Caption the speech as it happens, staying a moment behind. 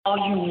Are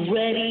you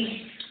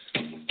ready?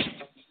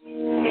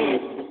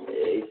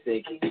 Hey,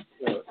 think you can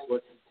tell us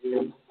what to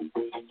do?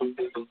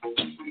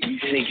 You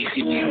think you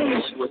can tell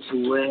us what to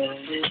wear?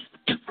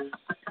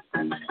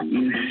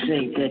 You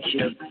think that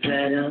you're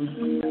better?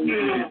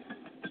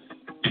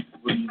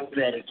 Well, you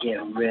better get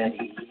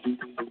ready.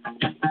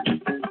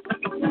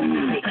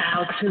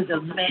 Bow to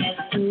the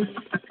masters.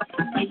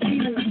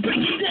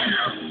 Bring it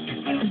down.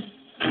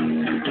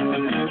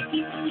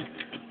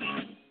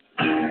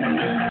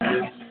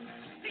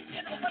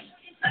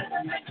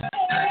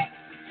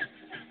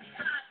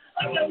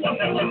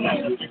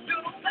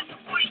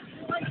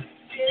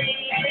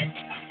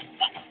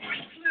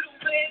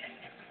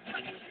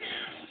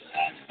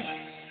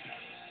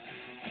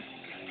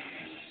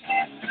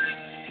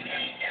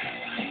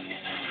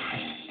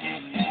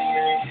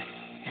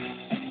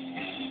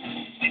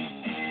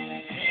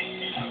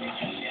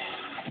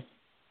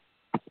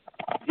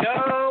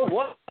 Yo,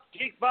 what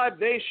Geek Vibe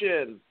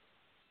Nation?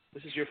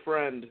 This is your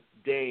friend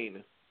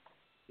Dane.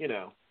 You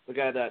know, the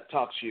guy that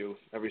talks to you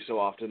every so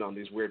often on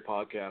these weird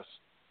podcasts.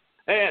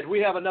 And we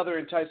have another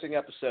enticing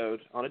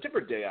episode on a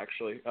different day,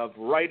 actually, of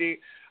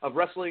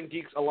Wrestling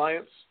Geeks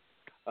Alliance,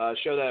 a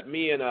show that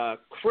me and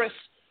Chris,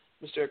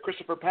 Mr.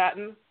 Christopher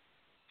Patton.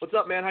 What's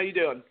up, man? How you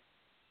doing?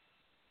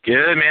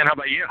 Good, man. How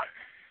about you?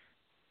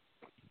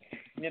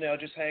 You know,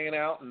 just hanging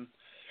out and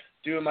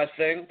doing my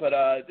thing. But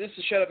this is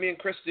a show that me and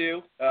Chris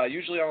do,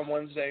 usually on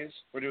Wednesdays.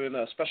 We're doing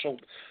a special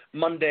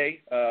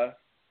Monday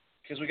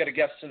because we got a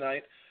guest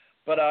tonight.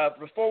 But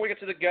before we get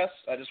to the guests,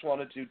 I just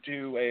wanted to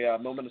do a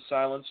moment of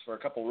silence for a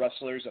couple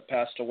wrestlers that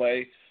passed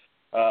away,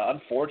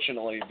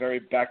 unfortunately, very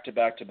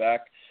back-to-back-to-back.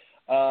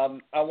 I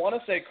want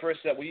to say, Chris,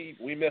 that we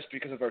missed,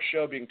 because of our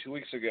show being 2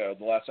 weeks ago,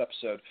 the last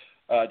episode,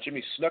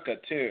 Jimmy Snuka,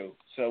 too.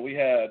 So we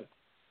had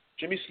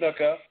Jimmy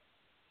Snuka,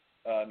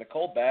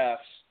 Nicole Bass,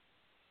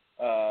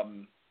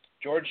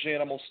 George the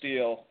Animal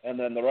Steel, and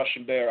then the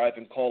Russian Bear,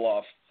 Ivan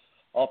Koloff,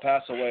 all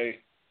pass away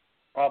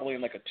probably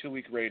in like a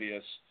 2-week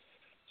radius.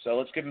 So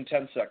let's give him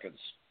 10 seconds.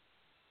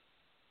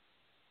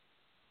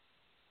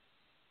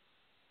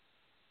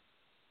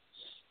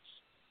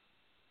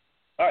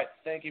 All right,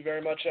 thank you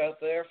very much out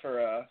there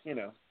for,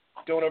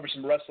 going over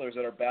some wrestlers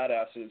that are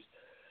badasses.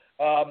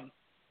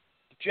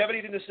 Do you have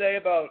anything to say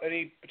about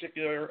any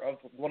particular of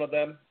one of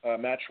them,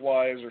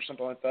 match-wise or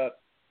something like that?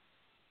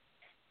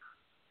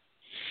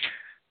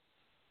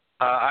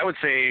 I would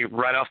say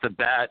right off the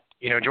bat,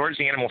 George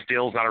the Animal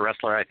Steel is not a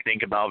wrestler I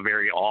think about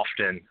very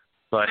often,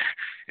 but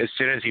as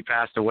soon as he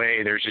passed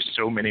away, there's just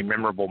so many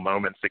memorable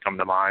moments that come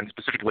to mind,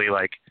 specifically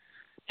like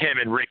him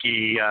and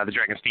Ricky, the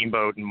Dragon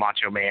Steamboat, and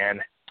Macho Man,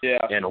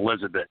 and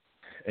Elizabeth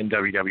in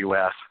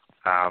WWF,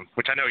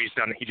 which I know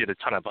he did a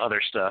ton of other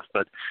stuff,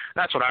 but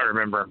that's what I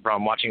remember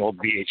from watching old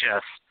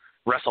VHS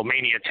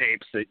WrestleMania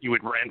tapes that you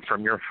would rent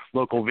from your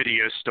local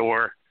video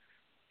store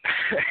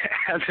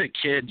as a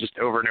kid, just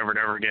over and over and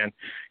over again.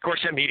 Of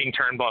course, him eating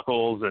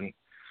turnbuckles and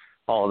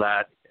all of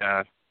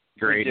that.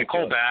 Great.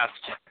 Nicole Bass,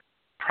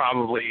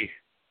 probably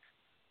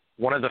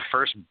one of the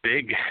first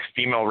big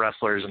female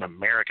wrestlers in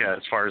America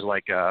as far as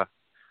like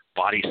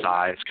body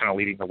size, kind of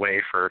leading the way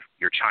for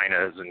your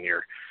Chynas and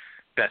your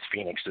Beth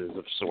Phoenixes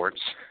of sorts.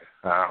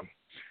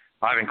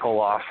 Ivan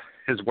Koloff,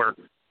 his work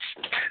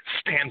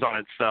stands on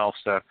itself.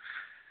 So,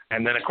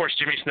 and then of course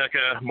Jimmy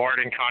Snuka,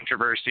 Martin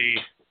Controversy.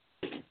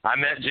 I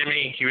met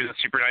Jimmy. He was a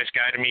super nice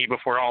guy to me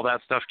before all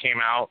that stuff came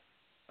out.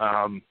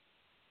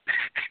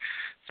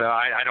 So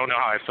I don't know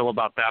how I feel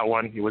about that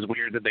one. It was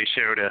weird that they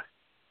showed a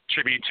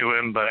tribute to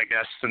him, but I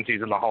guess since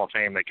he's in the Hall of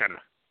Fame, they kind of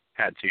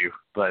had to.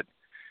 But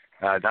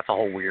that's a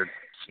whole weird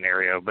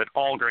scenario. But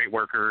all great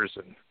workers,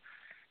 and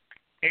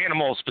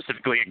Animal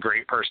specifically a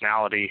great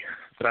personality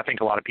that I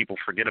think a lot of people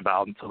forget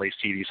about until they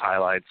see these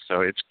highlights.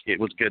 So it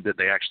was good that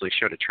they actually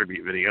showed a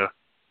tribute video.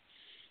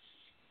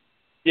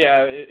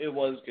 Yeah, it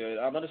was good.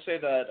 I'm going to say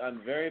that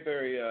I'm very,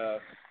 very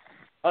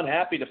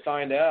unhappy to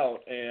find out,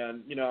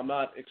 and, I'm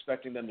not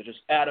expecting them to just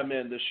add him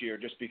in this year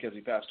just because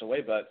he passed away,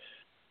 but,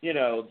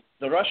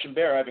 the Russian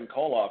Bear, Ivan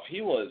Koloff,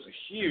 he was a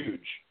huge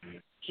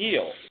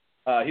heel.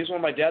 He was one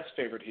of my dad's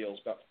favorite heels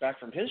back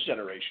from his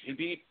generation. He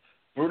beat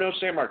Bruno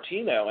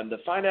Sammartino, and to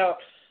find out,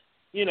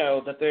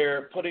 that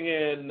they're putting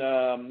in,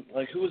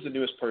 who was the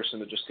newest person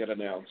that just got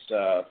announced?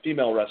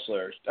 Female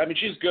wrestler. I mean,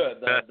 she's good.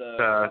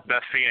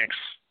 Beth Phoenix.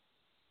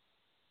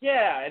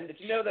 Yeah, and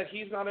to know that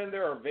he's not in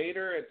there, or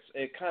Vader,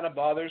 it kind of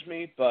bothers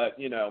me, but,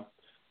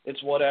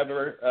 it's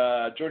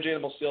whatever. George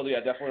Animal Steel, I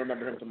definitely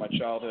remember him from my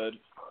childhood.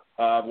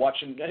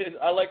 Watching,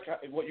 I like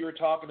what you were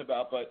talking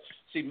about, but,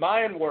 see,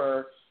 mine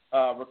were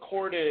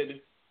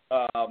recorded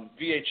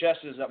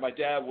VHSs that my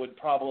dad would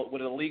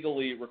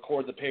illegally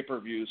record the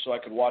pay-per-views so I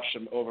could watch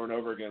them over and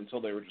over again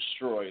until they were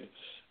destroyed.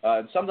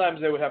 And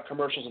sometimes they would have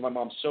commercials of my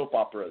mom's soap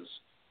operas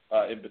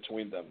in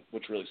between them,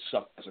 which really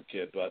sucked as a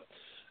kid, but...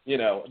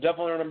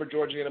 definitely remember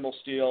George the Animal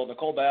Steel.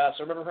 Nicole Bass,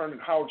 I remember her in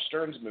Howard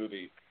Stern's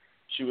movie.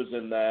 She was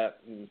in that,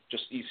 and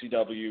just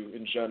ECW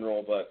in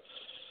general. But,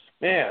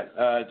 man,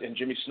 and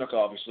Jimmy Snuka,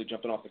 obviously,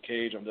 jumping off the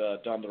cage on the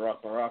Don the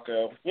Rock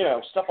Morocco.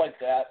 Stuff like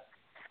that.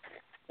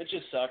 It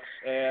just sucks,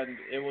 and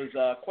it was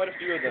quite a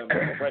few of them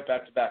right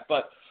back to back.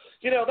 But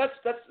that's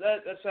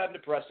sad and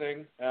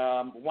depressing.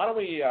 Why don't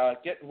we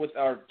get with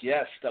our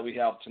guest that we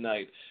have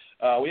tonight?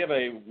 We have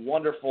a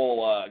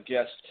wonderful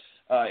guest,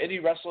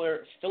 indie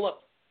wrestler Philip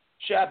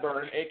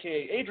Chadbourne,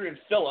 aka Adrian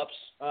Phillips.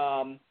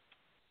 How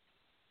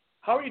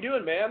are you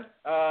doing, man?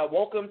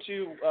 Welcome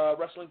to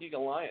Wrestling Geek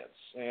Alliance,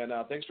 and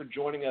thanks for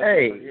joining us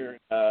here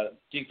in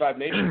Geek 5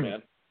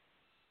 Nation,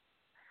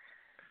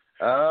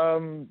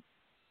 man.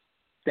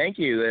 Thank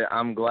you.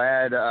 I'm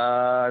glad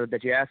that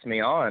you asked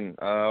me on.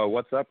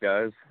 What's up,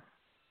 guys?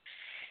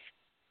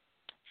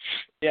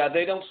 Yeah,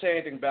 they don't say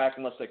anything back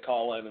unless they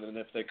call in, and then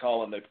if they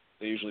call in, they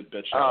usually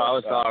bitch. I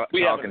was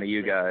talking to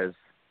you guys.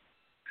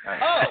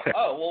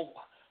 Well,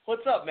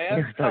 what's up,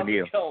 man? How's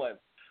it going?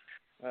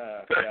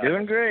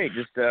 Doing great.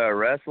 Just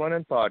wrestling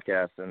and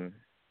podcasting.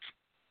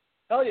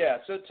 Hell yeah!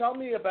 So tell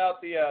me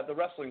about the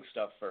wrestling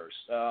stuff first.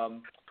 How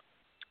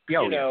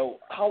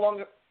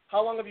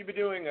long have you been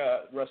doing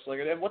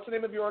wrestling, and what's the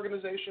name of your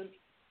organization?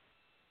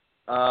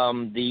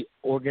 The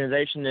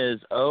organization is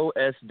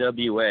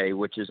OSWA,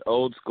 which is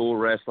Old School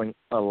Wrestling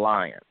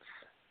Alliance,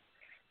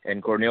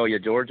 in Cornelia,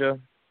 Georgia.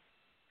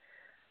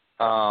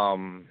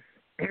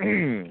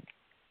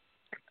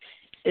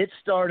 It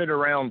started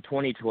around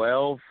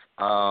 2012.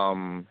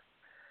 I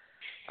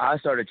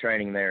started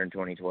training there in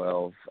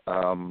 2012.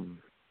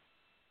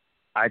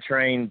 I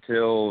trained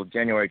till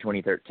January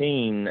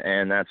 2013,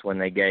 and that's when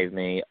they gave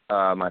me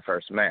my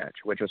first match,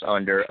 which was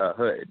under a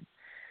hood,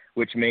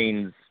 which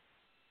means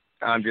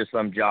I'm just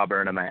some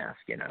jobber in a mask.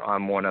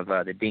 I'm one of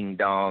the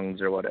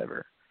ding-dongs or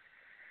whatever.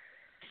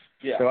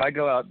 Yeah. So I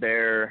go out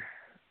there,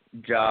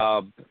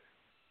 job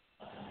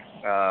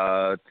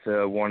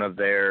to one of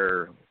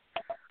their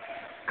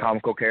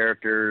comical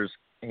characters.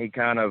 He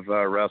kind of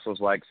wrestles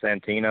like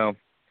Santino,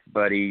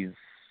 but he's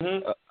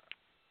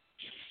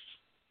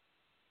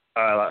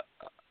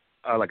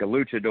like a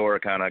luchador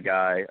kind of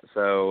guy.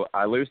 So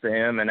I lose to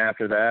him, and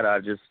after that, I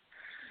just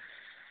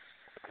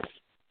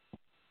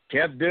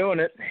kept doing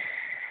it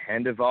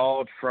and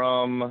evolved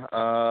from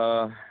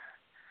a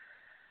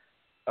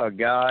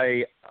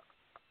guy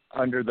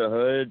under the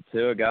hood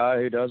to a guy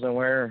who doesn't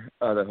wear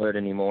the hood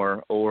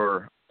anymore,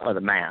 or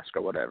the mask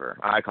or whatever.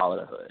 I call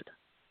it a hood.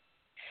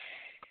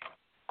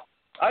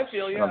 I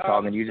feel you. And I'm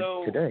talking to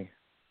you today.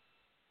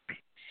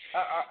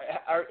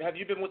 Have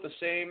you been with the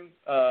same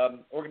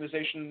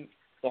organization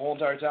the whole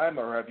entire time,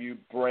 or have you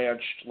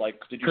branched? Like,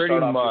 did you pretty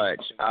start off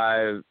much?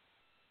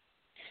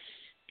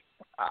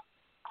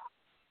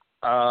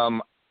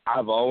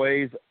 I've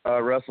always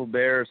wrestled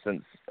there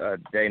since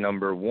day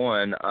number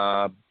one,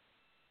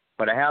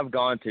 but I have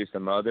gone to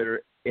some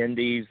other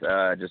indies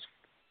just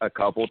a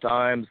couple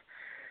times,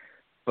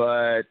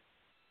 but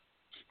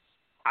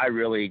I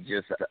really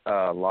just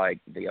like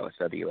the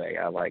OSWA.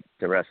 I like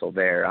to wrestle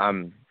there.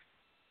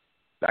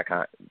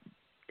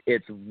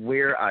 It's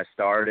where I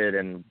started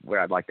and where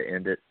I'd like to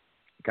end it,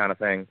 kind of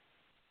thing.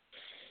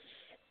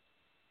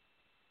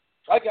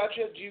 I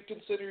gotcha. Do you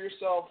consider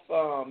yourself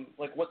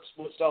like what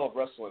style of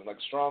wrestling? Like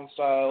strong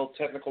style,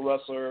 technical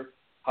wrestler,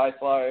 high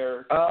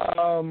flyer?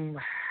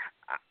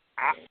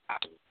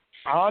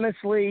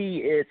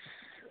 Honestly,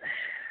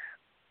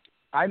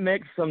 I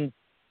mix some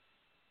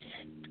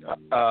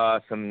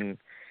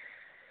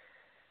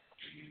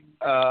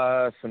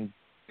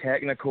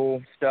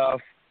technical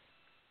stuff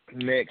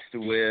mixed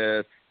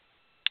with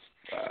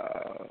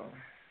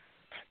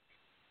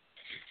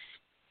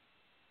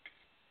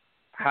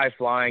high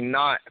flying,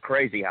 not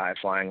crazy high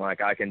flying,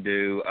 like I can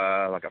do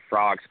like a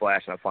frog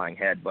splash and a flying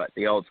head, but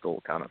the old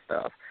school kind of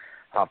stuff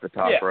off the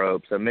top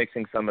rope. So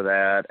mixing some of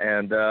that,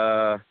 and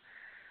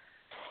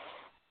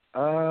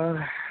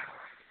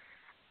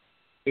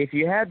if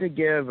you had to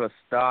give a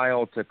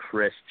style to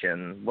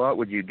Christian, what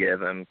would you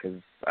give him?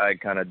 Because I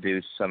kind of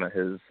do some of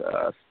his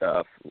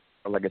stuff,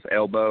 like his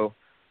elbow,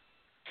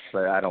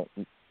 but I don't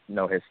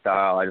know his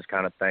style. I just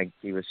kind of think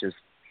he was just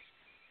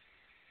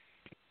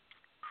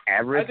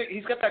average. I think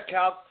he's got that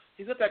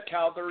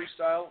Calgary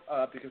style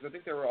because I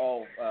think they were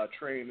all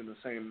trained in the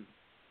same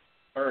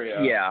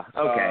area. Yeah.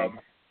 Okay.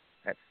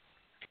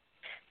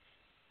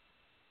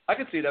 I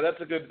can see that.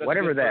 That's a good. That's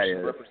whatever a good that is.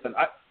 is. Represent.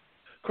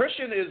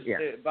 Christian is,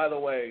 by the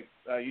way,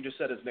 you just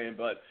said his name,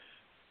 but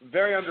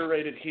very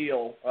underrated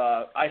heel.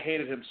 I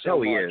hated him so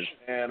much, he is.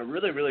 And a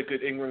really, really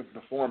good in-ring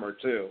performer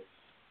too.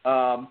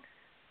 I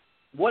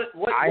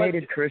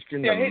hated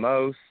Christian the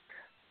most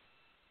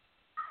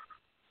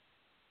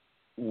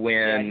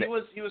when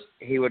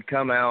he would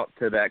come out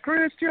to that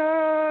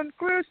Christian,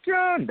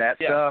 that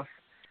stuff.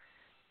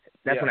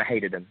 That's when I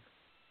hated him.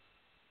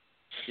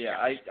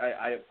 Yeah,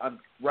 I'm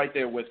right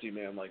there with you,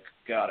 man. Like,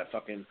 God,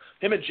 him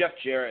and Jeff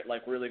Jarrett,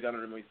 like, really got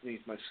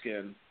underneath my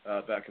skin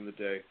back in the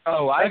day.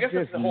 Oh, I just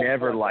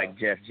never liked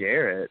Jeff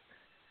Jarrett.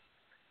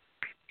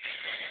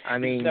 I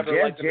mean, Jeff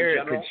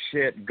Jarrett could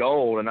shit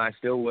gold, and I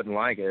still wouldn't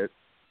like it.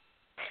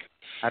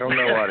 I don't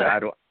know what I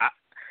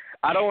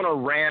don't want to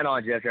rant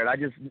on Jeff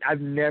Jarrett.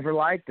 I've never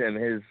liked him.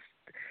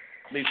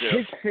 Me too.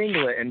 His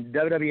singlet in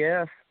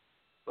WWF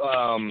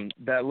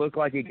that looked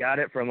like he got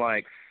it from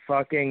like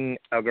fucking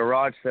a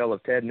garage sale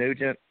of Ted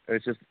Nugent.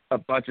 There's just a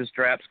bunch of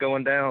straps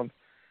going down,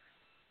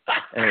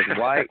 and it's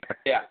white.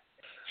 Yeah.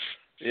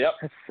 Yep.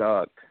 That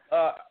sucked.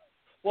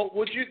 Well,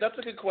 would you? That's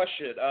a good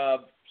question.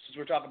 Since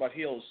we're talking about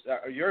heels,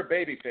 you're a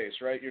baby face,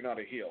 right? You're not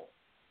a heel.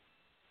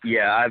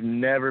 Yeah, I've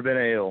never been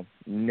a heel.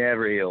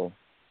 Never heel.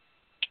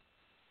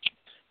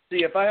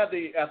 See, if I had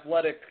the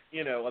athletic,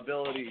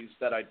 abilities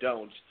that I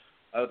don't,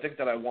 I would think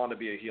that I want to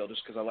be a heel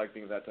just because I like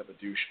being that type of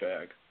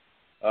douchebag.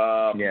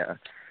 Yeah.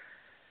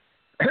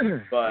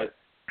 But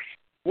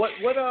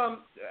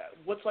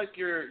what's like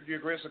your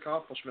greatest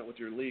accomplishment with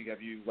your league?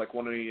 Have you like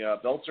won any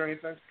belts or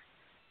anything?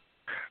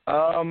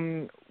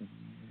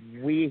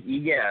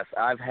 Yes,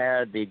 I've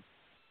had the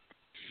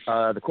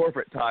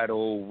corporate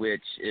title,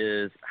 which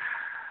is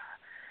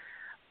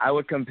I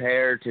would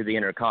compare to the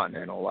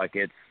Intercontinental. Like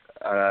it's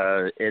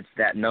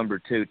that number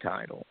 2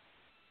 title.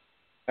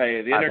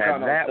 Hey, the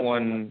Intercontinental that is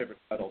one of one. my favorite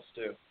titles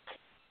too.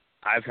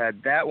 I've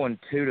had that one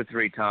 2 to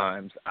 3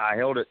 times. I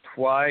held it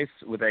twice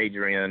with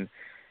Adrian,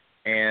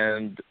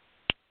 and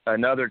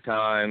another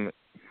time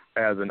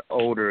as an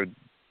older.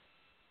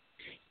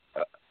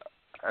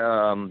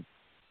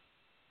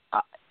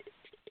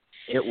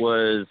 It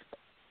was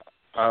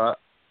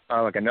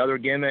like another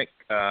gimmick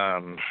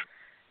that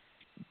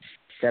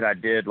I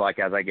did, like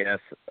as I guess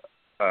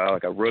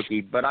like a rookie,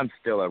 but I'm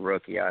still a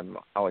rookie. I've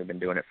only been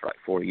doing it for like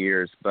 4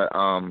 years, but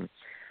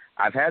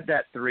I've had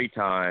that 3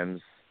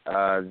 times.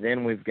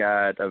 Then we've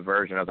got a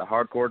version of the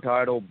hardcore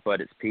title,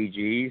 but it's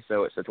PG,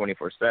 so it's a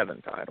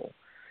 24/7 title.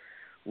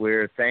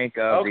 We're think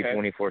of the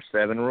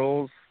 24/7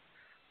 rules,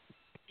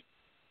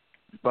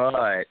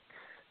 but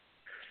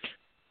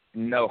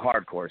no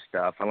hardcore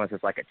stuff unless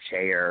it's like a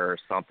chair or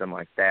something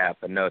like that.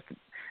 But nothing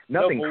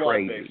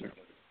crazy. Basically.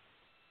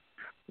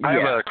 I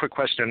have a quick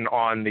question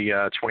on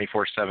the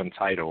 24/7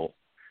 title.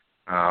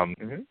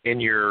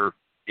 Within your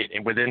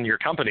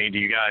company, do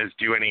you guys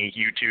do any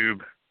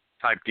YouTube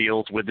type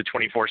deals with the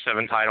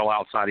 24/7 title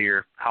outside of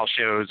your house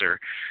shows or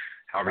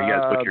however you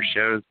guys book your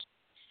shows?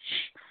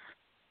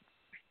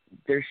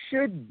 There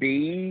should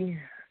be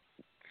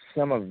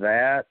some of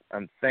that.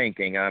 I'm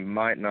thinking I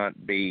might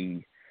not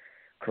be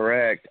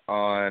correct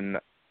on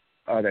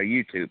their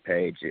YouTube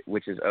page,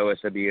 which is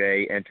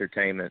OSWA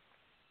Entertainment,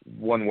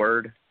 one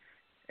word,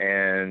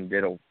 and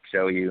it'll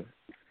show you.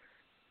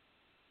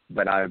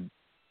 But I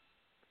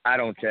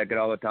don't check it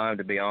all the time,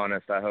 to be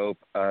honest. I hope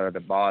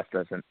the boss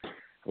doesn't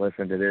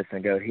listen to this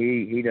and go,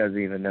 he doesn't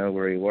even know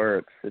where he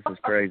works. This is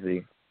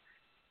crazy,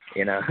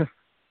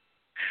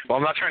 Well,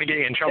 I'm not trying to get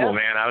you in trouble,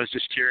 man. I was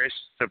just curious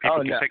so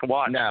people can take a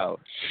watch. No.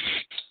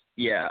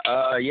 Yeah.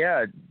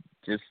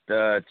 Just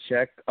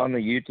check on the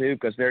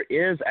YouTube, because there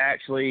is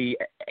actually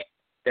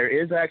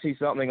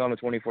something on the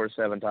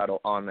 24/7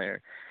 title on there.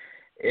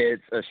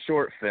 It's a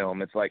short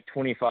film. It's like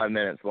 25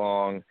 minutes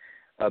long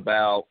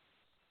about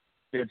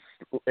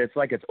it's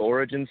like its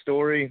origin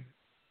story.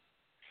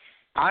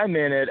 I'm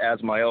in it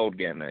as my old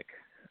gimmick,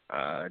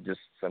 just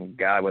some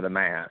guy with a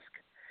mask,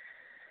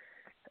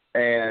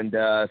 and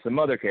some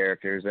other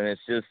characters, and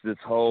it's just this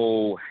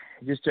whole.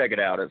 Just check it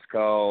out. It's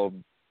called.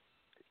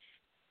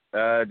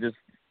 Just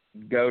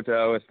go to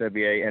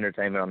OSWA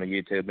Entertainment on the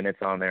YouTube, and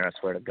it's on there. I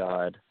swear to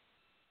God.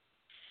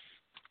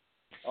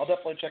 I'll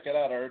definitely check it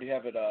out. I already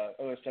have it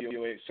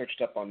OSWA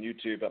searched up on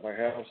YouTube at my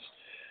house.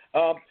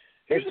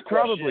 It's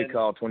probably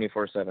called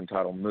 24/7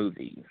 title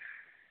movie.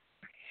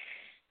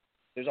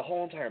 There's a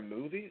whole entire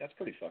movie? That's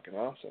pretty fucking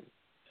awesome.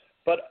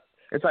 But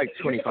it's like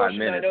 25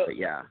 minutes, but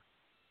yeah.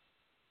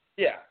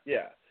 Yeah.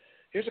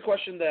 Here's a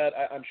question that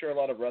I'm sure a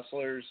lot of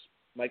wrestlers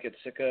might get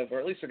sick of, or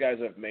at least the guys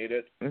that have made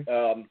it.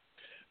 Do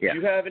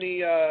you have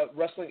any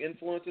wrestling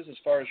influences as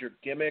far as your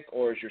gimmick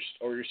or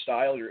your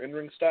style, your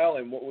in-ring style,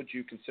 and what would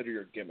you consider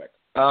your gimmick?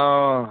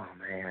 Oh,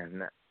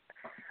 man.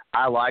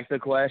 I like the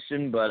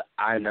question, but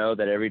I know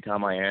that every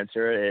time I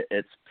answer it,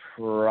 it's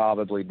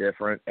probably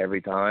different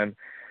every time.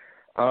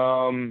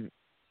 I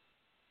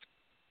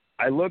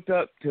looked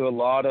up to a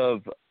lot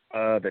of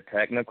the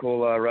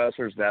technical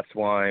wrestlers. That's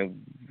why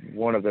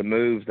one of the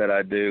moves that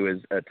I do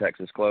is a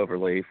Texas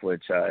Cloverleaf,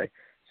 which I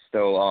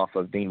stole off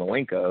of Dean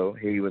Malenko.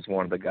 He was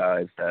one of the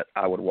guys that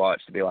I would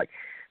watch to be like,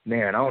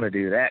 man, I want to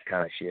do that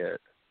kind of shit.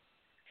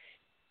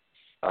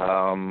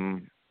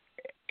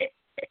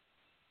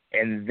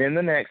 And then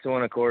the next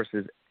one, of course,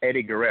 is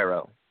Eddie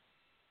Guerrero.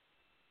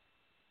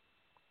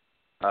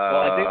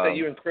 Well, I think that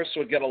you and Chris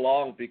would get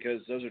along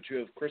because those are two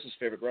of Chris's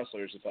favorite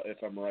wrestlers,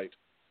 if I'm right.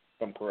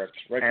 If I'm correct.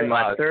 Right, and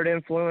my third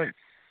influence,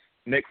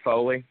 Mick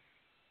Foley.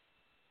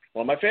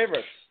 One of my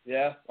favorites.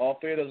 Yeah, all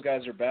three of those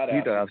guys are badass.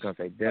 You thought I was going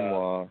to say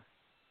Benoit.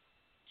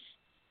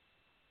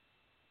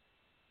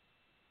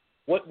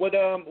 What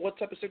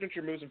type of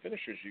signature moves and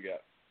finishers you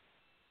got?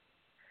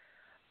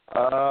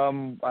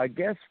 I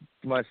guess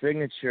my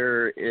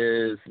signature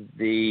is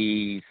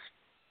the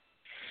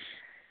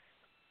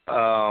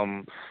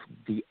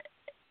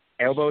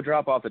elbow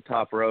drop off the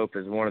top rope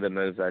is one of the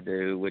moves I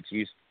do, which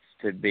used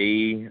to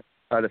be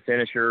the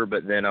finisher,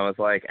 but then I was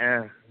like,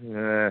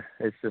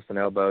 it's just an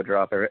elbow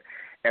drop.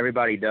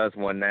 Everybody does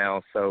one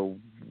now, so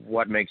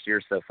what makes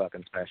yours so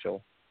fucking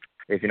special?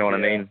 if you know what I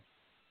mean.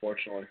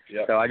 Fortunately,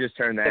 yeah. So I just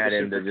turned that Super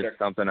into just chick.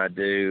 something I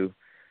do.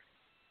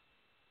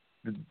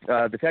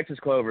 The Texas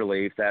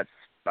Cloverleaf, that's,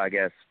 I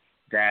guess,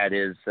 that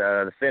is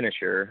the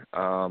finisher.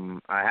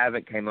 I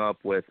haven't came up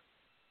with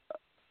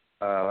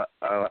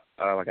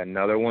like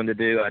another one to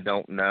do. I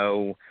don't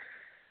know.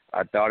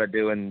 I thought of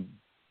doing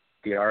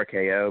the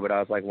RKO, but I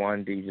was like, why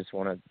do you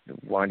want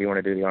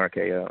to do the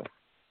RKO?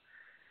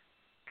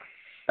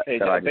 Hey,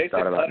 so that I just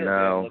thought about basic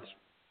no. looks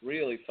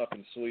really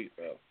fucking sweet,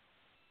 bro.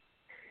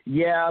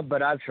 Yeah,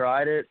 but I've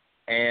tried it,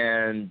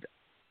 and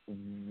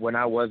when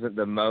I wasn't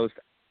the most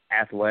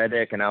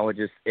athletic, and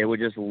it would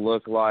just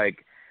look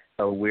like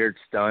a weird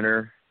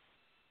stunner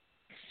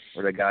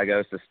where the guy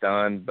goes to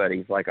stun, but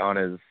he's like on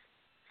his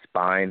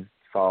spine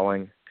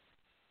falling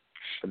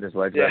with his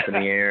legs up in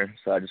the air.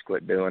 So I just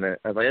quit doing it.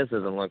 I was like, this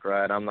doesn't look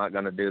right. I'm not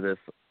going to do this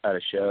at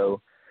a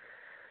show.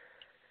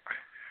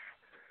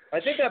 I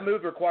think that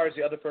move requires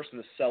the other person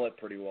to sell it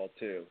pretty well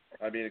too.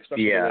 I mean,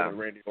 especially the way that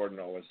Randy Orton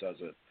always does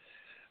it.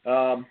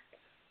 Well,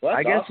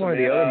 I guess awesome, one of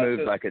the man. other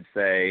moves I could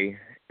say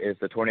is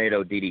the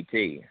Tornado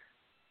DDT.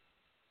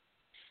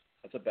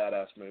 That's a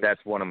badass move. That's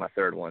one of my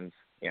third ones.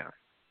 Yeah.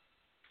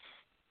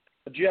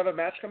 Do you have a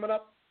match coming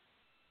up?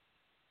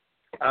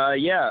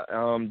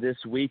 This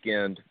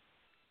weekend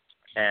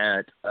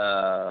at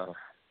I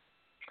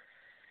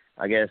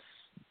guess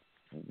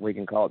we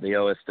can call it the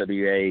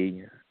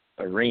OSWA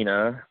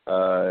Arena.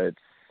 It's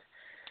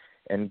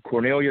in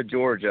Cornelia,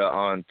 Georgia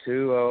on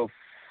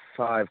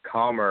 205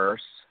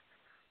 Commerce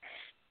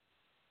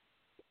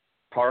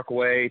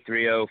Parkway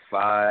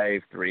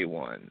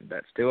 30531.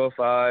 That's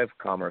 205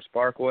 Commerce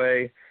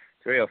Parkway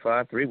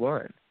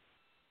 30531.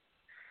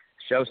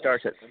 Show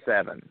starts at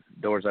 7.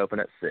 Doors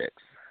open at 6.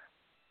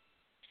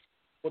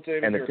 What's the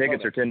name and of the your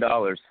tickets opponent?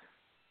 are $10.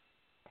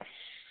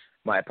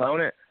 My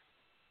opponent?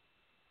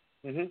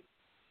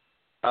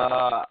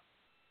 I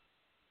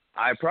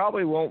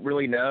probably won't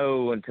really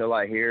know until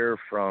I hear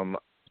from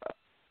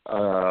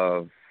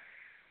I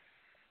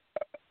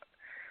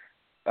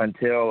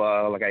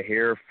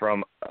hear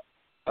from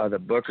the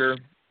booker,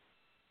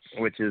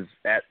 which is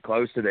at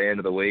close to the end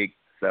of the week.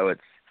 So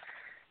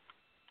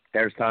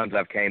there's times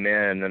I've came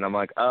in and I'm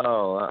like,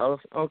 oh,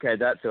 okay,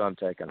 that's who I'm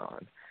taking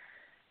on.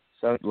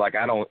 So like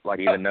I don't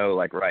even know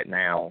right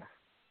now.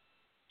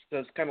 So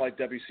it's kind of like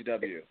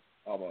WCW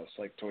almost,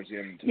 like towards the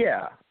end.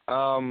 Yeah.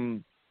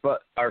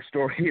 But our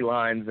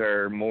storylines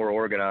are more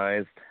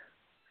organized.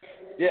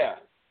 Yeah.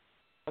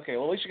 Okay,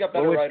 well, at least you got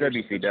better Well, writers.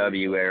 it's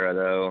WCW era,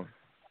 though.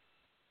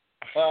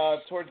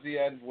 Towards the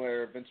end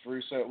where Vince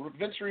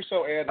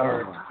Russo and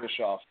Eric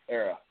Bischoff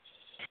era.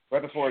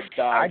 Right before it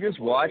died. I just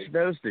watched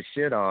those to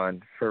shit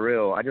on, for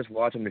real. I just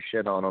watched them to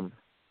shit on them.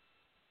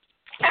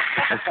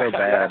 It's so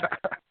bad.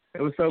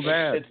 It was so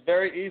bad. It's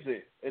very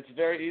easy. It's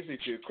very easy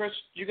to. Chris,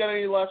 you got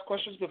any last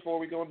questions before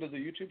we go into the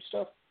YouTube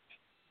stuff?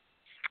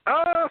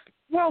 Do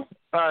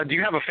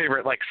you have a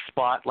favorite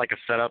spot, like a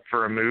setup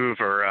for a move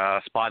or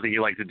a spot that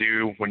you like to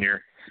do when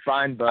you're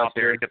Spine buster. out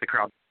there to get the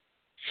crowd?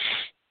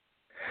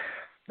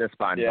 The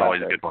spine buster.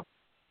 Always a good one.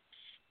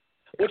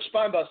 Which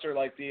spine buster?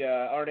 Like the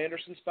Arn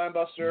Anderson spine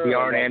buster? The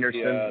Arn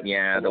Anderson,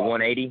 the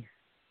 180.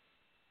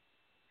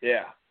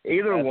 Yeah.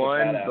 Either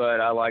one,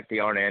 but I like the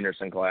Arn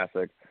Anderson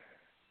classic.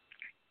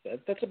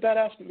 That's a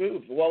badass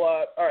move. Well,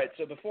 all right.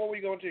 So before we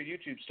go into your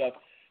YouTube stuff,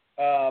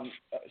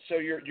 so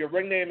your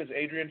ring name is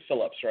Adrian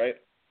Phillips, right?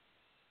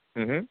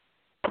 Mhm.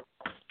 Do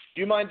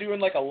you mind doing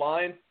like a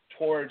line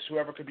towards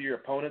whoever could be your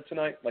opponent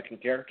tonight, like in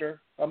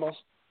character, almost?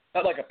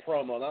 Not like a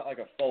promo, not like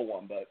a full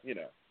one, but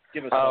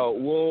give us.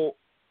 Oh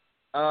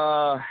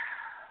well,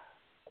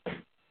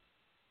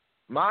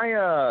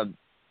 my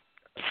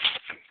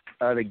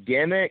the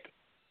gimmick,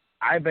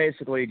 I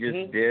basically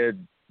just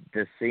did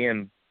the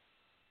CM.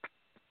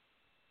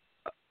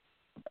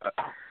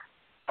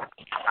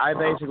 I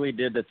basically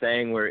did the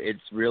thing where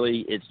it's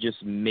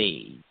just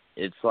me.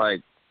 It's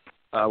like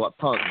what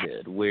Punk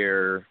did,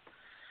 where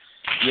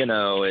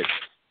it's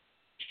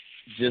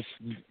just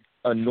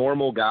a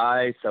normal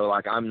guy. So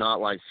like I'm not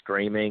like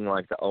screaming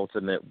like the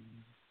Ultimate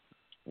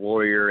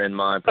Warrior in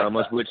my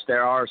promos, which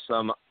there are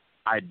some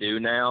I do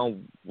now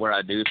where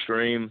I do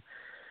scream,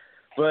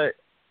 but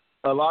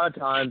a lot of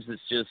times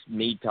it's just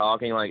me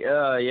talking like,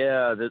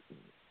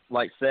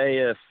 like say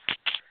if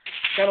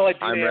kind of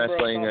like I'm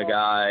wrestling a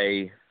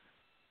guy,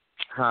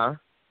 huh?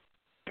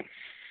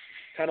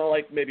 Kind of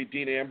like maybe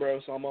Dean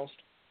Ambrose almost.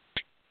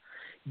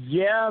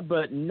 Yeah,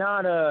 but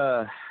not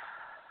as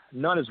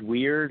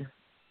weird.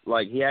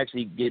 Like he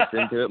actually gets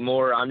into it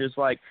more. I'm just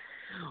like,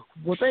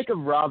 well, think of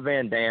Rob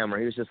Van Dam, where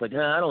he was just like,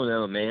 I don't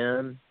know,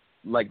 man,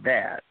 like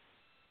that.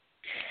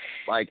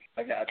 Like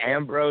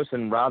Ambrose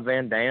and Rob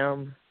Van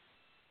Dam.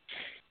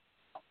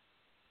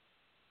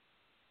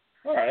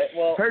 All right.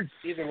 Well, heard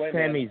either way,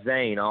 Sami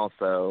Zayn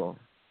also.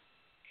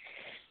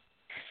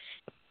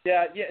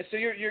 Yeah. So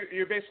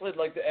you're basically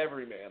like the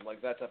everyman,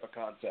 like that type of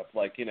concept,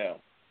 like the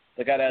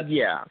guy that's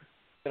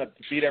gonna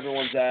beat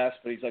everyone's ass,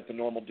 but he's like the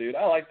normal dude.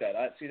 I like that.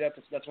 That's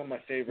one of my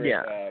favorite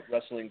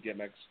wrestling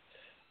gimmicks.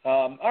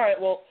 All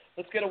right. Well,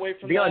 let's get away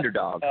from the that.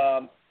 underdog.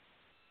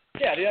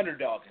 Yeah, the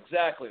underdog,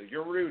 exactly.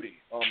 You're Rudy,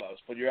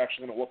 almost, but you're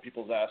actually going to whoop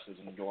people's asses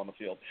and go on the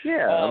field.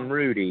 Yeah, I'm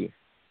Rudy.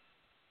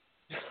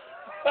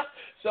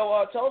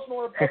 So tell us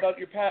more about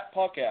your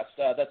podcast.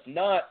 That's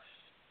not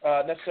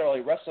necessarily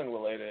wrestling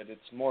related.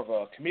 It's more of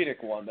a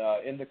comedic one.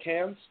 In the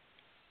Cans?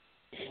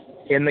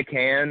 In the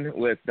Can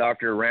with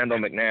Dr. Randall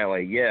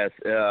McNally, yes.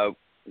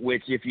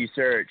 Which, if you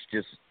search,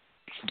 just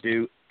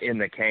do In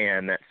the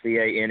Can. That's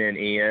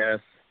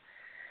CANNES.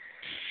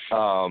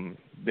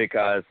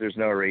 Because there's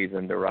no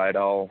reason to write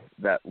all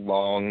that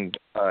long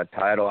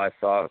title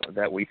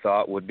we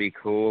thought would be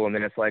cool, and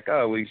then it's like,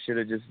 oh, we should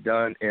have just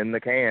done In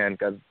the Can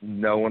because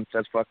no one's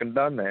just fucking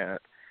done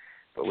that.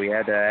 But we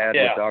had to add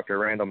with Dr.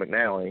 Randall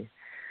McNally.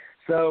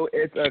 So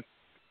it's a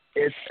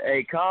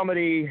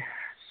comedy,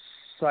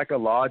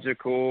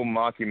 psychological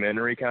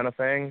mockumentary kind of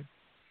thing.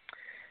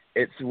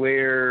 It's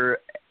where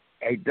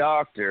a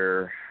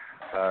doctor,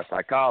 a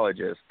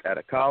psychologist at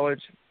a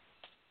college,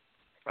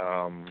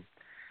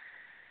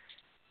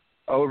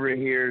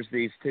 overhears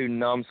these two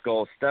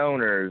numbskull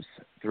stoners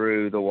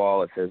through the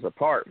wall of his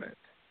apartment.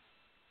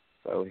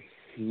 So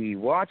he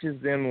watches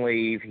them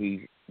leave.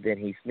 Then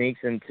he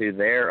sneaks into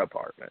their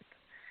apartment,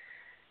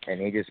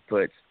 and he just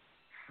puts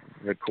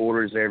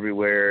recorders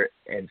everywhere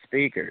and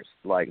speakers.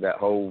 Like, that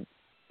whole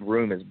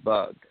room is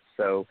bugged.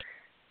 So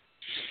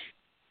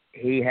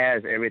he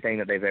has everything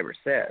that they've ever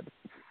said,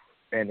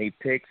 and he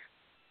picks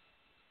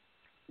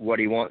what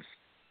he wants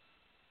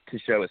to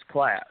show his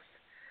class.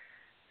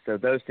 So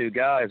those two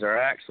guys are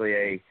actually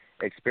a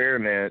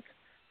experiment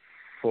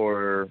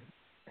for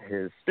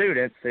his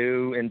students,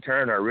 who in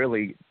turn are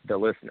really the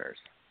listeners.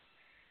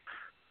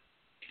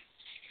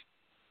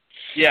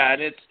 Yeah,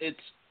 and it's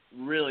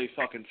really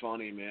fucking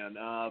funny, man.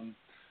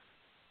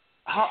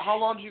 How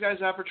long do you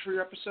guys average for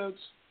your episodes?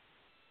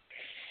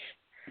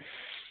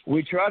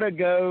 We try to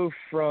go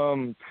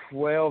from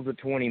 12 to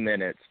 20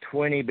 minutes,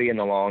 20 being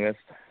the longest,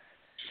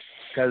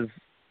 because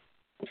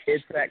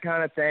it's that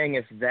kind of thing.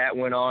 If that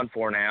went on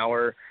for an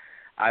hour,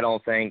 I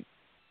don't think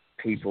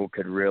people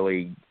could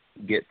really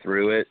get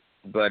through it.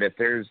 But if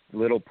there's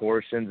little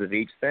portions of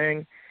each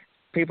thing,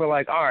 people are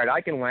like, all right, I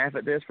can laugh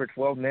at this for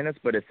 12 minutes,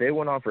 but if it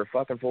went on for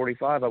fucking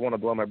 45, I want to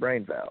blow my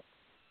brains out.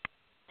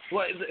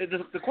 Well,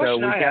 the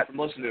question I have from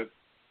listening to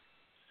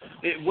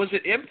it, was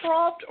it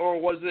improv, or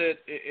was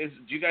it,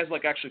 do you guys,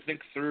 like, actually think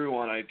through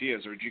on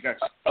ideas, or do you guys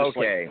just,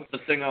 like, put the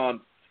thing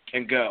on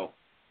and go?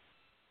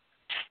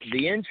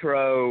 The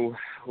intro,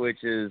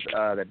 which is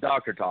the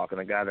doctor talking,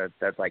 the guy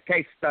that's like,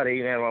 case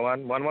study,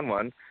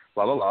 111,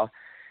 blah, blah, blah,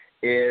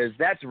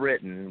 that's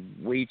written.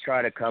 We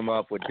try to come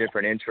up with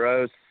different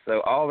intros,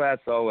 so all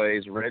that's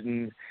always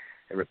written,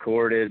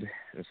 recorded,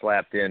 and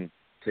slapped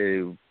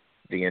into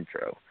the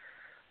intro.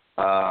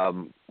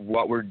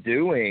 What we're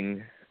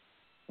doing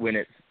when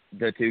it's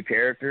the two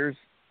characters,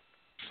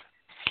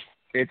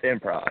 it's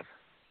improv.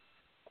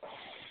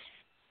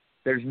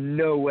 There's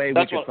no way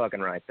we could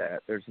fucking write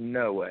that. There's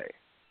no way.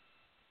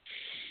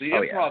 The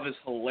improv is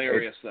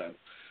hilarious, though.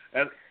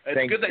 And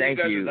it's good that you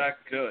guys are that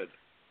good.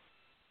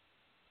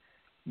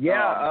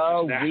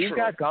 Yeah, we've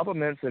got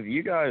compliments of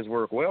you guys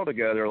work well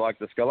together, like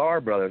the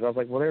Sklar brothers. I was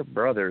like, well, they're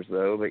brothers,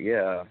 though, but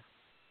yeah.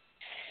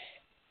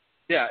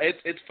 Yeah,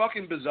 it's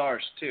fucking bizarre,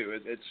 too.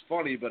 It's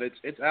funny, but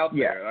it's out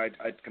there. I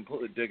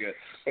completely dig it.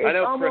 It's I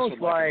know almost Chris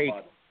would like it a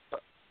lot.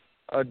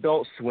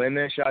 Adult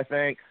Swim-ish, I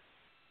think.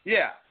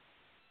 Yeah.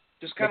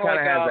 Just kind of like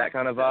has that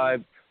kind of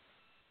vibe.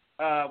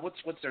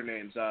 What's their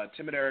names?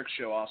 Tim and Eric's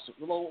show also.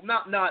 Well,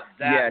 not that.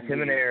 Yeah, Tim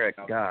weird, and Eric.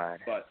 you know, God.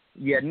 But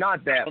yeah,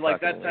 not that. But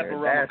like that type weird.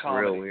 of rum That's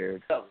comedy. real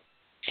weird.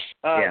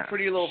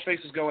 Pretty Little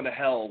Faces Going to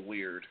Hell.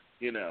 Weird.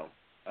 You know.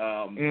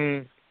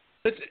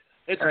 It's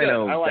good.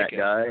 I like that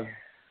guy.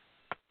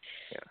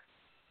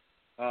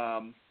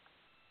 Yeah.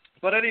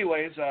 But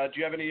anyways, do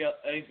you have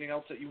anything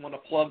else that you want to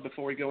plug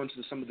before we go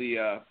into some of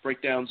the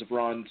breakdowns of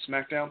Raw and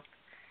SmackDown?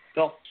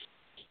 Phil?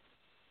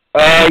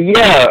 Let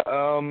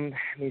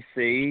me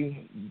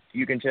see.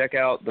 You can check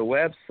out the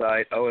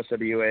website,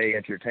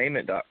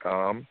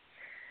 oswaentertainment.com,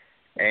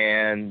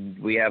 and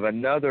we have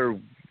another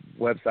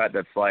website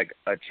that's like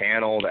a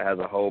channel that has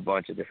a whole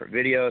bunch of different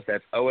videos.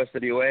 That's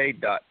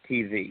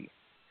oswa.tv.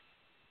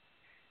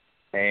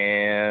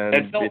 And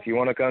if you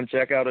want to come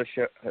check out a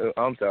show,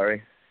 I'm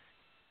sorry.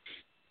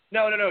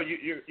 No,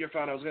 you're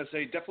fine. I was going to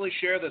say, definitely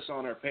share this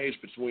on our page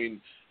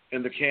between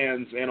In the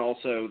Cans and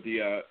also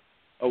the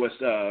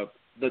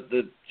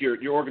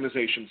your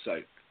organization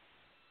site.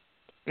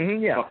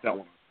 Yeah. Fuck that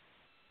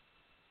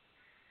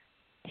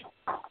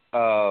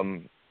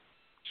one.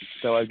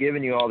 So I've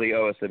given you all the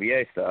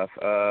OSWA stuff.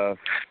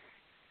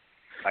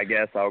 I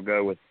guess I'll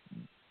go with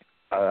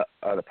the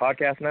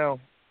podcast now.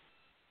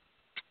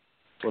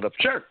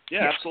 Sure.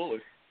 Yeah,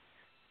 absolutely.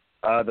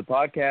 The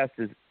podcast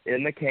is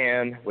In the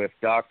Can with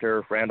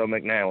Dr. Randall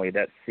McNally.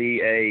 That's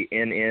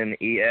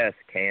CANNES,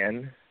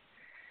 Can.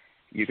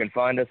 You can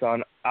find us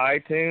on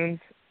iTunes,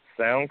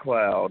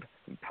 SoundCloud,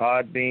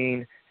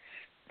 Podbean,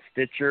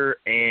 Stitcher,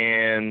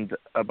 and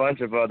a bunch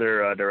of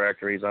other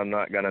directories I'm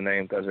not going to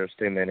name because there's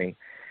too many.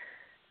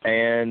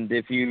 And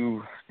if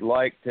you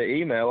like to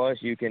email us,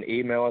 you can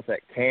email us at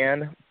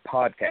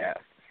canpodcast,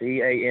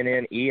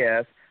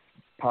 CANNES,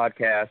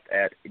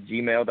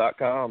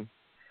 podcast@gmail.com.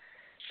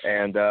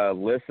 And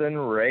listen,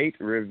 rate,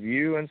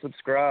 review, and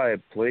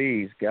subscribe,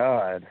 please.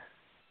 God,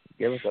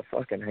 give us a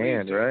fucking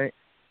hand, right?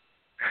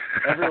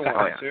 Everyone,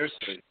 Oh, yeah.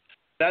 seriously.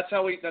 That's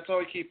how we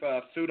keep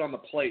food on the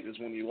plate, is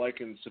when you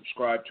like and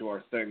subscribe to our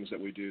things that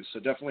we do. So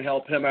definitely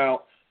help him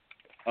out.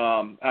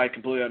 I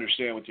completely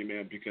understand with you,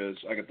 man, because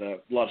I get a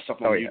lot of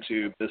stuff on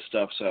YouTube, this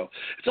stuff. So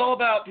it's all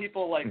about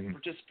people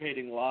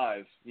participating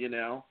live, you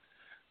know.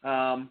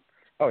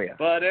 Oh yeah.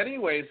 But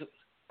anyways,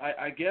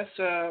 I guess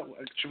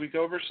should we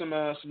go over some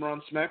Raw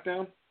and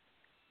SmackDown?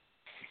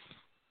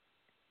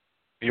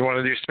 You want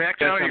to do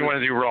SmackDown or you want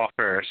to do Raw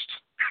first?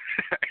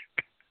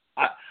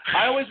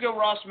 I always go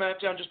Raw,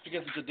 SmackDown just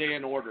because it's a day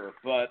in order,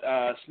 but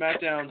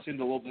SmackDown seemed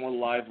a little more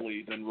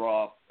lively than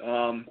Raw.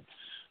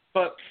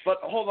 But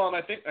hold on,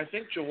 I think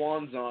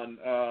Jawan's on.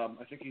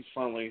 I think he's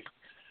finally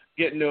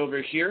getting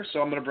over here,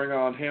 so I'm going to bring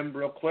on him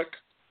real quick.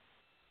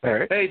 All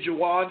right. Hey,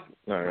 Jawan.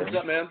 All right. What's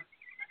up, man?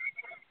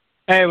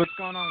 Hey, what's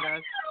going on,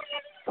 guys?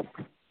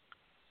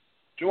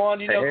 Jawan,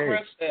 you know Hey.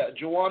 Chris?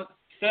 Jawan,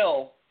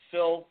 Phil,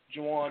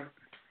 Jawan.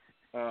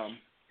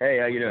 Hey,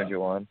 how you doing,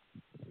 Jawan?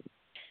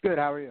 Good,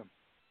 how are you?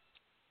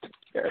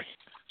 Good.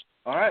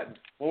 All right.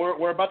 Well,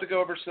 we're about to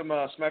go over some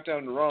SmackDown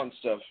and Raw and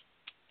stuff.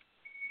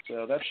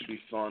 So that should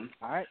be fun.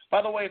 All right.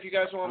 By the way, if you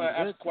guys want to Sounds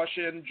ask good. a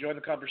question, join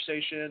the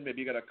conversation,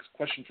 maybe you got a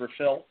question for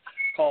Phil,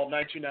 call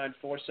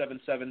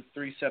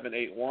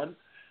 929-477-3781.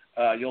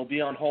 You'll be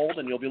on hold,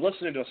 and you'll be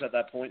listening to us at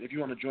that point. If you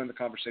want to join the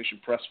conversation,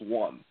 press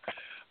 1.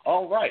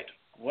 All right.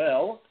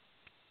 Well,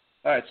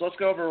 all right, so let's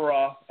go over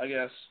Raw, I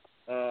guess.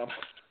 Man,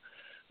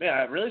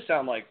 I really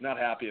sound like not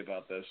happy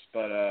about this,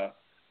 but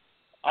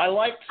I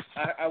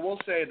will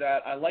say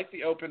that I liked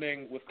the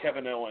opening with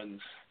Kevin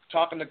Owens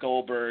talking to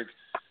Goldberg,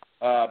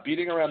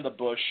 beating around the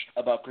bush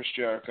about Chris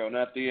Jericho, and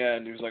at the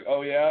end he was like,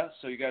 "Oh yeah,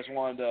 so you guys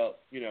wanted to,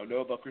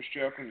 know about Chris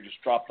Jericho?" And he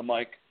just dropped the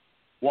mic,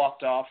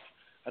 walked off.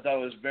 I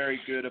thought it was very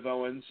good of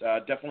Owens.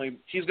 Definitely,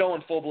 he's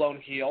going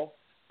full-blown heel,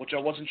 which I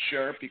wasn't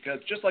sure, because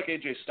just like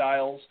AJ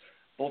Styles,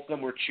 both of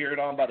them were cheered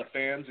on by the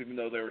fans, even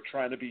though they were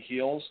trying to be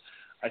heels.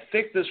 I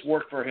think this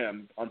worked for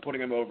him on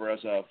putting him over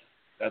as a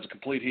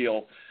complete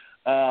heel.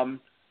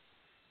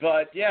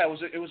 But yeah,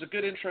 it was a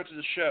good intro to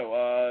the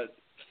show.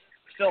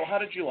 Phil, how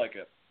did you like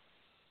it?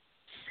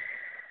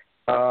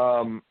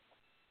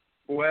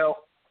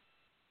 Well,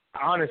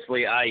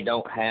 honestly, I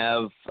don't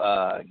have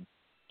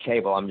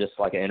cable. I'm just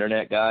like an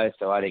internet guy,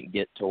 so I didn't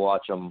get to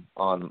watch them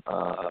on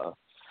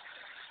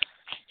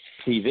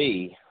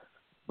TV.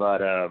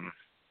 But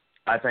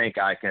I think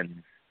I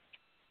can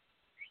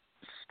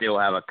still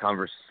have a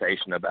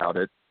conversation about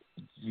it.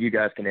 You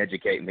guys can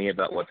educate me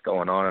about what's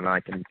going on, and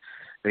I can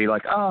be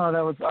like, "Oh,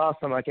 that was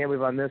awesome! I can't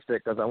believe I missed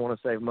it because I want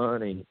to save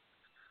money."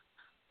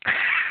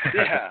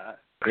 Yeah.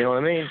 You know what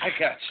I mean? I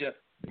gotcha.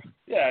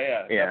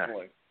 Yeah,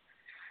 definitely.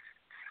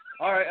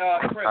 All right,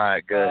 Chris. All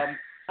right, good.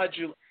 How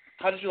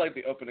did you like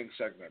the opening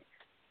segment?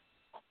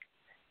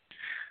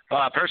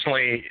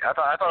 Personally, I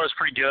thought it was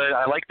pretty good.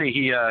 I like that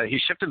he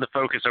shifted the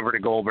focus over to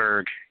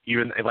Goldberg,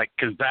 even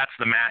because that's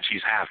the match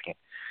he's having.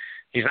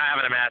 He's not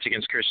having a match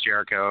against Chris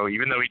Jericho,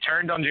 even though he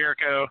turned on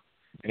Jericho,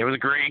 and it was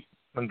great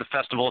on the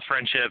Festival of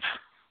Friendship.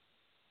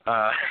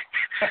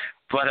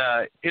 But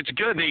it's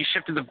good that he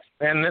shifted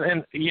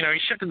he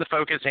shifted the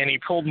focus, and he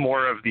pulled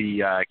more of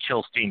the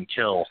kill Steen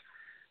kill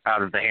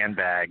out of the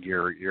handbag,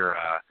 your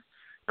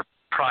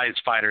prize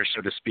fighter,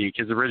 so to speak,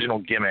 his original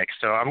gimmick.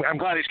 So I'm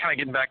glad he's kind of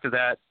getting back to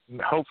that.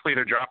 Hopefully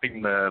they're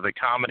dropping the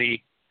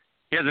comedy.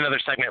 He has another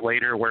segment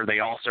later where they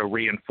also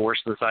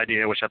reinforce this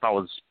idea, which I thought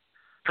was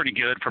pretty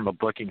good from a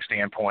booking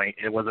standpoint.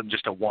 It wasn't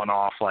just a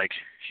one-off, like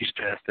he's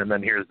pissed and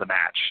then here's the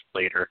match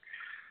later.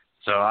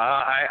 So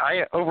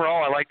I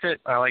overall I liked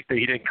it. I liked that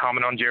he didn't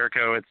comment on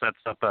Jericho. It sets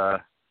up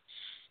a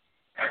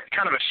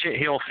kind of a shit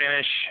heel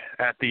finish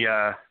at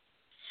the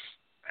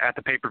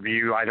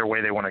pay-per-view. Either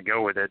way they want to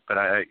go with it, but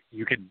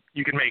you could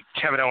make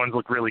Kevin Owens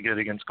look really good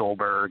against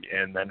Goldberg,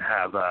 and then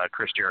have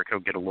Chris Jericho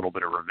get a little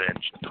bit of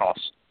revenge and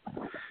cost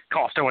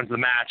Owens the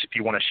match if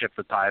you want to shift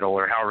the title,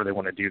 or however they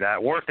want to do that,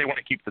 or if they want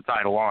to keep the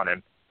title on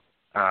him.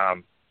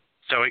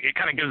 So it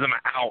kind of gives them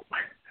an out,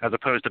 as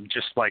opposed to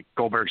just like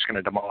Goldberg's going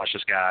to demolish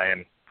this guy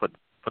and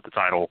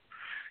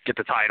get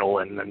the title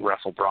and then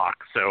wrestle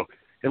Brock. So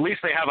at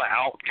least they have an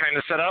out kind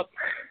of set up.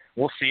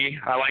 We'll see.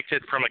 I liked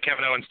it from a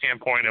Kevin Owens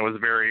standpoint. It was a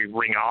very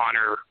Ring of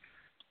Honor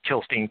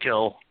kill Steen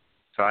kill,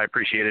 so I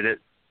appreciated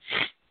it.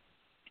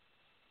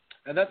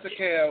 And that's the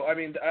KO. I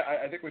mean,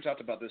 I think we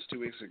talked about this 2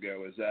 weeks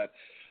ago, is that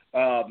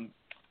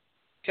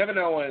Kevin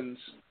Owens,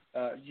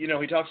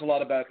 he talks a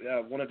lot about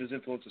one of his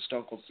influences,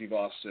 Stone Cold Steve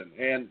Austin.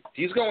 And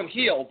he's going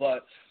heel,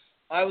 but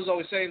I was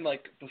always saying,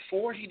 like,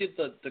 before he did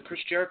the Chris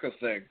Jericho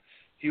thing,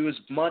 he was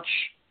much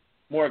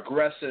more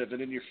aggressive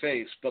and in your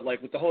face. But,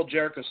 like, with the whole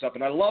Jericho stuff,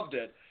 and I loved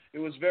it, it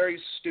was very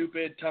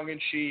stupid,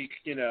 tongue-in-cheek,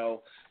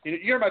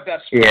 you're my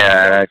best friend.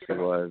 Yeah, it actually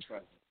was.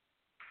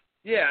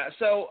 Yeah,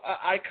 so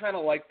I kind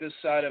of like this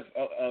side of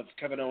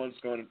Kevin Owens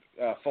going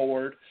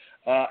forward.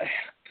 God,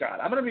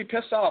 I'm going to be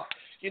pissed off.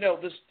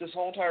 This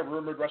whole entire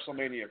rumored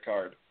WrestleMania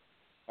card,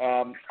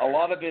 a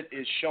lot of it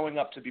is showing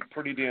up to be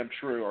pretty damn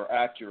true or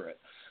accurate.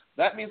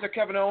 That means that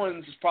Kevin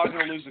Owens is probably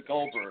going to lose to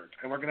Goldberg,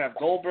 and we're going to have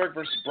Goldberg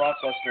versus Brock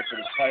Lesnar for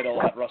the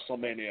title at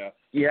WrestleMania.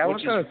 Yeah, I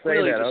was going to say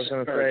really that. I was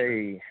going to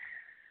say,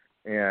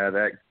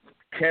 that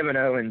Kevin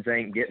Owens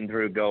ain't getting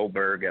through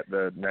Goldberg at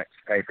the next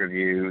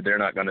pay-per-view. They're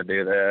not going to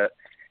do that.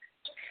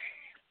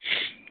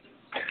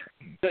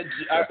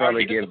 They'll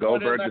probably give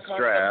Goldberg the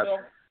strap.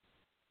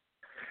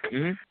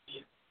 Mm-hmm.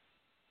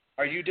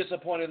 Are you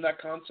disappointed in that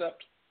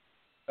concept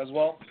as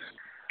well?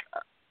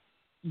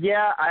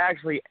 Yeah, I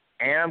actually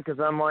am, because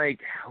I'm like,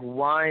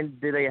 why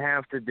do they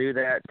have to do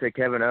that to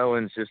Kevin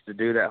Owens just to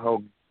do that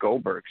whole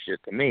Goldberg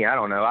shit to me? I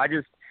don't know. I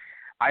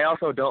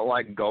also don't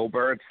like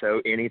Goldberg,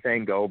 so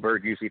anything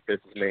Goldberg usually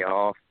pisses me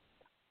off.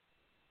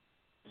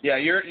 Yeah,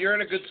 you're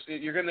in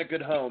a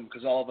good home,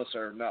 because all of us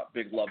are not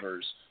big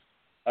lovers.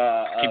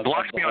 He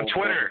blocked me on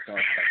Twitter.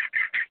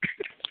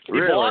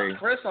 Really? He blocked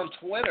Chris on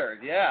Twitter,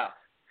 yeah.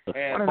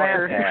 And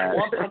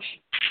Jawan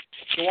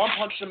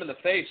punched him in the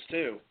face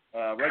too.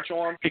 Right,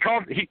 Jawan? He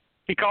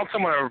called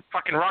someone a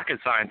fucking rocket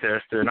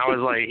scientist, and I was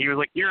like, he was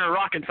like, "You're a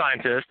rocket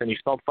scientist," and he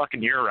spelled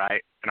fucking "you're"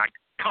 right, and I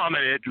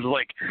commented, was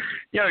like,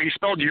 "Yo, you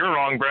spelled "you're"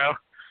 wrong, bro."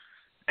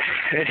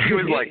 And he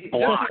was like,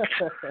 blocked.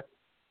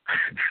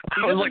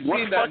 I was like,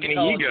 what fucking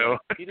ego?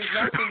 He does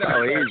not seem that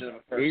intelligent of a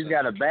person. He's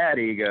got a bad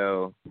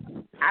ego.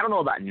 I don't know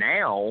about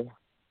now.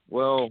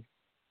 Well,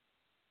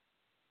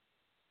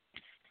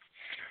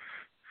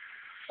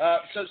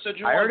 so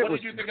Jawan, what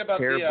did you think about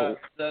terrible.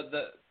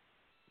 the?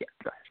 Yeah,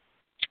 go ahead.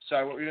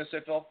 Sorry, what were you gonna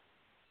say, Phil?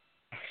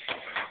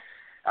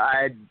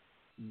 I'd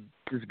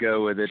just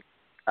go with it.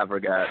 I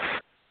forgot.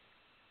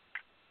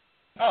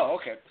 Oh,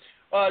 okay.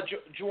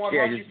 Jawan,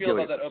 Yeah, how do you feel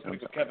about that opening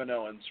with Kevin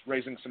Owens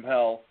raising some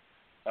hell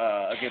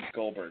against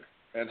Goldberg?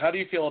 And how do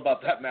you feel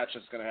about that match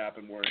that's going to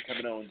happen where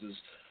Kevin Owens is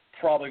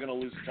probably going to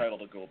lose the title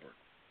to Goldberg?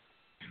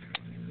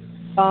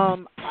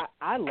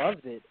 I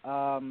loved it.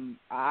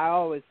 I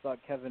always thought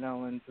Kevin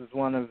Owens was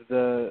one of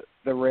the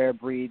rare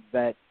breeds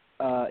that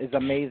is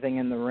amazing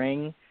in the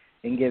ring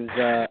and gives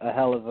a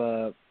hell of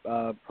a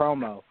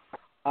promo.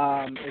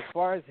 As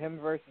far as him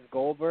versus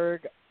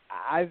Goldberg,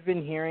 I've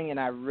been hearing, and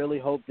I really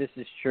hope this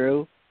is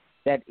true,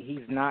 that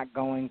he's not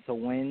going to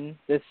win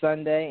this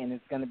Sunday, and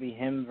it's going to be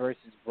him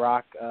versus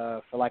Brock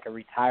for like a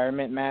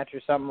retirement match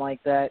or something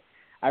like that.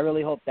 I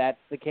really hope that's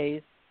the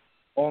case,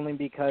 only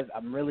because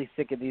I'm really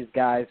sick of these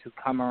guys who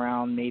come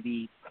around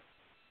maybe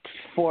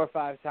 4 or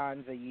 5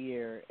 times a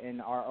year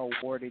and are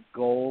awarded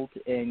gold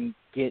and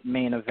get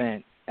main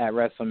event at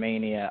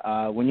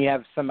WrestleMania. When you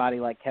have somebody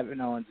like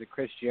Kevin Owens or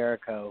Chris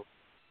Jericho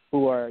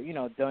who are,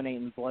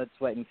 donating blood,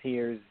 sweat, and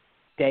tears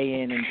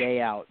day in and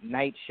day out,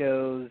 night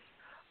shows,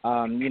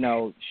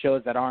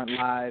 shows that aren't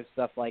live,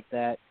 stuff like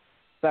that.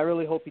 So I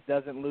really hope he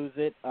doesn't lose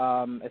it,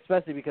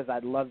 especially because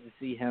I'd love to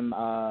see him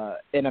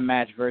in a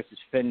match versus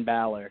Finn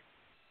Balor.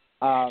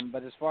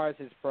 But as far as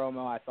his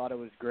promo, I thought it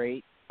was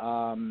great.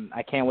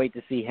 I can't wait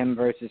to see him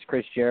versus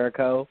Chris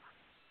Jericho.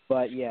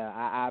 But, yeah,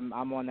 I'm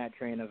on that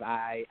train of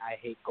I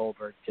hate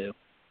Goldberg, too.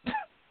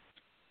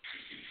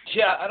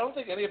 Yeah, I don't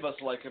think any of us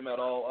like him at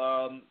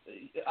all.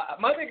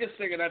 My biggest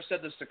thing, and I've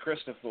said this to Chris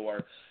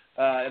before,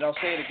 and I'll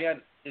say it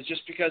again, is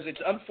just because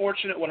it's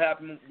unfortunate what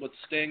happened with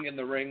Sting in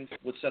the ring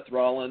with Seth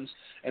Rollins,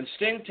 and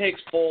Sting takes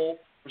full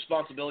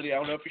responsibility. I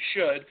don't know if he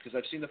should, because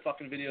I've seen the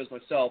fucking videos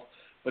myself,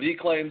 but he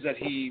claims that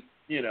he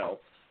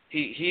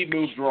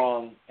moved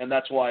wrong, and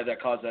that's why that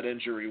caused that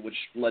injury,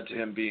 which led to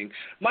him being.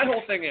 My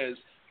whole thing is,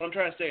 what I'm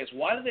trying to say is,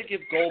 why did they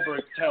give Goldberg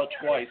the title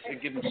twice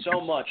and give him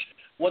so much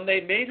when they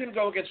made him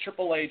go against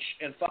Triple H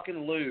and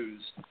fucking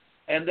lose,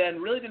 and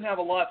then really didn't have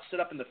a lot set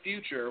up in the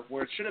future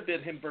where it should have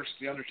been him versus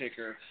The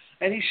Undertaker,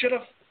 and he should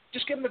have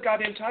just given him the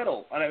goddamn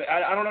title.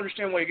 I don't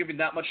understand why you're giving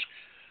that much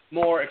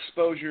more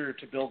exposure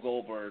to Bill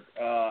Goldberg.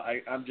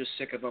 I'm just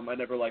sick of him. I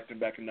never liked him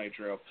back in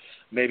Nitro.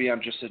 Maybe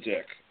I'm just a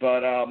dick.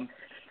 But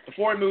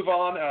before I move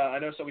on, I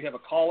noticed that we have a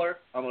caller.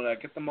 I'm going to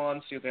get them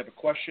on, see if they have a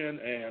question,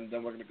 and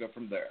then we're going to go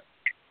from there.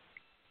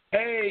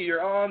 Hey,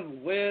 you're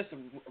on with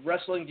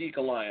Wrestling Geek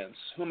Alliance.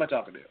 Who am I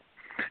talking to?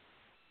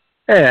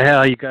 Hey,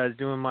 how you guys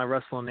doing? My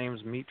wrestling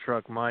name's Meat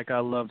Truck Mike. I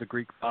love the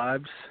Greek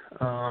vibes.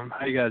 How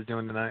you guys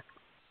doing tonight?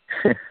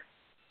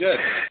 Good.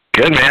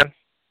 Good, man.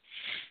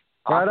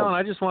 Right on.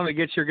 I just wanted to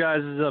get your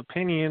guys'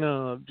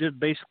 opinion, just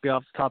basically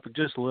off the topic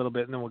just a little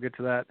bit, and then we'll get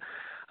to that.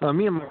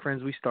 Me and my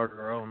friends, we started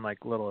our own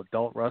little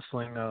adult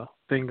wrestling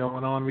thing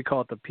going on. We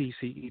call it the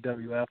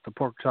PCEWF, the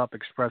Pork Chop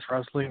Express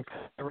Wrestling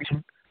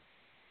Federation.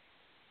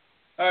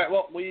 All right,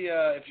 well, we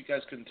if you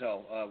guys couldn't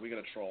tell, we got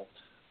a troll,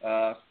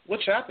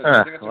 which happens.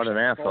 I think it's what an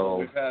asshole.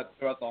 We've had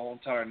throughout the whole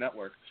entire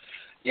network.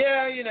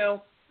 Yeah,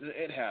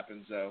 it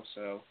happens, though.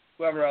 So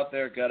whoever out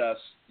there got us,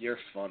 you're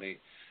funny.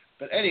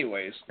 But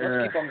anyways,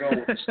 let's keep on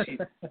going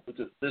with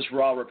this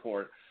Raw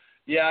report.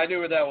 Yeah, I knew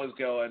where that was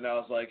going. I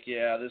was like,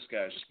 yeah, this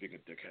guy's just being a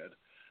dickhead.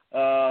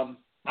 I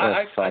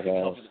could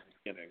tell from the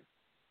beginning.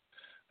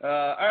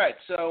 All right,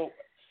 so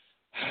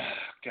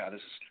God,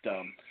 this is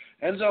dumb.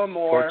 Enzo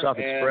Amore Pork Chop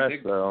and Express,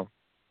 though.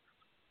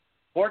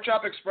 Pork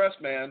Chop Express,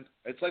 man.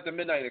 It's like the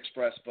Midnight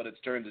Express, but it's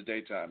during the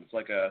daytime. It's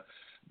like a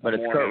But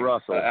it's morning, Kurt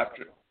Russell.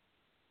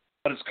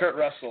 But it's Kurt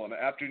Russell, an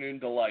afternoon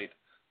delight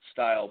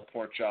style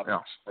Pork Chop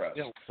Express.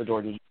 Yeah, the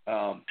door.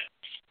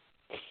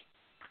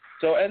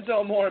 So Enzo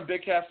Amore and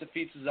Big Cass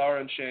defeat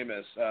Cesaro and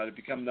Sheamus to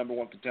become number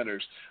one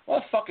contenders. Why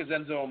the fuck is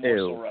Enzo Amore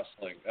still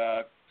wrestling?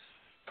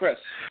 Chris,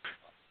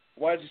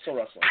 why is he still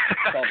wrestling?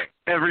 Tell me.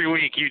 Every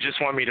week you just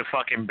want me to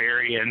fucking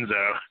bury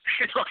Enzo.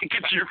 Like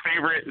it's your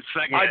favorite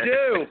segment. I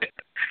do.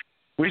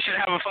 We should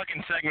have a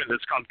fucking segment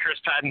that's called Chris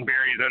Patton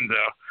buries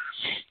Enzo.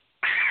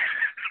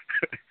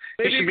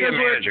 He Maybe should be a because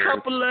we're manager. a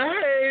couple of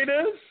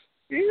haters.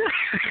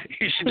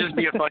 He should just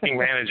be a fucking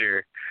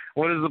manager.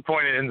 What is the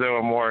point of Enzo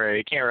Amore?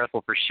 He can't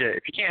wrestle for shit.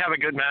 If you can't have a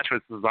good match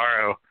with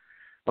Cesaro,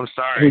 I'm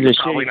sorry. He's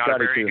probably not a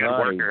Scotty very good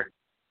Tuhati. worker.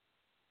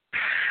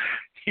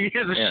 He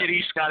is a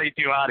shitty Scotty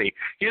Tuhati.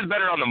 He is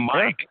better on the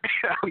mic.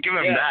 Yeah. I'll give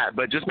him that,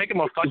 but just make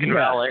him a fucking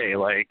valet.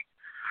 Like,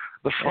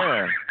 the fuck?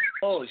 Yeah.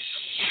 Holy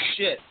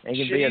shit. He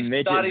can be a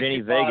midget Scotty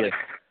Vinny Tuhati. Vegas.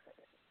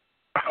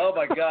 Oh,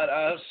 my God.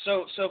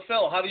 So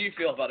Phil, how do you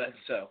feel about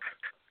Enzo?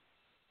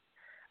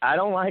 I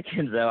don't like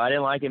Enzo. I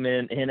didn't like him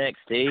in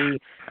NXT.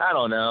 I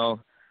don't know.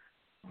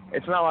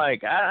 It's not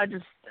like I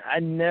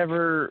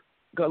never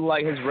go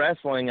like his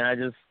wrestling.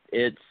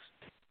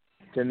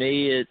 To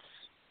me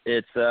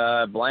it's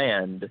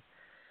bland.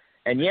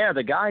 And yeah,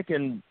 the guy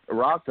can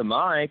rock the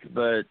mic,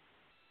 but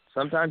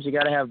sometimes you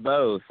got to have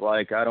both.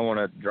 Like I don't want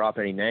to drop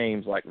any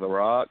names like The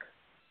Rock.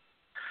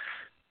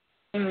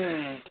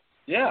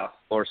 Yeah.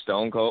 Or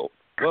Stone Cold.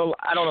 Well,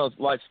 I don't know.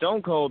 Like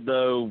Stone Cold,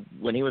 though,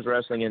 when he was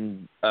wrestling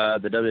in the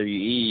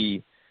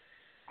WWE,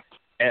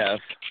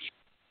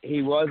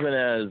 he wasn't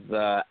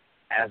as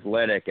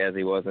athletic as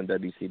he was in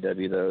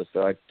WCW, though.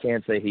 So I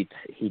can't say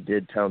he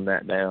did tone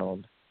that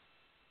down.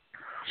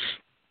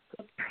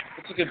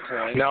 That's a good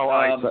point. No,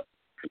 I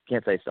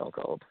can't say Stone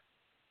Cold.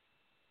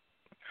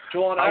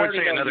 Joanne, I would already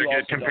say know another you good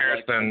also don't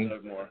like comparison.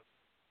 Enzo more.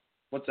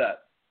 What's that?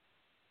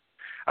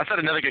 I said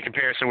another good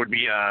comparison would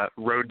be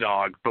Road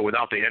Dogg, but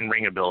without the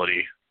in-ring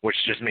ability, which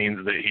just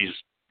means that he's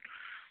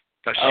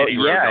a shitty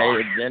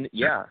Road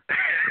Dogg.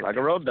 Like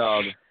a Road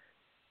Dogg.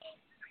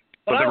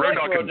 But the I Road like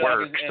Dogg Road can Dogg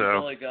work, and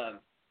so. Billy Gunn.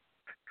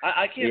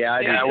 I can't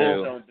I stand do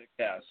Enzo too. and Big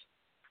Cass.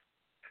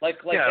 Like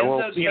Yeah, Enzo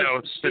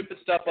well, says stupid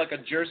stuff like a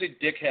Jersey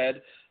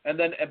dickhead, and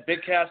then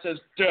Big Cass says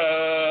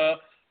duh,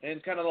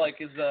 and kind of like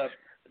is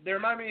they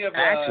remind me of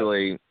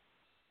Actually,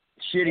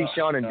 shitty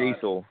Sean and God.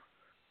 Diesel.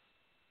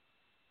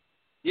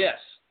 Yes.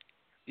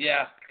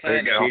 Yeah.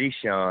 Kind of. Shitty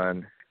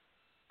Sean.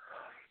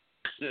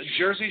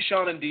 Jersey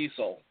Sean and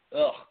Diesel.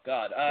 Oh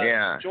God.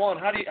 Yeah. Joanne,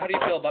 how do you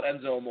feel about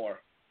Enzo Amore?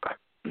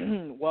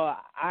 Well,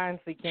 I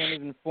honestly can't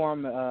even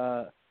form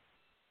a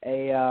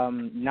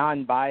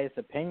non-biased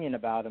opinion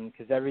about them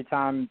because every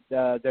time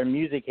their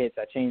music hits,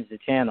 I change the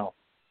channel.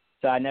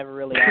 So I never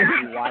really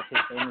actually watch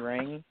it in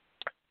ring.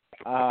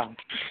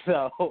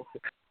 So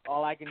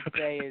all I can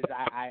say is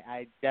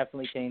I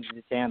definitely changed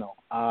the channel.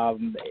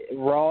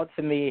 Raw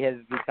to me has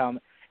become.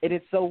 It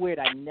is so weird.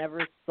 I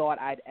never thought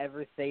I'd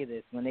ever say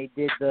this. When they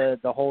did the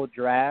whole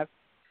draft,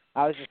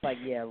 I was just like,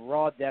 yeah,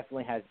 Raw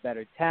definitely has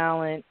better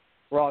talent.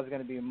 Raw is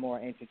going to be a more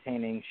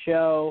entertaining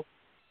show.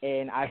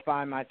 And I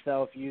find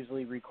myself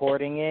usually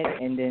recording it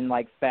and then,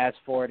 like,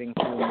 fast-forwarding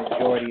through the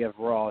majority of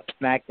Raw.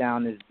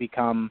 SmackDown has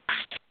become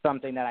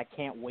something that I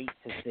can't wait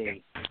to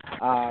see.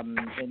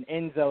 And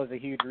Enzo is a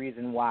huge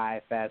reason why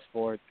I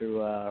fast-forward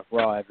through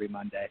Raw every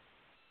Monday.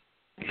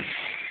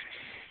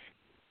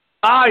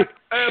 I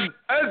am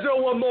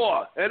Enzo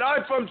Amore, and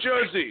I'm from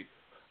Jersey.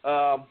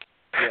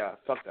 Yeah,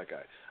 fuck that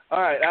guy.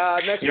 All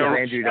right, next one.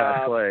 Andrew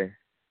Dice Clay.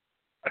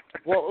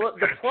 Well, look,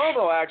 the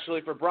promo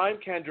actually for Brian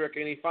Kendrick,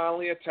 and he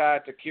finally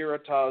attacked Akira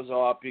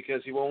Tozawa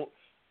because he won't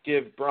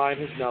give Brian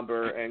his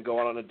number and go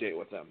on a date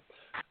with him.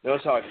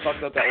 Notice how I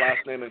fucked up that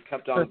last name and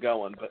kept on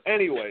going. But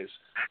anyways,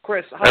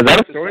 Chris, how Is do you that a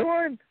like this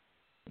storyline?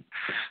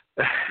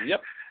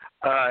 Yep.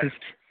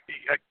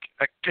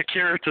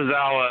 Akira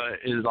Tozawa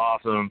is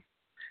awesome.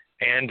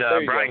 And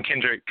Brian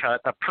Kendrick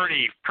cut a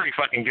pretty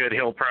fucking good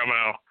heel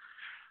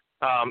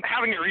promo.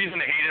 Having a reason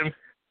to hate him,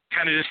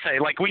 kind of just say,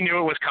 like, we knew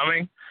it was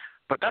coming,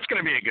 but that's going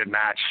to be a good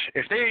match.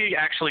 If they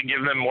actually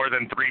give them more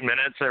than 3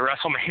 minutes at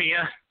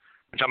WrestleMania,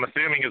 which I'm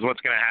assuming is what's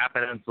going to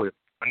happen, it's the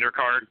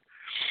undercard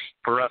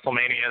for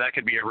WrestleMania, that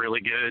could be a really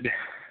good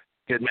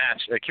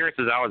match. Akira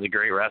Tozawa is a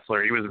great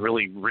wrestler. He was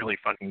really, really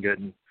fucking good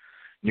in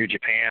New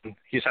Japan.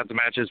 He's had some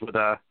matches with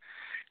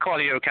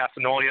Claudio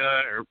Castagnoli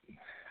or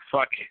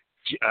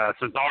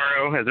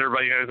Cesaro, as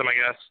everybody knows him, I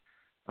guess.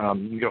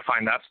 You can go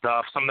find that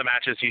stuff. Some of the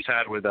matches he's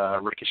had with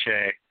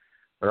Ricochet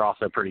are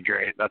also pretty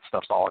great. That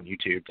stuff's all on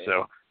YouTube,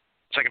 so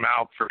check him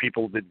out for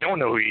people that don't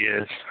know who he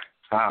is.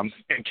 And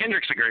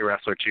Kendrick's a great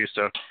wrestler too,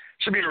 so it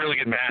should be a really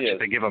good match if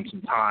they give him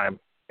some time.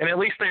 And at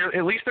least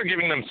they're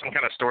giving them some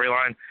kind of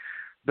storyline.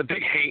 The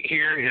big hate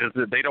here is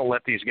that they don't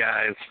let these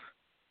guys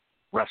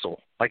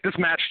wrestle. Like, this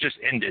match just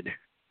ended.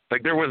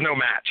 Like, there was no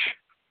match.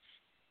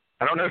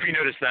 I don't know if you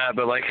noticed that,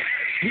 but like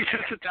he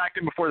just attacked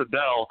him before the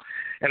bell,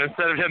 and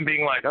instead of him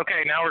being like,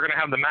 okay, now we're gonna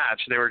have the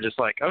match, they were just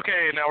like,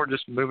 okay, now we're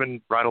just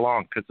moving right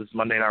along because it's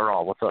Monday Night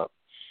Raw. What's up?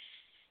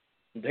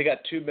 They got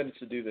 2 minutes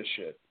to do this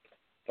shit.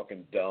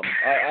 Fucking dumb.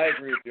 I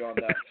agree with you on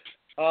that.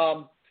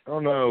 I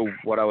don't know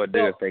what I would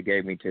do if they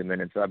gave me 2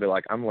 minutes. I'd be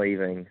like, I'm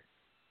leaving.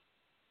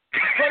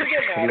 What do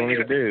you want me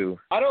to do?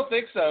 I don't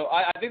think so.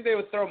 I think they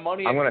would throw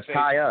money I'm in your gonna face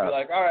tie and up. be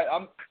like, all right,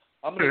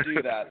 I'm going to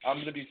do that. I'm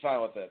going to be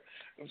fine with it.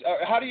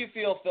 How do you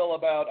feel, Phil,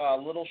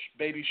 about little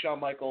baby Shawn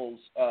Michaels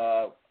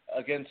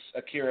against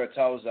Akira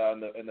Tozawa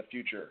in the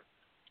future?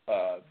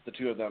 The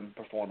two of them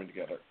performing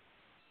together.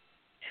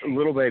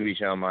 Little baby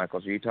Shawn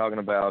Michaels. Are you talking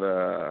about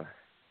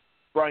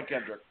Brian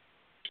Kendrick?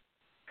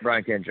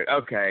 Brian Kendrick.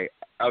 Okay,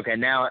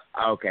 now,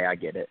 I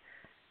get it.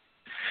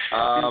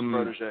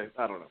 Protege.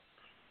 I don't know.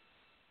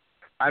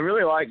 I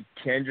really like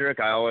Kendrick.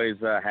 I always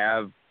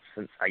have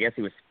since I guess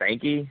he was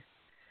Spanky.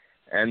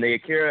 And the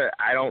Akira,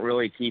 I don't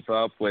really keep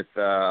up with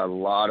a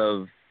lot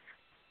of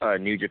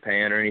New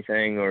Japan or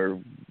anything,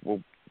 or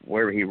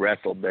wherever he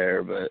wrestled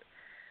there. But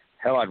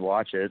hell, I'd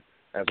watch it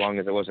as long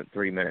as it wasn't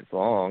 3 minutes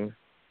long.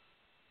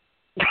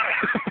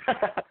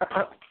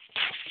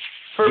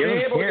 For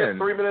being able to get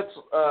 3 minutes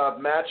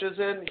matches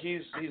in,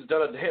 he's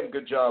done a damn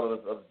good job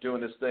of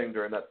doing his thing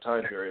during that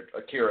time period.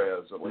 Akira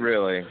is at least.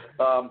 Really?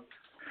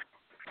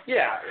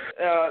 Yeah.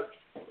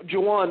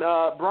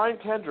 Juwan, Brian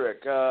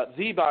Kendrick,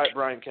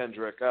 Brian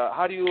Kendrick.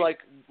 How do you like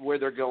where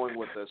they're going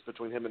with this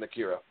between him and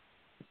Akira?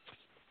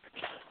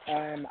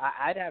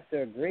 I'd have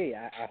to agree.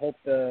 I hope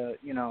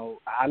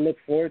I look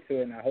forward to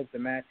it, and I hope the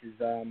match is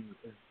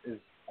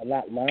a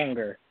lot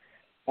longer.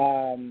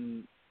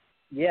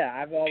 Yeah,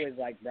 I've always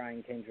liked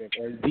Brian Kendrick,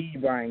 or the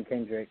Brian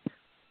Kendrick.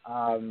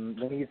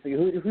 When he used to,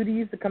 who did he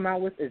used to come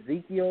out with?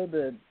 Ezekiel,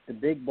 the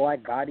big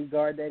black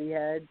bodyguard that he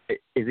had.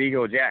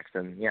 Ezekiel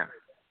Jackson, yeah.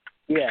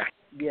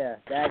 Yeah,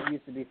 that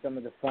used to be some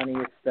of the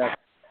funniest stuff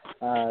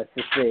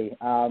to see.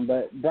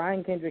 But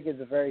Brian Kendrick is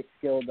a very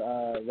skilled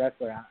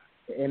wrestler,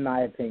 in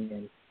my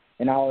opinion,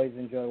 and I always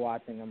enjoy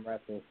watching him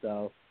wrestle.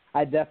 So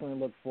I definitely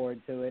look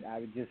forward to it. I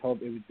would just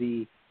hope it would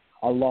be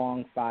a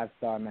long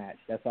 5-star match.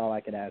 That's all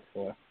I could ask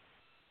for.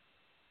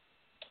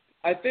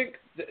 I think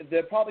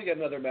they'll probably get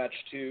another match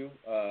too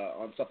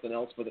on something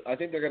else, but I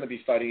think they're going to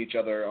be fighting each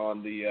other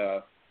on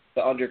the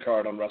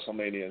undercard on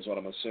WrestleMania is what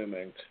I'm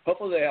assuming.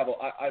 Hopefully they have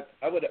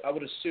I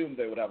would assume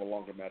they would have a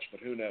longer match, but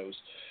who knows?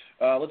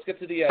 Let's get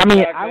to the I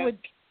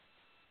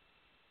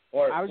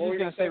was just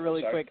going to say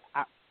really quick.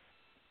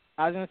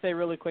 I was going to say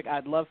really quick,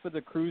 I'd love for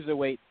the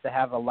Cruiserweights to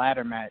have a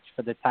ladder match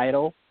for the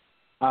title.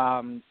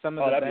 Some of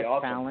the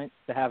best talent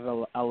to have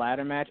a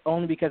ladder match,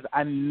 only because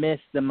I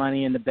miss the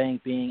Money in the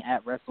Bank being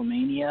at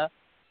WrestleMania,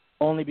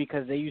 only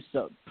because they used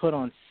to put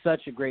on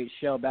such a great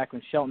show back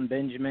when Shelton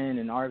Benjamin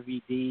and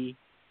RVD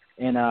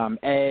and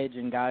Edge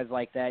and guys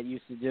like that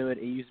used to do it.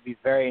 It used to be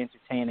very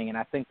entertaining, and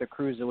I think the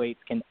Cruiserweights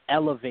can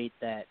elevate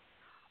that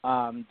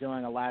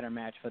doing a ladder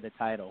match for the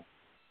title.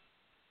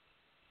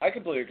 I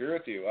completely agree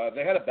with you.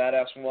 They had a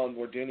badass one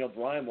where Daniel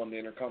Bryan won the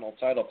Intercontinental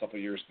title a couple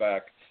of years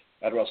back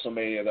at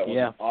WrestleMania. That was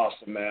an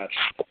awesome match.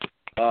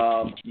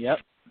 Yep.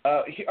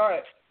 All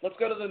right, let's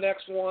go to the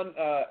next one.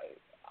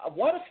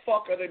 Why the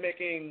fuck are they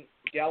making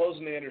Gallows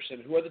and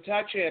Anderson, who are the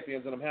tag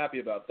champions, and I'm happy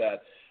about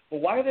that, but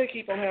why do they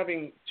keep on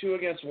having 2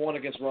 against 1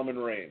 against Roman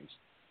Reigns?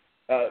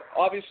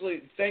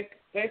 Obviously,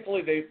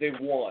 thankfully they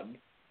won.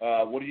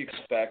 What do you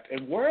expect?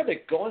 And where are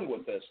they going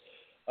with this?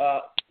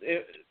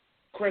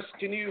 Chris,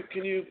 can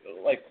you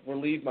like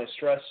relieve my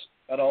stress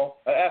at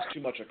all? I ask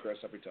too much of Chris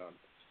every time.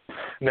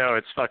 No,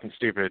 it's fucking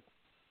stupid.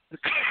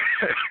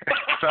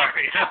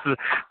 Sorry,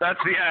 that's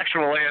the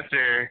actual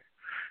answer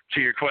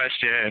to your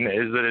question,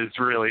 is that it's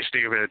really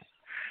stupid.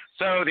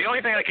 So the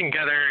only thing I can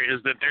gather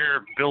is that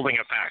they're building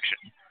a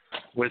faction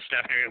with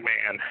Stephanie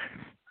McMahon,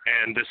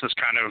 and this is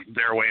kind of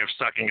their way of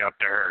sucking up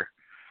to her.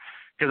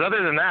 Because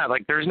other than that,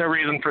 like, there's no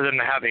reason for them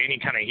to have any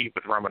kind of heat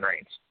with Roman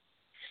Reigns.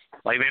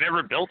 Like, they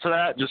never built to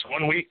that. Just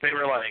one week they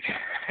were like,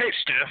 hey,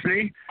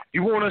 Stephanie,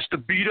 you want us to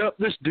beat up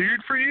this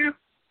dude for you?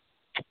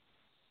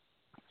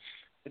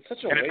 It's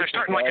such a and if they're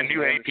starting like a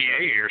new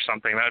APA or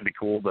something, that'd be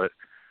cool, but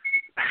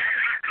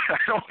I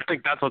don't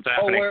think that's what's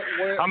happening.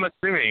 I'm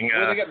assuming.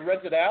 Were they getting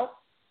rented out?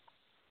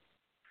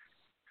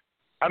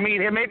 I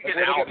mean, it may be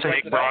an out to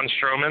make Braun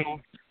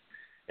Strowman.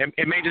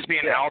 It may just be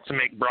an out to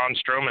make Braun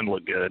Strowman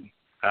look good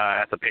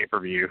at the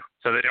pay-per-view,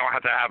 so they don't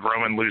have to have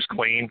Roman lose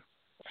clean.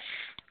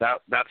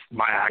 That's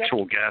my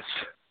actual guess,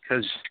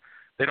 because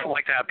they don't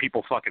like to have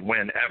people fucking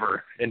win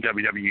ever in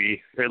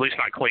WWE, or at least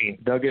not clean.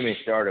 Don't get me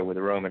started with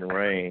Roman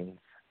Reigns.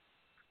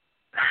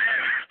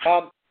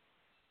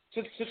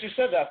 Since you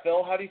said that,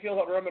 Phil, how do you feel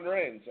about Roman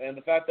Reigns and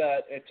the fact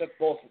that it took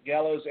both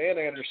Gallows and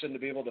Anderson to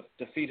be able to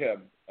defeat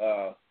him,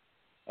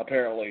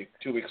 apparently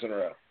 2 weeks in a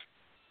row?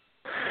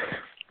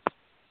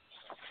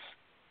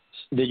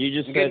 Did you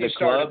just say the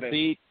club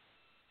beat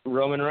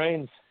Roman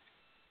Reigns?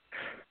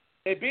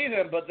 They beat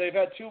him, but they've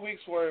had 2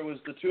 weeks where it was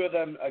the two of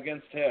them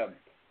against him.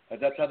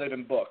 And that's how they've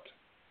been booked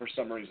for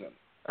some reason.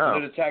 Oh.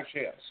 They're the tag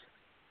champs.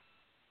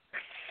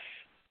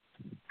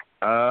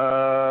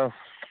 I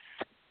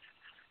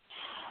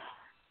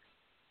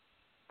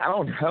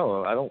don't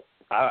know.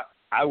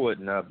 I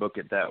wouldn't book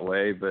it that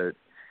way, but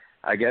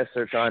I guess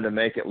they're trying to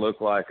make it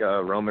look like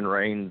Roman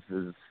Reigns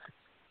is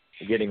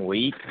getting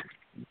weak.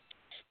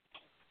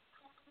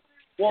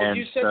 Well, and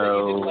you said so, that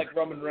you didn't like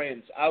Roman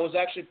Reigns. I was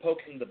actually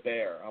poking the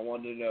bear. I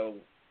wanted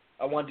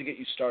to get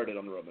you started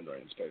on Roman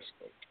Reigns,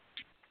 basically.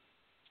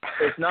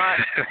 It's not.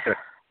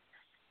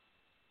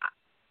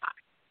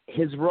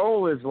 His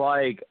role is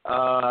like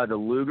the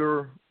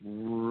Luger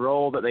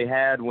role that they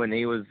had when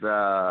he was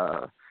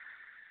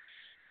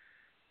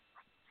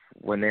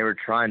when they were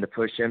trying to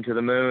push him to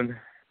the moon,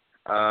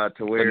 to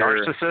where the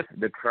narcissist?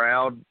 the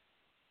crowd.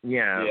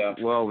 Yeah.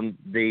 Well,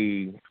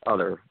 the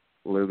other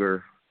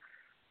Luger,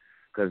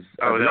 because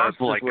that was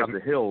like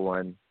the heel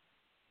one.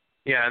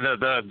 Yeah,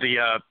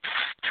 the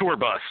tour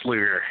bus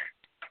Luger,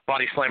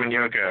 body slamming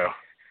Yoko.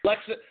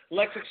 Lex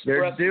Express.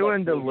 They're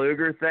doing the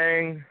Luger. Luger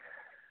thing,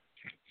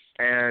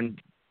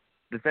 and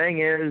the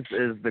thing is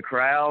the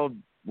crowd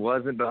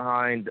wasn't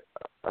behind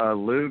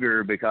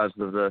Luger because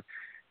of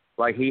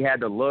he had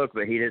the look,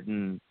 but he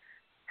didn't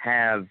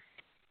have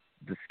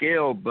the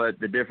skill. But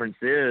the difference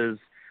is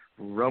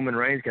Roman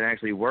Reigns can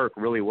actually work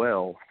really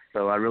well.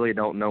 So I really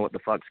don't know what the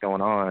fuck's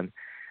going on.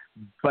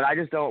 But I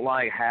just don't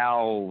like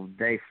how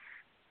they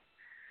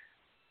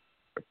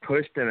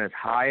pushed him as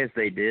high as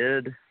they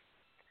did,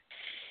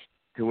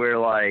 to where,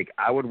 I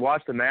would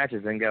watch the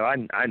matches and go,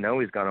 I know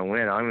he's going to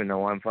win. I don't even know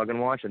why I'm fucking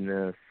watching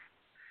this.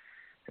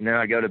 And then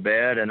I'd go to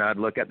bed and I'd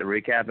look at the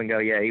recap and go,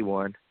 yeah, he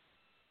won.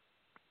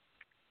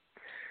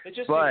 It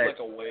just seems like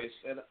a waste.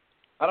 And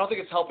I don't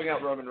think it's helping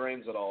out Roman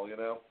Reigns at all,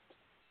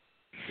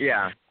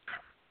 Yeah.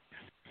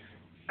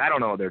 I don't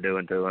know what they're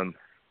doing to him.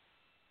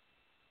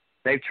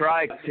 They've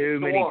tried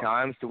too many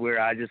times to where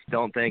I just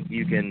don't think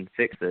you can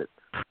fix it.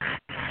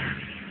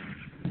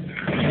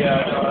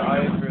 Yeah, no, I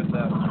agree with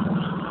that.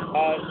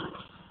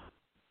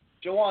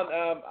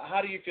 Jawan,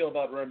 how do you feel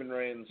about Roman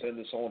Reigns and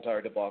this whole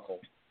entire debacle?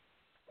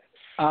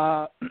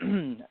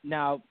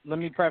 Now, let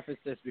me preface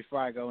this before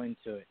I go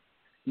into it.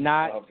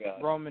 Not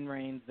Roman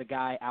Reigns, the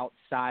guy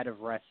outside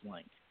of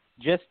wrestling.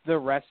 Just the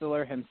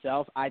wrestler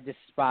himself, I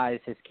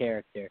despise his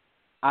character.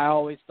 I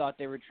always thought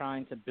they were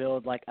trying to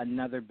build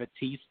another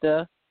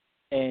Batista,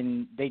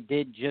 and they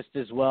did just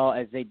as well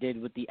as they did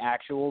with the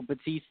actual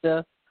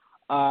Batista.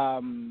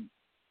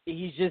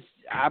 He's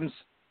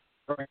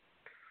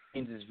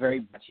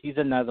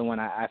another one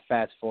I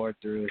fast forward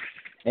through.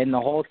 And the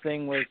whole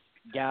thing with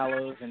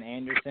Gallows and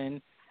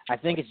Anderson, I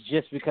think it's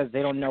just because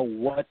they don't know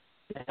what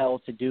the hell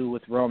to do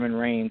with Roman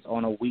Reigns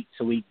on a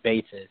week-to-week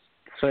basis.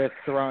 So they're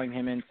throwing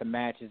him into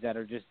matches that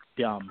are just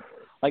dumb.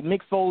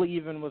 Mick Foley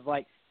even was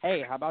like,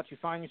 hey, how about you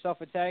find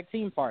yourself a tag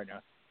team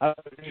partner? I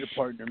don't need a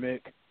partner,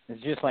 Mick.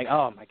 It's just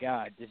oh, my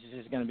God, this is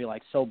just going to be,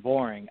 so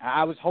boring.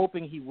 I was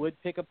hoping he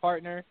would pick a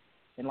partner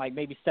and,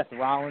 maybe Seth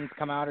Rollins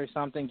come out or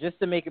something just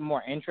to make it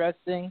more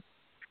interesting.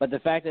 But the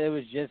fact that it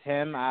was just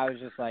him, I was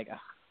just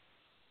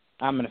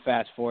I'm going to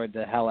fast forward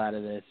the hell out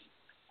of this.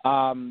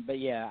 But,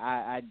 yeah,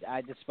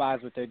 I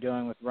despise what they're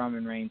doing with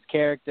Roman Reigns'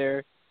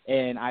 character,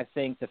 and I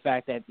think the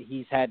fact that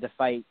he's had to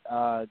fight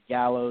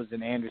Gallows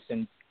and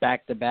Anderson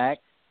back-to-back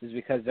is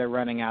because they're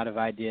running out of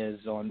ideas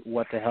on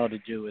what the hell to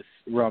do with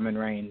Roman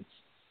Reigns.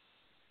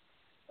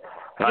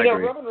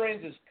 Roman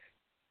Reigns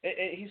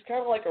he's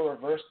kind of like a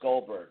reverse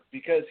Goldberg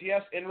because he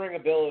has in-ring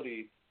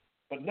ability,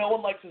 but no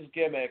one likes his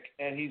gimmick,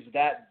 and he's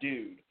that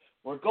dude.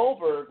 Where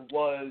Goldberg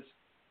was,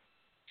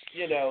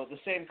 the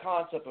same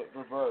concept but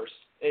reversed.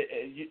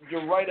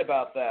 You're right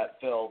about that,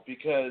 Phil,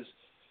 because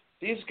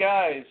these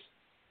guys,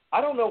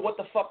 I don't know what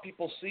the fuck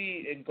people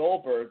see in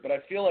Goldberg, but I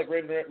feel like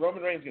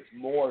Roman Reigns gets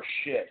more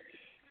shit.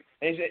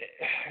 And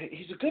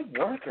he's a good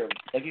worker,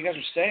 like you guys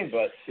are saying,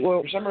 but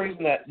for some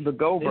reason the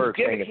Goldberg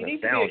thing is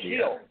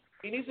nostalgia.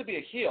 He needs to be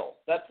a heel.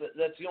 That's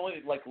the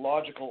only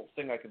logical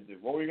thing I can do.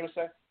 What were you gonna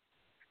say?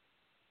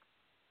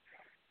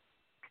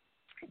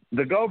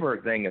 The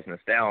Goldberg thing is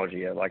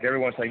nostalgia.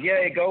 Everyone's like,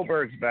 yay,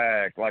 Goldberg's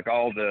back.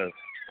 All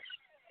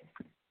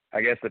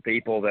I guess the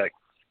people that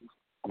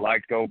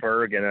liked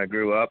Goldberg and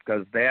grew up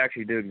because they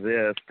actually do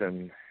exist,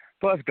 and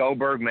plus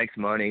Goldberg makes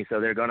money, so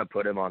they're gonna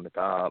put him on the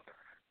top.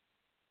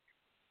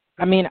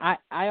 I mean, I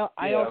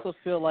also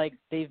feel like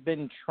they've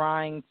been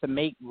trying to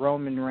make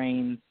Roman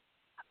Reigns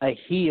a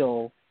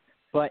heel,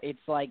 but it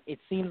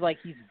seems like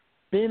he's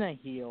been a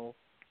heel,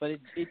 but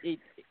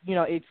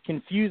it's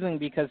confusing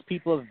because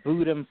people have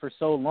booed him for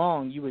so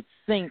long. You would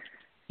think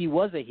he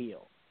was a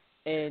heel,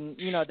 and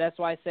that's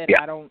why I said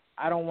I don't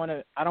want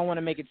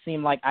to make it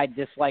seem like I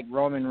dislike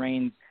Roman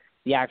Reigns,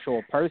 the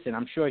actual person.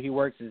 I'm sure he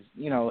works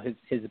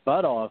his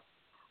butt off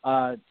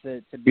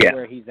to be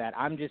where he's at.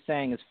 I'm just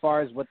saying, as far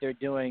as what they're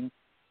doing.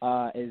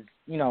 Is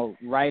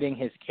writing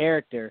his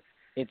character.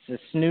 It's a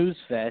snooze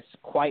fest,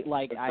 quite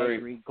like I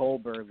agree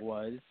Goldberg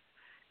was,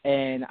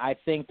 and I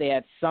think they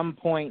at some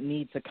point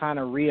need to kind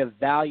of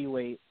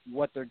reevaluate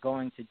what they're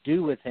going to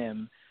do with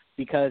him,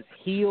 because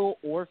heel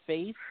or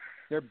face,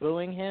 they're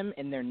booing him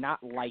and they're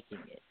not liking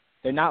it.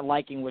 They're not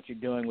liking what you're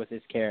doing with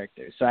his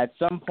character. So at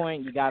some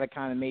point you got to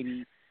kind of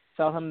maybe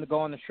tell him to go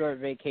on a short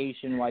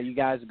vacation while you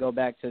guys go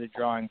back to the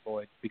drawing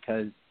board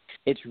because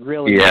it's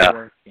really not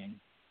working.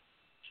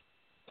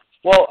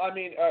 Well, I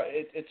mean,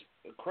 it's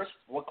Chris.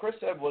 What Chris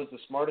said was the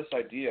smartest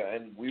idea,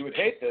 and we would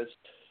hate this,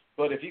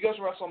 but if he goes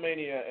to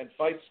WrestleMania and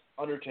fights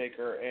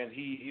Undertaker and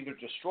he either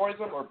destroys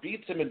him or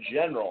beats him in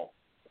general,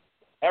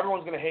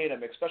 everyone's going to hate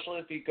him, especially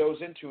if he goes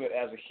into it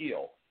as a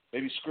heel.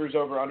 Maybe screws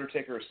over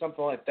Undertaker or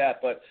something like that.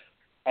 But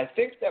I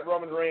think that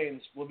Roman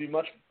Reigns will be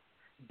much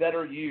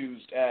better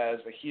used as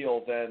a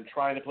heel than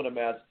trying to put him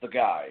as the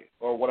guy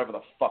or whatever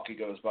the fuck he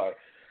goes by.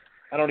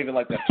 I don't even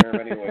like that term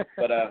anyway.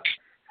 But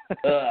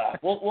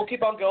we'll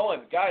keep on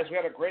going. Guys, we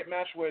had a great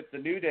match with The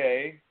New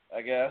Day,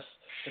 I guess,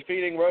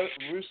 defeating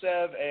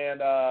Rusev and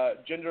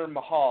Jinder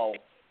Mahal,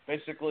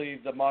 basically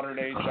the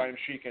modern-day Giant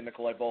Sheik and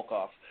Nikolai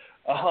Volkov.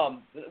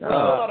 We're still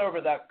not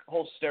over that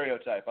whole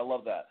stereotype. I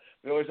love that.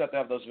 We always have to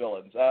have those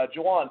villains.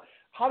 Juwan,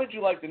 how did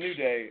you like The New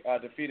Day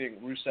defeating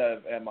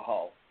Rusev and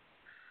Mahal?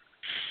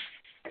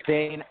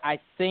 Dane, I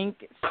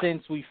think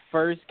since we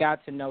first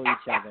got to know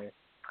each other,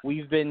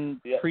 we've been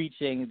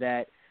preaching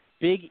that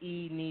Big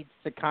E needs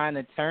to kind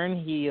of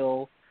turn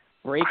heel,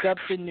 break up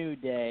the New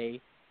Day,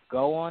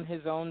 go on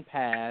his own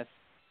path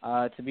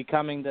to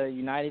becoming the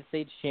United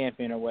States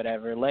champion or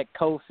whatever, let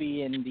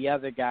Kofi and the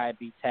other guy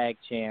be tag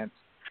champs.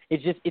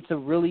 It's a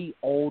really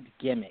old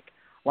gimmick.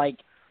 Like,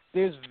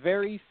 there's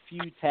very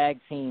few tag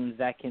teams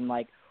that can,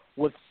 like,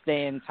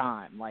 withstand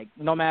time. Like,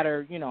 no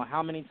matter,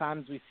 how many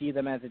times we see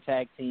them as a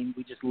tag team,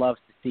 we just love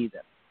to see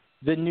them.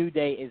 The New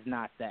Day is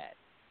not that.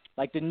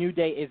 Like, the New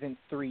Day isn't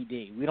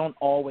 3D. We don't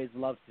always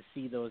love to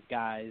see those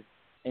guys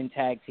in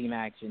tag team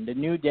action. The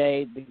New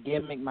Day, the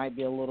gimmick might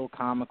be a little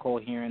comical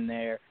here and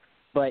there,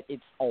 but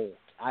it's old.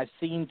 I've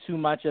seen too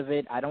much of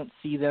it. I don't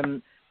see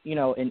them,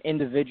 in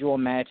individual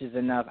matches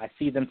enough. I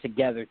see them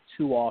together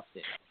too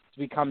often to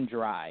become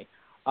dry.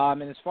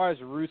 And as far as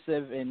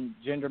Rusev and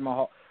Jinder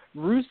Mahal,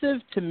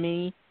 Rusev, to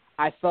me,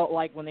 I felt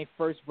like when they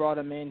first brought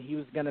him in, he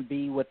was going to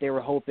be what they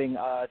were hoping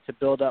to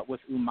build up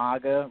with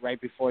Umaga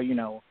right before,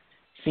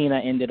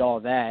 Cena ended all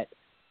that.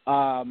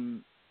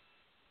 And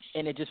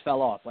it just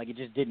fell off. Like, it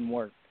just didn't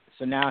work.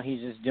 So now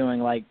he's just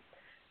doing, like,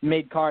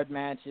 mid-card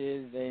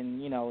matches and,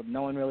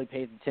 no one really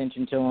pays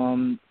attention to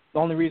him. The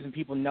only reason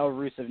people know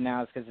Rusev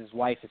now is because his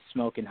wife is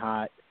smoking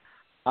hot.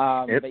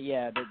 But,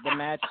 yeah,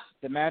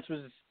 the match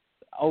was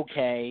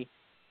okay.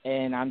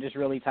 And I'm just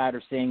really tired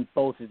of seeing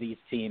both of these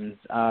teams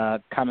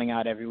coming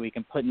out every week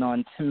and putting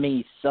on, to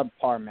me,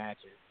 subpar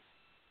matches.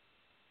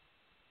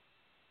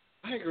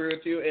 I agree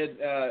with you. And,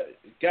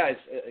 guys,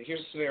 here's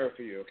a scenario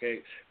for you, okay?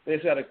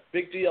 They've had a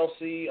big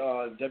DLC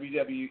on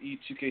WWE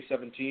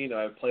 2K17.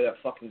 I play that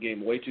fucking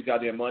game way too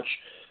goddamn much.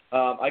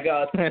 I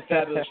got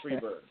Fabulous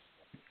Freebirds.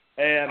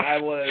 And I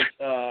was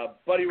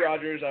Buddy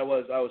Rogers, I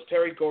was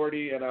Terry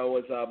Gordy, and I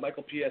was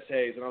Michael P.S.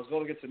 Hayes, and I was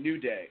going against the New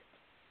Day.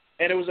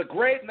 And it was a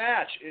great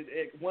match.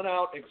 It went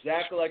out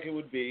exactly like it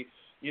would be.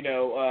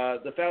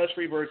 The Fabulous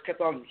Freebirds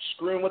kept on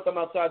screwing with them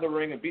outside the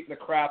ring and beating the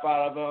crap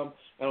out of them.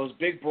 And it was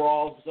big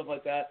brawls and stuff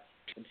like that.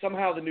 And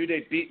somehow the New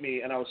Day beat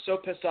me, and I was so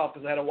pissed off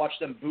because I had to watch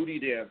them booty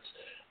dance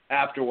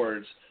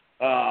afterwards.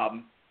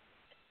 God,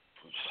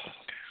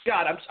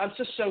 I'm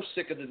just so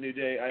sick of the New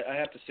Day. I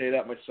have to say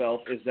that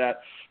myself, is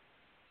that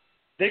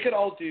they could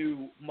all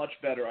do much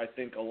better, I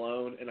think,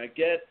 alone. And I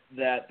get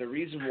that the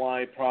reason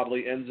why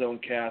probably Enzo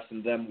and Cass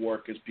and them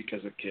work is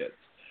because of kids.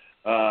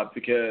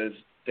 Because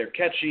they're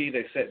catchy.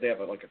 They have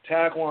like a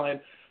tagline.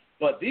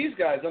 But these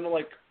guys,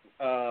 unlike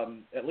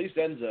at least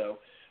Enzo,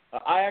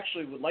 I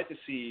actually would like to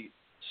see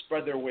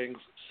spread their wings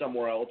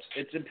somewhere else.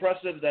 It's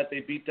impressive that they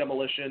beat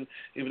Demolition,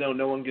 even though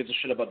no one gives a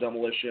shit about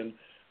Demolition,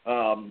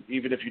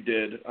 even if you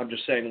did. I'm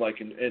just saying, like,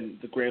 in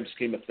the grand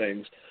scheme of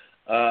things.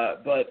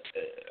 But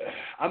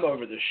I'm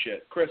over this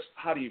shit. Chris,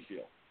 how do you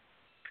feel?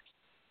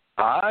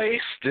 I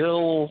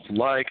still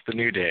like the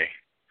New Day.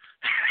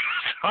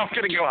 I'm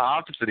going to go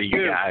opposite of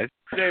you guys.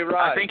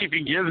 I think if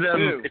you give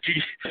them...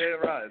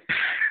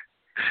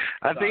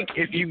 I think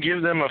if you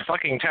give them a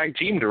fucking tag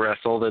team to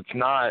wrestle that's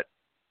not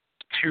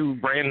two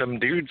random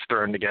dudes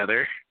thrown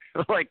together,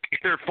 like,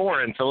 they're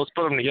foreign, so let's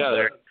put them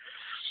together,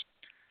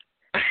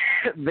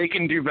 they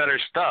can do better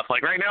stuff.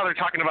 Like, right now they're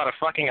talking about a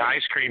fucking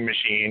ice cream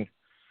machine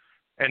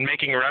and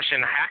making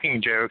Russian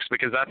hacking jokes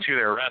because that's who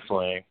they're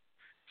wrestling.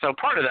 So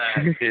part of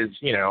that is,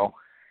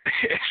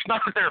 it's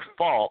not their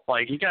fault.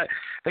 Like, they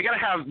gotta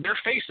have their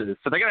faces,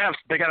 so they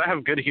gotta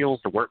have good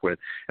heels to work with.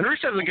 And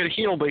Rusev's a good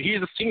heel, but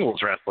he's a singles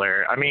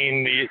wrestler. I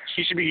mean,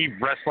 he should be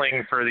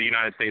wrestling for the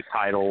United States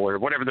title or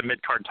whatever the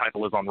mid card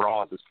title is on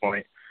Raw at this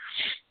point.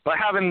 But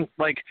having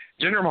like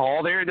Jinder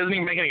Mahal there, it doesn't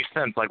even make any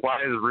sense. Like, why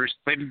is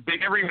They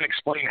never even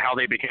explain how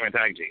they became a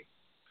tag team.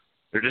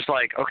 They're just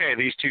like, okay,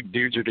 these two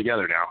dudes are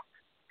together now.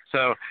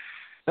 So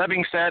that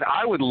being said,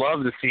 I would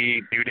love to see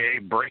New Day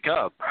break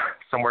up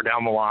somewhere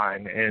down the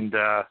line, and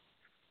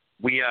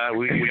we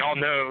all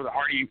know the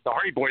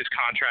Hardy Boys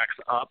contract's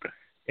up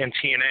in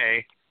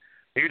TNA.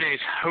 New Day's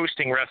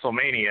hosting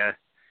WrestleMania,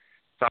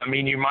 so I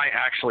mean you might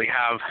actually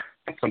have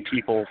some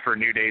people for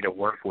New Day to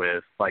work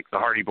with. Like the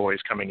Hardy Boys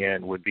coming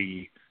in would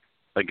be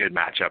a good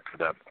matchup for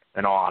them.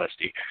 in all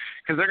honesty,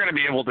 because they're going to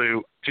be able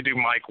to do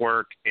mic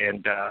work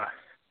and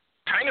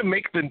kind of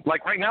make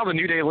right now the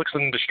New Day looks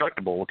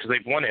indestructible because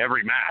they've won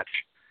every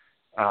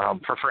match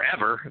for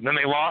forever, and then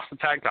they lost the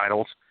tag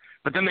titles,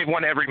 but then they've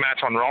won every match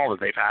on Raw that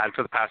they've had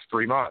for the past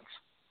 3 months.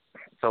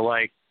 So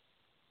like,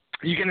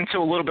 you get into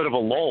a little bit of a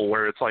lull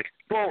where it's like,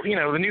 well, you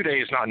know, the New Day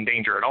is not in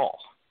danger at all.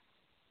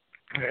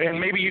 And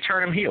maybe you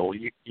turn him heel.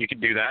 You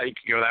could do that. You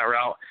could go that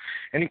route.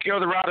 And you could go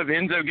the route of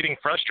Enzo getting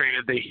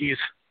frustrated that he's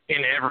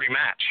in every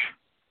match.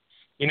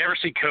 You never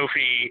see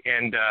Kofi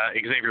and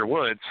Xavier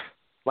Woods,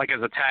 like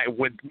as a tag,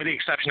 with the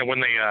exception of when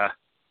they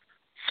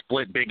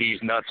split Big E's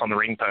nuts on the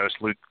ring post,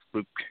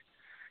 Luke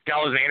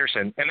Gallows and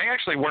Anderson. And they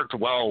actually worked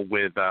well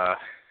with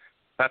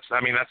that's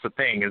the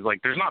thing, is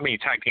like there's not many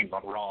tag teams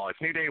on Raw. If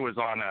New Day was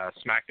on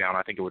SmackDown,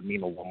 I think it would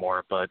mean a little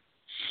more, but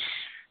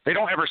they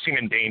don't ever seem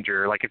in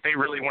danger. Like if they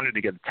really wanted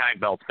to get the tag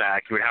belts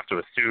back, you would have to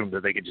assume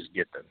that they could just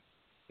get them.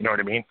 You know what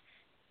I mean?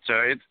 So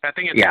I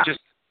think it's just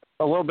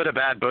a little bit of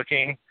bad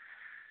booking,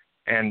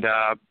 and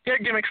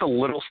gimmick's a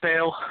little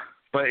stale,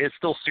 but it's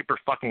still super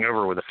fucking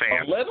over with the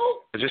fans. A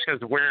little? Just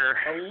because we're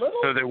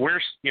so that we're,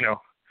 you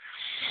know.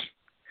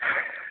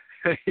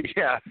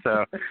 Yeah,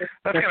 so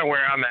that's kind of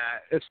where I'm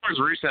at. As far as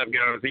Rusev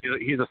goes,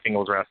 he's a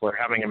singles wrestler.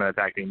 Having him in a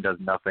tag team does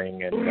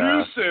nothing. And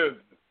Rusev!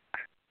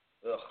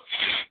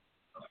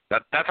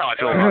 That's how I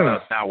feel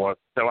about that one.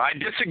 So I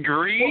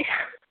disagree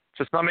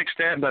to some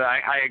extent, but I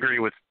agree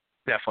with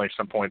definitely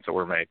some points that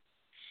were made.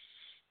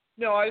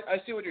 No, I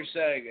see what you're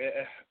saying.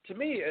 To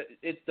me,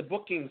 it's the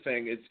booking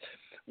thing. It's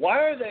why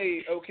are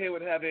they okay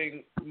with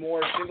having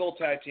more single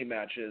tag team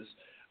matches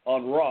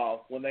on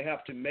Raw when they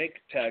have to make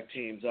tag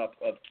teams up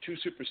of two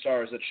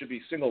superstars that should be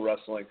single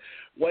wrestling?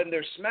 When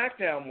their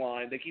SmackDown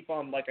line, they keep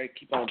on, like I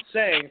keep on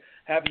saying,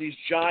 having these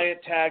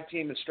giant tag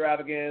team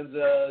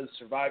extravaganzas,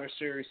 Survivor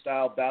Series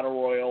style, Battle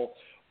Royal,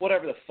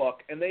 whatever the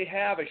fuck, and they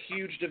have a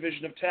huge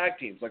division of tag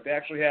teams. Like they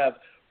actually have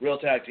real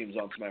tag teams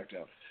on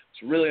SmackDown.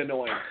 It's really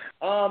annoying.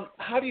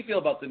 How do you feel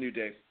about the New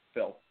Day,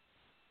 Phil?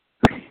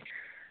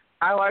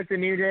 I like the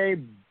New Day,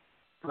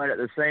 but at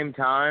the same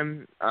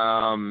time,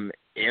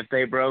 if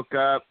they broke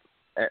up,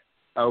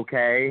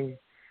 okay.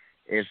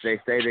 If they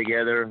stay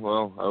together,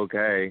 well,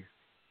 okay.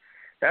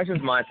 That's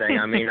just my thing.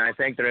 I mean, I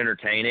think they're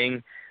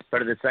entertaining,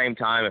 but at the same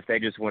time, if they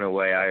just went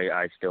away,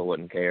 I still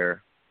wouldn't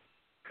care.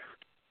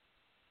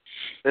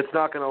 It's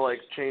not going to,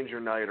 like, change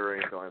your night or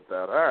anything like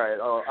that. All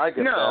right, I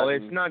get that. No,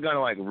 it's not going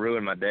to, like,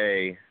 ruin my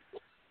day.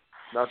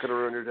 Not going to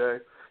ruin your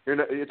day?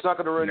 It's not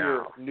going to ruin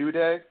your new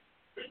day,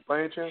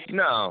 by any chance?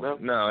 No.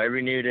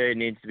 Every new day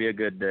needs to be a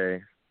good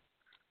day.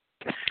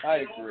 I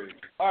agree.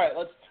 All right,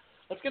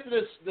 let's get to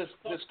this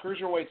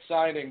cruiserweight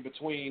signing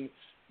between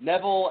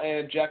Neville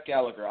and Jack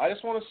Gallagher. I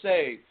just want to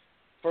say,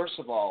 first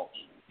of all,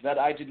 that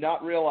I did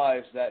not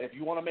realize that if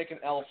you want to make an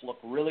elf look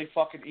really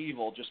fucking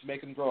evil, just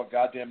make him grow a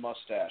goddamn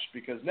mustache.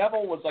 Because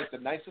Neville was like the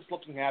nicest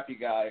looking happy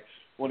guy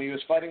when he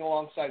was fighting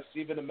alongside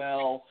Stephen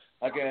Amell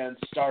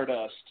against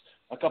Stardust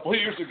a couple of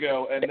years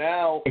ago, and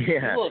now he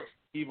looks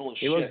evil as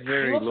shit. He looks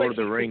very Lord of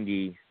the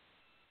Ringy.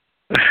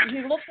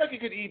 He looks like he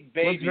could eat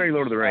babies. Looks very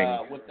Lord of the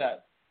Rings. With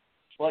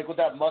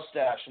that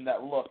mustache and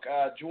that look.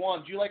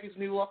 Juwan, do you like his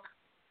new look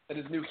and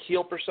his new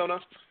heel persona?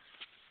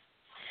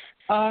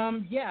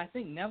 Yeah, I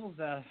think Neville's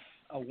a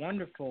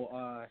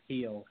wonderful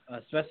heel,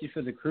 especially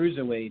for the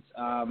cruiserweights.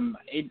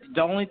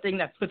 The only thing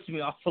that puts me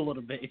off a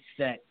little bit is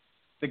that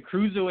the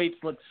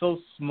cruiserweights look so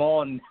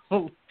small and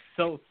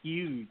so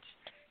huge.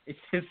 It's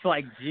just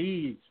like,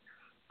 geez.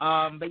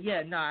 But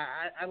yeah, no,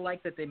 I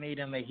like that they made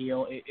him a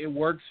heel. It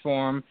works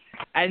for him.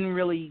 I didn't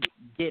really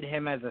get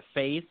him as a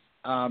face,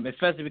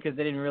 especially because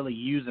they didn't really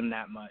use him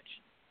that much.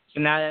 So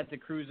now that the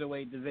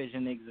cruiserweight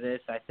division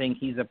exists, I think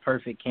he's a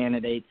perfect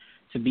candidate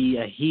to be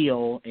a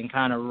heel and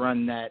kind of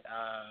run that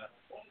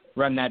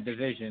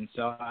division.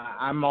 So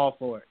I'm all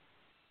for it.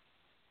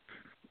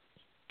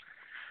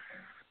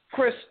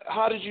 Chris,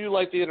 how did you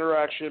like the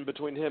interaction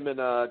between him and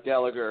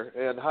Gallagher,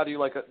 and how do you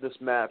like this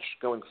match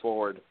going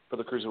forward for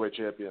the Cruiserweight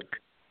Champion?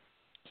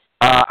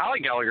 I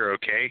like Gallagher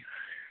okay.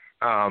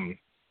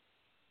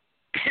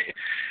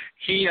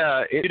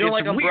 You don't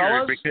like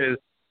umbrellas? Because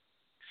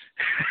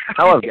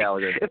I love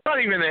Gallagher. It's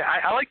not even that.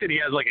 I like that he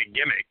has like a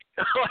gimmick.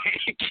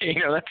 Like,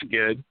 that's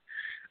good.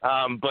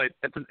 But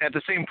at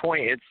the same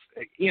point, it's,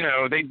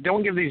 they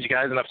don't give these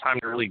guys enough time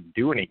to really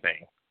do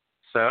anything.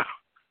 So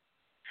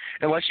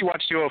unless you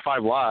watch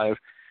 205 Live,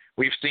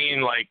 we've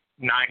seen like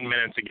 9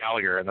 minutes of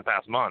Gallagher in the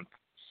past month.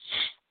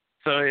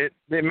 So it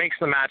makes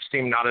the match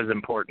seem not as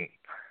important.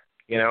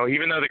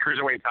 Even though the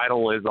Cruiserweight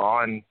title is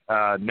on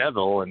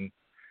Neville, and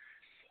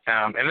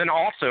then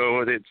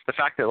also it's the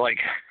fact that, like,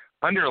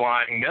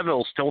 underlying,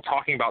 Neville's still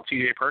talking about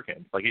T.J.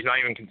 Perkins. Like, he's not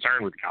even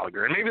concerned with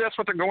Gallagher. And maybe that's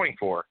what they're going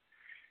for,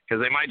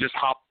 because they might just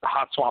hot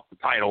swap the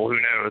title. Who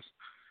knows?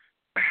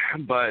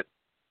 But,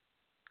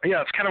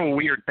 yeah, it's kind of a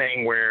weird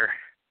thing where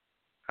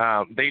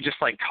they just,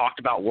 like, talked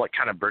about what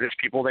kind of British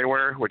people they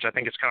were, which I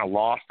think is kind of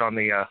lost on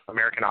the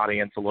American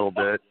audience a little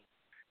bit,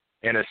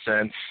 in a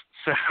sense.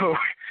 So,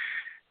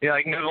 yeah,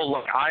 like, Neville,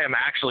 look, I am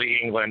actually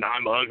England.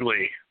 I'm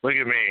ugly. Look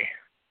at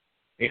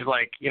me. He's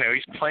like,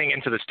 he's playing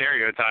into the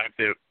stereotype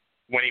that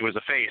when he was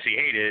a face, he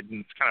hated,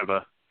 and it's kind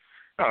of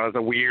it was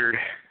a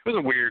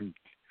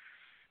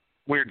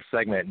weird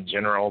segment in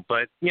general.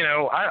 But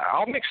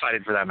I'm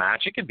excited for that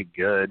match. It could be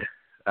good.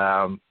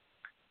 The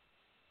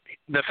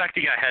fact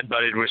he got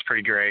headbutted was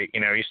pretty great.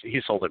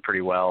 He sold it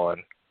pretty well,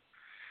 and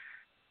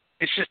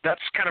it's just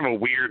that's kind of a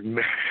weird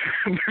move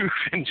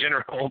in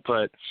general.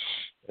 But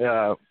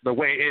the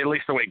way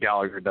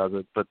Gallagher does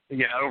it. But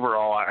yeah,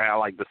 overall, I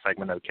like the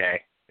segment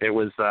okay. It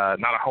was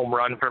not a home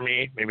run for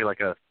me, maybe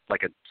like a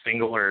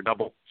single or a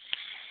double.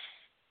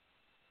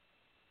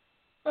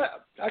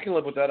 I can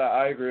live with that.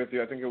 I agree with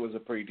you. I think it was a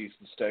pretty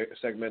decent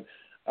segment.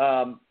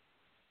 You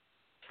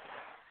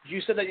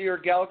said that you're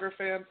a Gallagher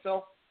fan,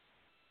 Phil?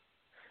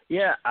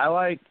 Yeah, I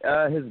like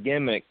his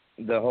gimmick,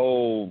 the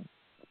whole,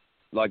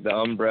 like the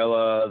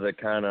umbrella, the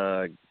kind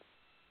of,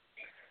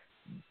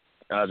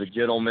 the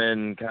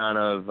gentleman kind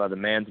of, the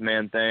man's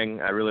man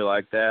thing. I really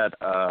like that.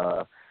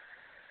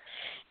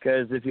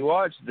 Because if you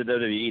watch the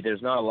WWE,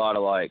 there's not a lot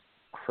of, like,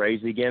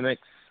 crazy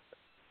gimmicks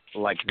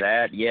like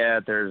that. Yeah,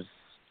 there's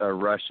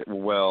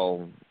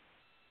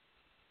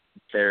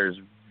there's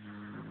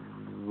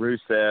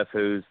Rusev,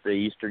 who's the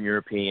Eastern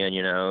European,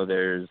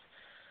 there's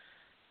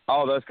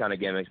all those kind of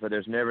gimmicks, but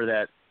there's never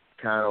that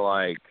kind of,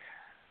 like,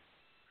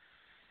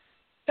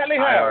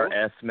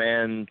 IRS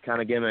man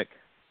kind of gimmick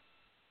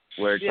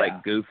where it's,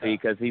 like, goofy,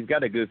 because he's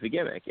got a goofy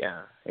gimmick,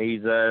 yeah.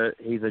 He's a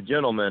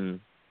gentleman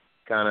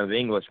kind of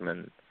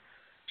Englishman.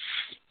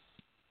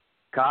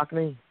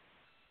 Cockney?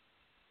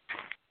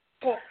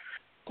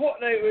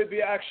 Courtney would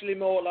be actually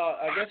more like,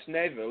 I guess,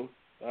 Neville,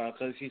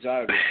 because he's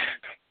Irish.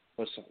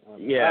 Or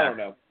something. Yeah. I don't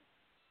know.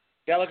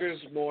 Gallagher's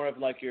more of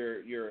like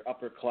your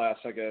upper class,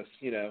 I guess,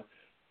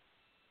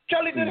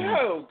 Jolly good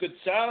ho, good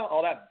sir,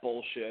 all that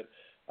bullshit.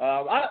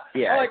 I like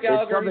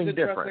Gallagher. It's something He's interesting.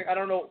 different. I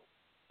don't know.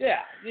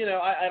 Yeah,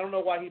 I don't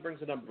know why he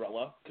brings an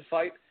umbrella to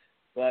fight,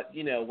 but,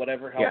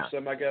 whatever helps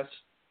him, I guess.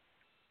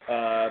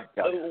 I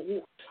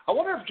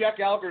wonder if Jack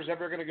Gallagher's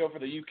ever going to go for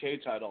the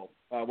UK title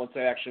once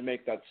they actually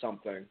make that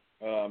something,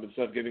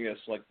 instead of giving us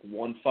like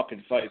one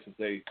fucking fight since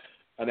they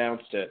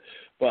announced it.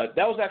 But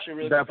that was actually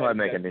really. They'll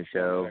probably make a new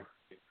show.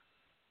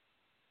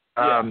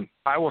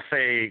 I will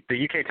say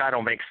the UK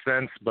title makes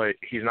sense, but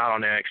he's not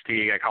on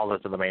NXT. I called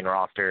it to the main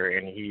roster,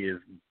 and he is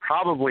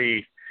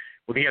probably,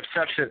 with the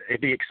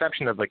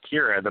exception of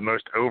Akira, the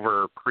most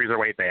over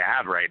cruiserweight they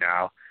have right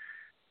now.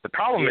 The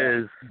problem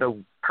is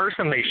the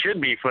person they should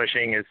be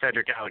pushing is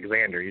Cedric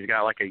Alexander. He's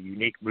got like a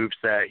unique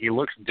moveset. He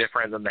looks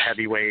different than the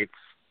heavyweights.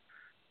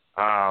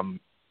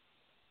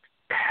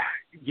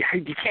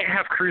 You can't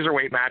have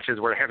cruiserweight matches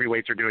where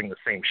heavyweights are doing the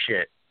same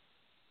shit.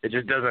 It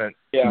just doesn't.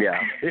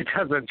 It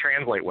doesn't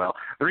translate well.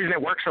 The reason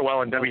it works so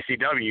well in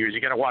WCW is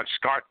you got to watch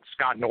Scott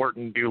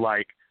Norton do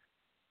like,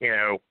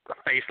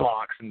 face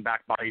locks and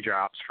back body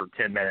drops for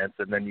 10 minutes,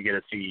 and then you get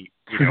to see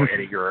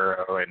Eddie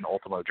Guerrero and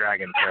Ultimo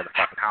Dragon tear the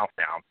fucking house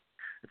down.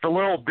 It's a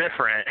little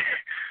different.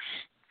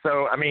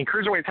 So, I mean,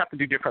 cruiserweights have to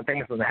do different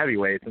things than the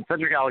heavyweights, and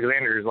Cedric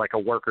Alexander is like a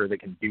worker that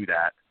can do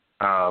that,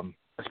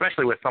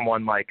 especially with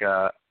someone like,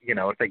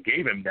 if they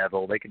gave him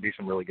Neville, they could do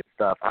some really good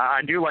stuff.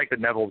 I do like that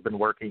Neville's been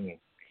working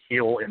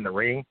heel in the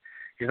ring.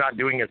 He's not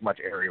doing as much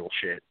aerial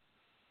shit,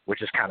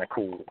 which is kind of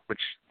cool,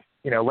 which,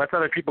 lets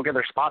other people get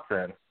their spots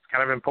in. It's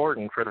kind of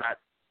important for that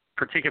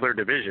particular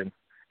division.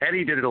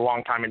 Eddie did it a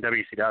long time in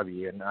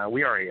WCW, and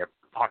we already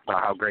talked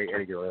about how great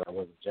Eddie Guerrero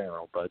was in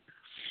general, but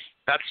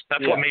that's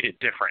what made it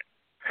different.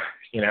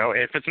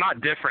 If it's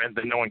not different,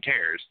 then no one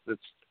cares. The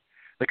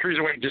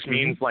cruiserweight just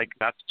means like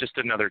that's just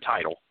another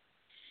title.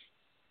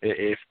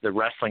 If the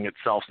wrestling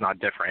itself's not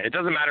different, it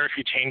doesn't matter if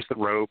you change the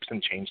ropes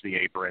and change the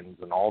aprons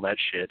and all that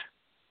shit.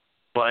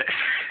 But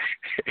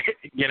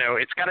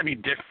it's got to be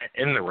different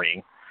in the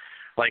ring.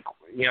 Like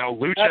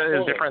lucha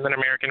is different than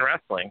American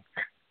wrestling.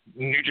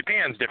 New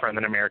Japan's different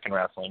than American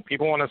wrestling.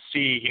 People want to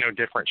see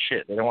different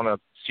shit. They don't want to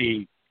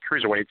see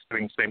cruiserweights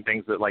doing the same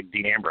things that like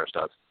Dean Ambrose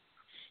does.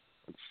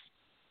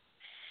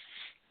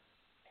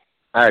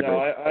 I agree. No,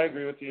 I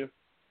agree with you.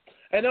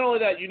 And not only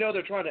that,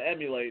 they're trying to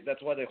emulate.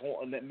 That's why they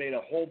made a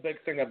whole big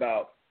thing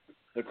about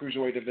the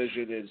cruiserweight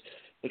division is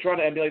they're trying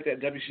to emulate that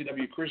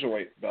WCW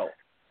cruiserweight belt,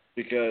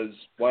 because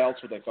why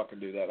else would they fucking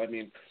do that? I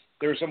mean,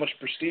 there was so much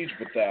prestige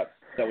with that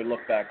we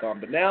look back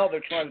on. But now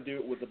they're trying to do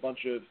it with a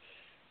bunch of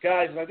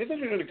guys, and I think they're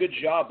doing a good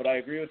job, but I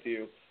agree with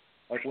you.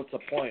 Like, what's the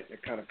point?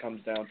 It kind of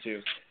comes down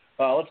to.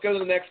 Let's go to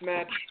the next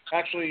match.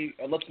 Actually,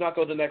 let's not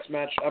go to the next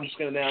match. I'm just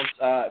going to announce,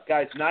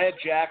 guys, Nia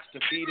Jax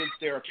defeated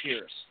Sarah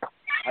Pierce.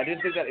 I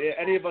didn't think that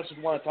any of us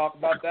would want to talk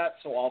about that,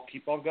 so I'll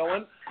keep on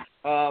going.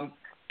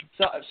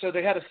 So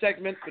they had a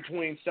segment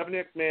between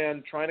Stephanie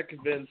McMahon trying to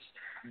convince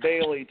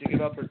Bayley to give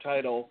up her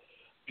title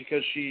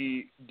because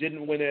she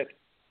didn't win it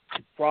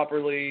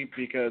properly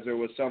because there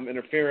was some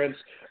interference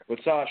with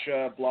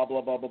Sasha, blah,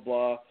 blah, blah, blah,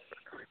 blah.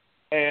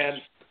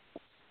 And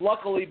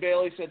luckily,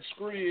 Bayley said,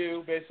 screw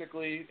you,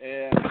 basically,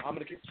 and I'm going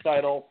to keep the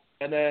title.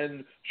 And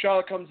then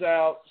Charlotte comes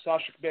out,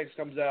 Sasha Banks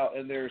comes out,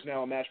 and there's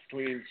now a match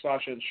between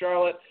Sasha and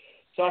Charlotte.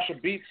 Sasha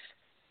beats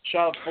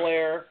Charlotte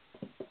Flair.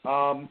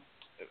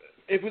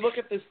 if we look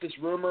at this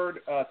rumored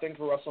thing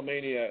for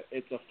WrestleMania,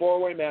 it's a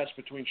 4-way match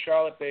between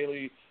Charlotte,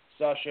 Bayley,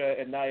 Sasha,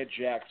 and Nia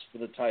Jax for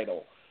the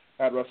title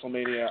at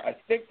WrestleMania. I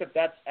think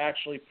that's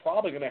actually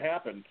probably going to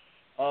happen.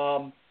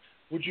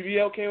 Would you be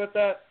okay with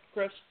that,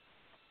 Chris?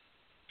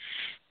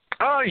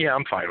 Oh, yeah,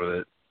 I'm fine with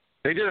it.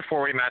 They did a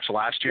 4-way match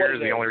last year.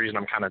 The only reason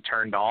I'm kind of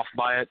turned off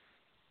by it.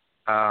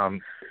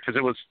 Because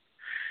it was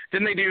 –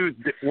 didn't they do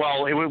 –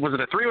 well, was it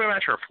a 3-way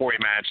match or a 4-way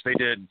match? They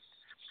did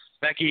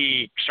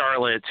Becky,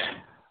 Charlotte,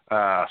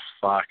 and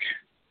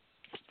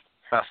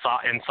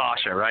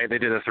Sasha, right? They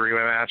did a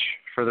 3-way match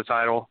for the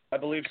title? I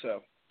believe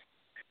so.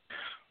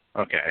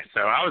 Okay,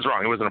 so I was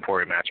wrong. It wasn't a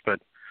 4-way match, but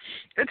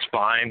it's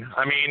fine.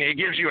 I mean, it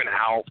gives you an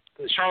out.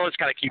 Charlotte's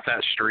got to keep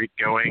that streak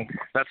going.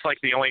 That's like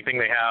the only thing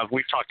they have.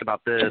 We've talked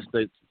about this.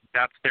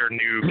 That's their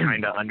new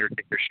kind of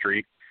Undertaker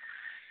streak.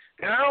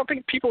 And I don't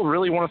think people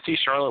really want to see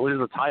Charlotte lose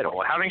the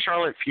title. Having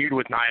Charlotte feud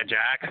with Nia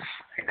Jax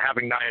and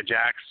having Nia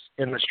Jax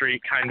in the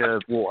streak kind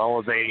of will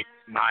elevate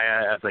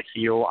Nia as a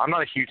heel. I'm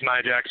not a huge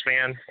Nia Jax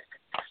fan.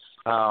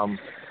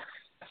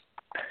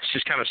 It's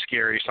just kind of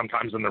scary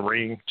sometimes in the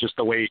ring, just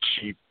the way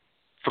she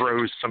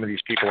throws some of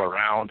these people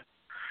around.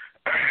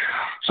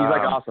 She's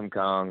like Awesome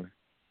Kong.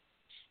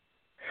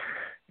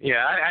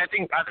 Yeah, I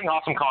think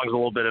Awesome Kong's a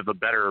little bit of a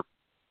better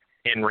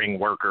in-ring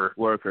worker.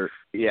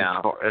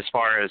 Yeah. As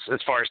far as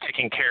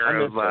taking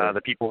care of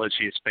the people that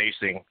she's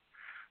facing.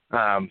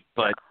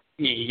 But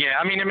yeah,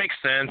 I mean, it makes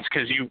sense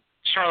because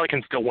Charlotte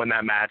can still win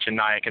that match and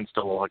Nia can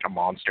still look like a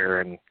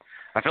monster, and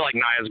I feel like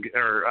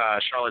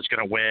Charlotte's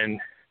going to win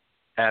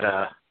at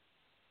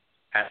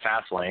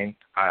Fastlane.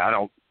 I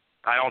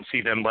don't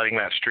see them letting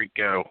that streak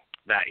go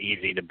that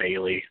easy to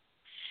Bayley.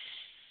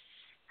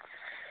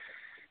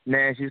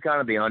 Nah, she's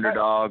kind of the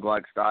underdog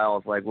like style.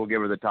 It's like, we'll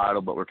give her the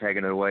title, but we're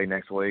taking it away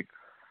next week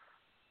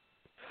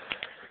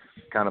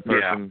kind of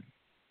person.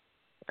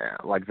 Yeah,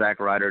 like Zack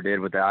Ryder did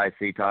with the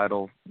IC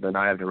title the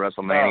night after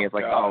WrestleMania. It's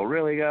like, oh,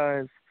 really,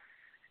 guys?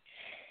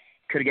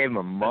 Could have gave him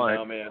a month.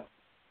 No, man.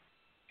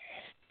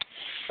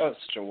 That was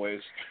such a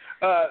waste.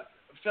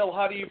 Phil,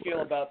 how do you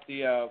feel about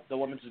the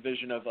women's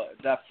division of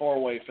that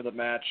 4-way for the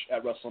match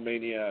at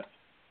WrestleMania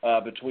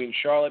between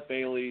Charlotte,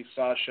 Bayley,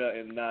 Sasha,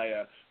 and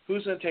Nia?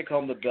 Who's going to take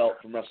home the belt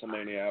from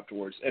WrestleMania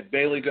afterwards if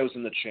Bayley goes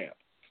in the champ?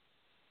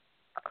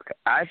 Okay.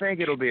 I think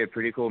it'll be a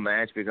pretty cool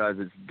match because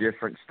it's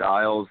different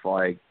styles.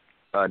 Like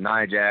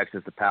Nia Jax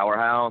is the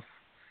powerhouse,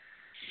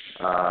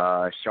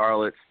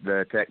 Charlotte's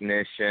the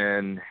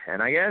technician,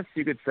 and I guess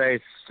you could say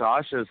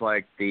Sasha's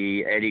like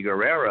the Eddie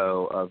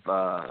Guerrero of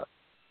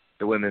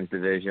the women's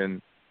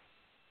division.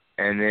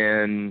 And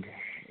then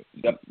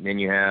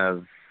you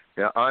have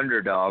the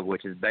underdog,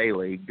 which is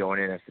Bayley,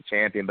 going in as the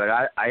champion. But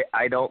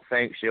I don't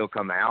think she'll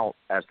come out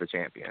as the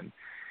champion.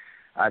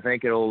 I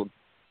think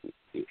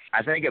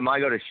it might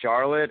go to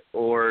Charlotte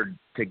or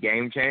to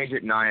game change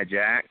it Nia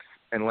Jax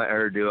and let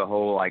her do a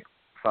whole like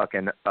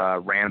fucking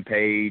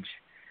Rampage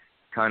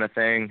kind of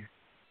thing.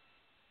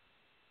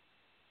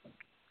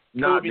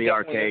 Not the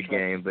arcade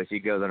game, but she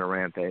goes on a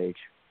Rampage.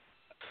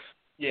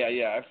 Yeah,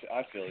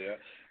 I feel you.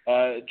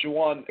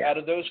 Juwan, out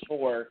of those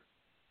 4,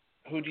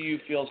 who do you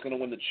feel is going to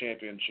win the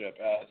championship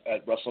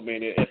at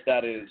WrestleMania if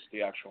that is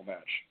the actual match?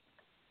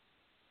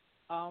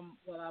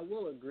 Well, I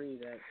will agree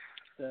that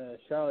the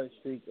Charlotte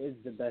streak is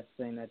the best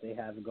thing that they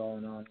have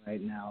going on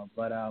right now.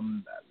 But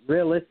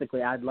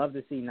realistically, I'd love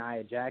to see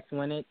Nia Jax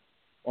win it,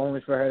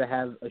 only for her to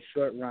have a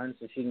short run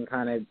so she can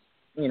kind of,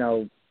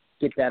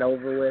 get that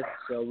over with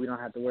so we don't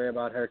have to worry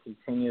about her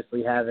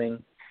continuously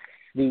having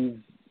these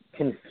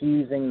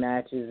confusing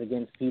matches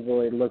against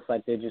people it looks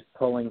like they're just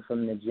pulling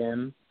from the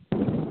gym.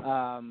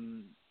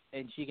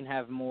 And she can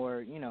have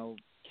more,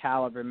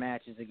 caliber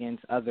matches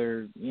against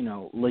other,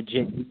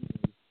 legit.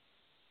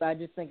 So I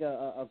just think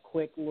a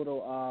quick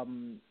little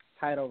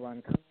title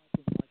run, kind of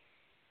like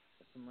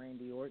from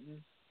Randy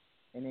Orton,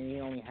 and then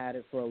he only had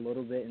it for a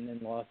little bit and then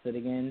lost it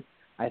again.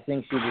 I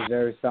think she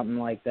deserves something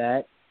like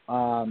that,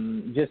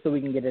 just so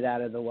we can get it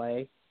out of the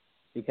way,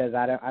 because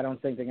I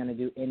don't think they're going to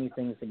do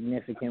anything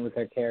significant with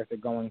her character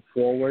going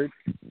forward.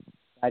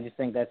 I just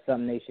think that's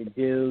something they should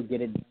do,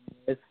 get it done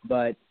with,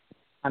 but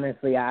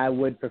honestly, I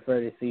would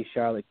prefer to see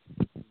Charlotte.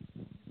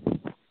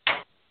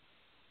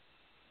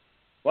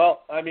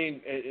 Well, I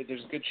mean,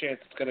 there's a good chance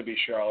it's going to be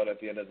Charlotte at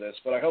the end of this,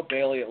 but I hope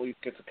Bayley at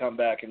least gets to come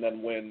back and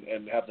then win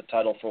and have the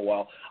title for a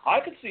while. I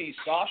could see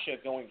Sasha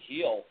going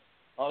heel.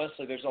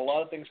 Honestly, there's a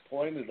lot of things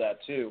pointing to that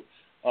too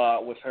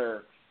with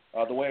her,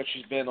 the way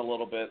she's been a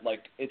little bit.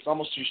 Like, it's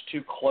almost just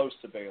too close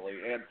to Bayley.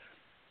 And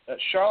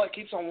Charlotte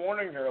keeps on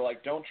warning her,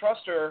 like, don't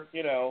trust her,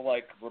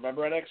 like,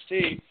 remember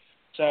NXT.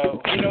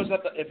 So who knows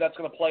if that's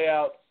going to play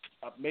out.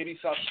 Maybe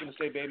Sasha's going to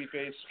stay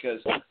babyface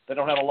because they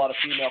don't have a lot of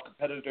female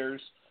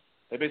competitors.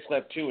 They basically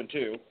have 2 and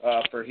 2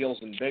 for heels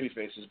and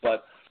babyfaces.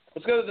 But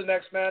let's go to the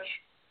next match.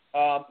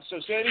 So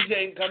Sami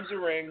Zayn comes to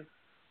the ring.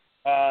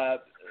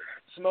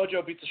 Samoa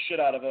Joe beats the shit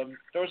out of him,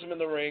 throws him in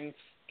the ring.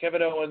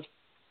 Kevin Owens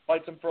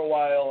fights him for a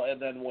while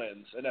and then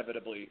wins,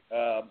 inevitably.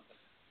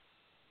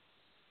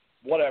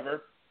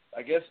 Whatever.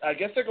 I guess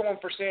they're going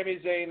for Sami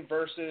Zayn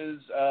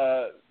versus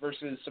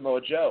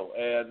Samoa Joe,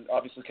 and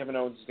obviously Kevin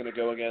Owens is going to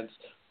go against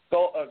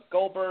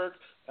Goldberg,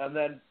 and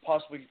then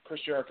possibly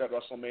Chris Jericho at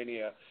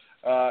WrestleMania,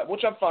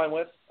 which I'm fine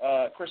with.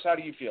 Chris, how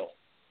do you feel?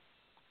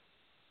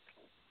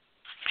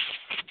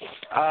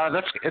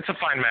 It's a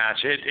fine match.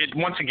 It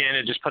once again,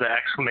 it just put an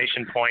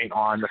exclamation point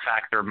on the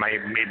fact there may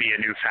be a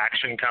new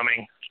faction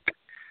coming,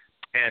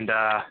 and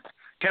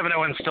Kevin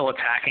Owens still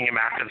attacking him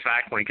after the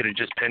fact when he could have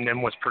just pinned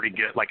him was pretty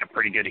good, like a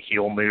pretty good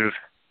heel move,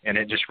 and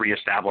it just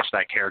reestablished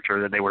that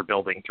character that they were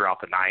building throughout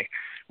the night,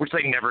 which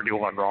they never do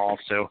on Raw.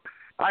 So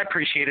I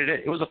appreciated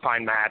it. It was a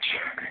fine match.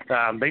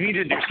 They need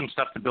to do some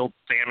stuff to build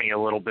Sami a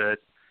little bit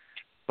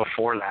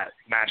before that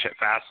match at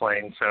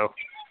Fastlane. So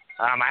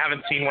I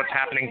haven't seen what's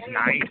happening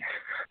tonight.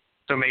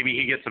 So maybe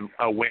he gets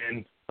a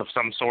win of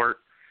some sort.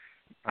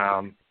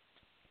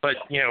 But,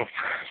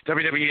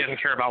 WWE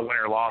doesn't care about win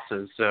or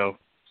losses, so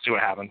see what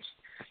happens.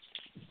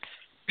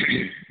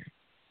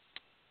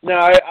 No,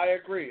 I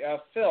agree.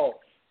 Phil,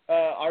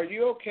 are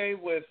you okay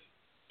with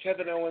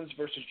Kevin Owens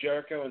versus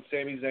Jericho and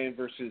Sami Zayn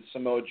versus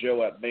Samoa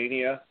Joe at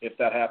Mania, if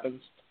that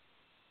happens?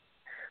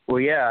 Well,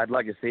 yeah, I'd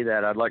like to see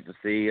that. I'd like to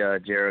see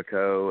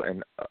Jericho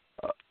and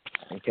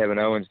Kevin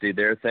Owens do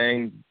their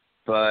thing,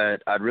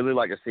 but I'd really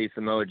like to see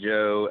Samoa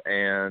Joe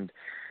and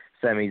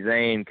Sami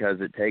Zayn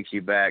because it takes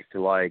you back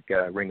to, like,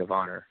 Ring of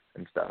Honor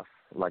and stuff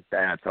like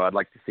that. So I'd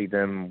like to see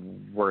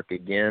them work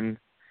again,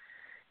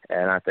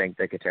 and I think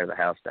they could tear the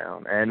house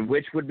down, and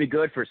which would be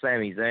good for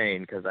Sami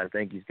Zayn because I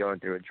think he's going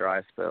through a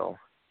dry spell.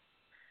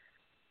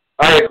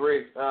 I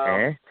agree.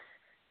 Eh?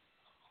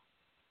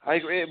 I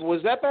agree.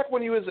 Was that back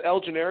when he was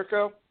El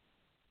Generico?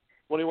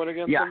 When he went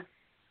against him?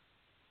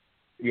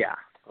 Yeah.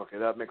 Okay,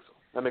 that makes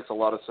a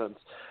lot of sense.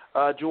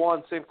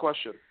 Juwan, same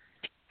question.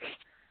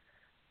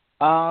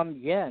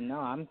 Yeah, no,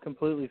 I'm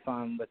completely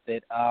fine with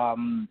it.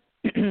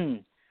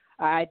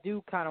 I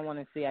do kind of want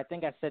to see, I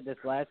think I said this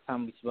last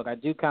time we spoke, I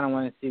do kind of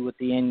want to see what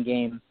the end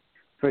game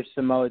for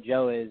Samoa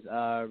Joe is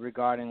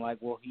regarding,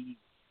 like, will he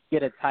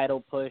get a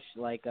title push,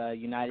 like a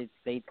United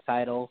States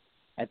title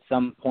at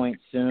some point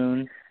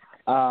soon?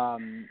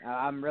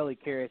 I'm really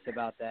curious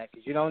about that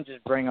because you don't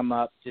just bring him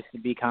up just to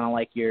be kind of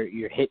like your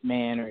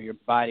hitman or your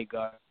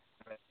bodyguard.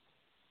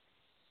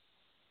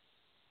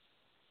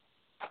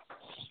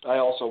 I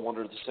also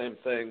wondered the same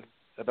thing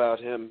about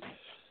him.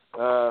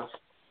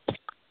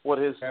 What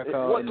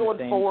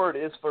going forward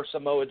is for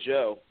Samoa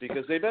Joe,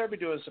 because they better be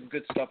doing some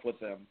good stuff with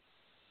him.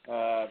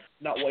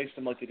 Not waste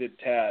him like they did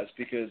Taz,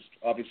 because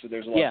obviously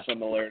there's a lot of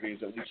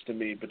similarities, at least to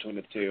me, between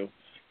the two.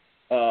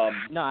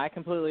 No, I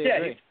completely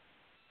agree.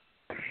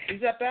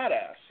 He's that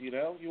badass, You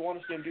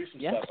want to see him do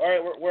some stuff. All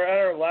right, we're at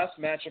our last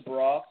match of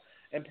Raw,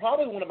 and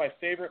probably one of my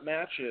favorite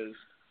matches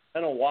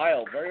in a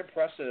while. Very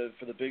impressive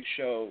for the Big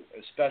Show,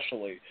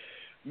 especially.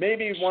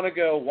 Maybe you want to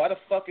go, why the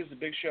fuck is the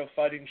Big Show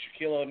fighting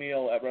Shaquille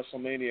O'Neal at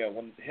WrestleMania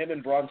when him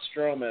and Braun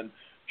Strowman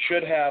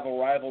should have a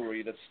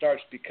rivalry that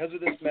starts because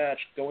of this match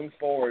going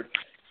forward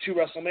to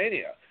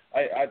WrestleMania?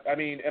 I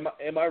mean,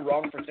 am I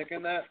wrong for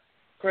thinking that,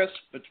 Chris?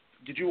 But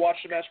did you watch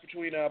the match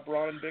between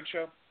Braun and Big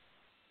Show?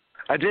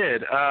 I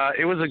did.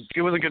 It was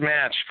a good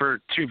match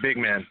for two big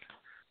men.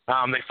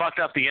 They fucked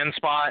up the end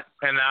spot,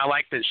 and I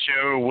like that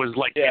Show was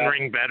like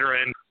in-ring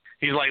veteran.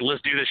 He's like,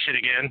 let's do this shit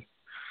again.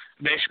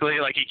 Basically,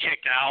 like, he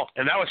kicked out,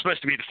 and that was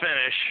supposed to be the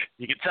finish.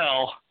 You could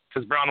tell,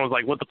 because Braun was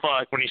like, what the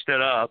fuck, when he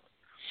stood up.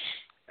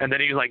 And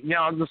then he was like,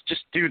 no, let's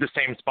just do the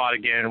same spot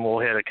again, and we'll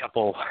hit a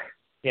couple,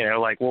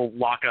 like, we'll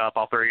lock up,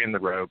 I'll throw you in the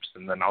ropes,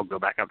 and then I'll go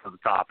back up to the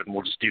top, and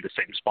we'll just do the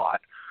same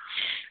spot.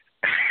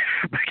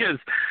 Because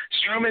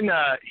Strowman,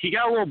 he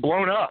got a little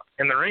blown up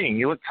in the ring.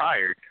 He looked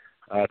tired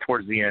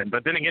towards the end.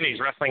 But then again, he's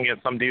wrestling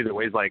against some dude that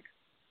weighs like,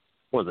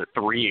 what was it,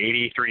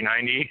 380,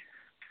 390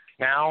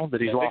 now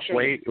that he's lost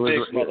weight. Big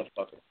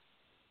motherfucker.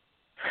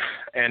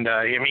 And,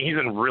 he's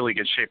in really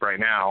good shape right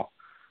now.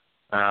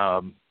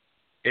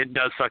 It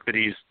does suck that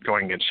he's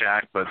going against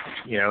Shaq, but,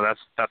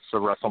 that's the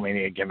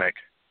WrestleMania gimmick.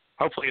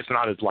 Hopefully it's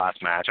not his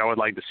last match. I would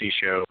like to see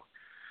Show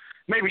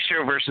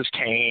versus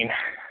Kane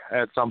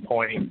at some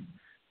point,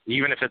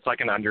 even if it's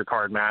like an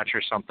undercard match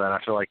or something. I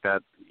feel like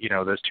that,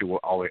 those two will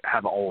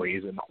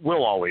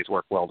always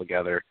work well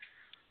together.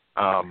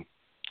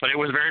 But it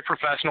was very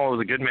professional. It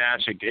was a good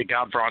match. It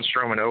got Braun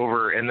Strowman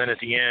over, and then at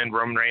the end,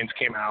 Roman Reigns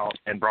came out,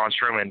 and Braun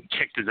Strowman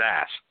kicked his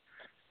ass,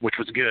 which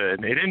was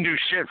good. It didn't do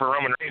shit for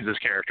Roman Reigns'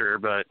 character,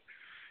 but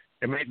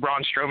it made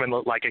Braun Strowman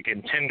look like a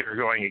contender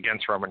going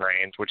against Roman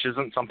Reigns, which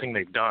isn't something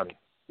they've done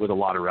with a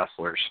lot of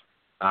wrestlers.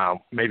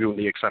 Maybe with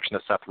the exception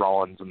of Seth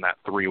Rollins and that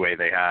three-way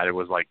they had. It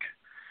was like,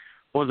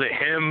 was it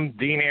him,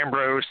 Dean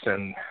Ambrose,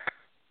 and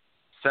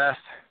Seth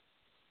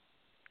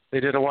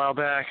they did a while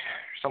back,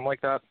 or something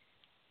like that?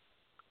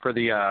 For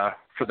the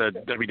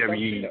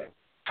WWE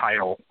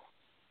title.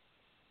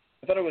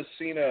 I thought it was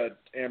Cena,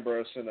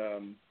 Ambrose,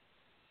 and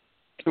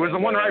it was the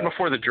one right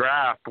before the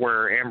draft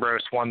where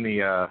Ambrose won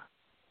the. I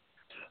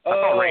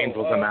thought Reigns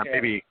was in that.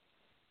 Maybe.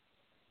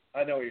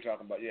 I know what you're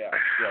talking about. Yeah,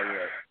 you're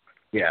right.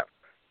 Yeah.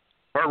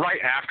 or right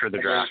after the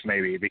draft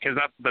maybe, because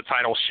the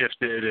title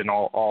shifted and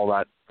all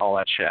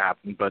that shit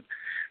happened. But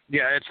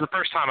yeah, it's the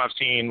first time I've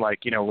seen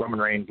Roman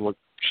Reigns look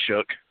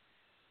shook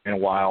in a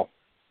while,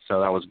 so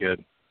that was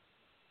good.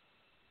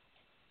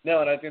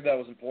 No, and I think that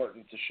was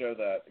important to show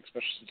that,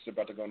 especially since they're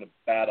about to go into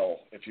battle,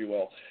 if you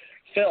will.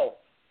 Phil,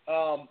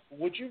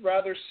 would you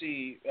rather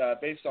see,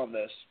 based on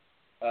this,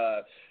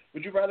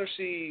 would you rather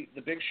see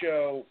the Big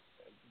Show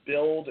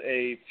build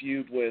a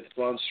feud with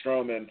Braun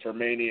Strowman for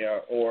Mania,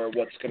 or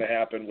what's going to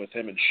happen with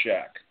him and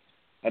Shaq?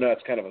 I know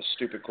that's kind of a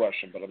stupid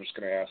question, but I'm just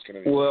going to ask it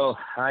anyway. Well,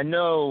 I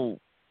know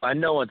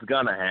what's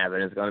going to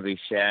happen. It's going to be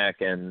Shaq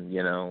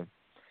and,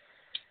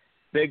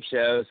 Big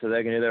Show, so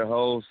they can do their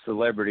whole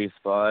celebrity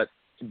spot.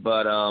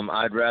 But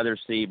I'd rather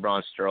see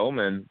Braun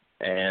Strowman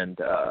and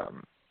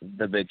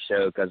the Big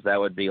Show, because that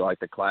would be like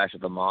the Clash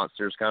of the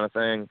Monsters kind of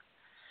thing.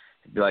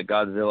 It'd be like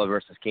Godzilla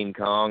versus King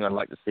Kong. I'd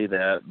like to see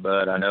that,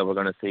 but I know we're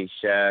going to see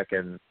Shaq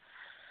and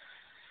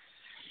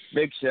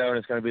Big Show, and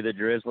it's going to be the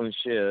drizzling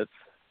shit.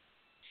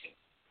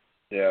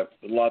 Yeah,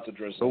 lots of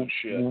drizzling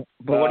shit.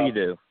 But what do you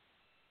do?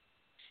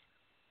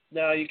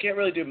 No, you can't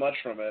really do much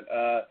from it.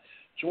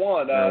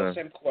 Juwan,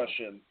 same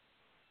question,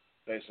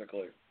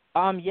 basically.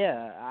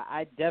 Yeah,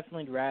 I'd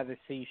definitely rather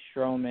see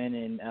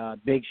Strowman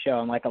and Big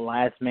Show in like a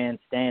last man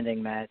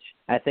standing match.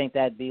 I think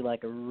that'd be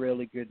like a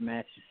really good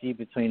match to see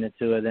between the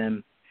two of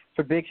them.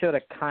 For Big Show to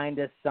kind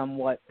of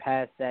somewhat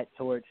pass that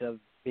torch of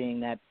being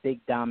that big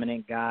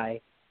dominant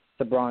guy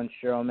to Braun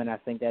Strowman, I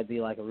think that'd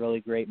be like a really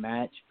great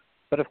match.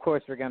 But of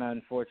course, we're gonna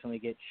unfortunately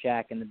get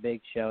Shaq and the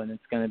Big Show, and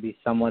it's gonna be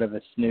somewhat of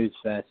a snooze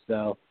fest.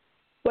 So,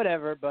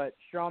 whatever. But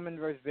Strowman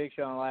versus Big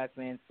Show in last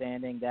man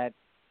standing, that's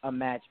a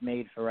match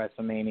made for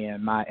WrestleMania,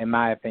 in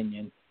my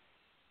opinion.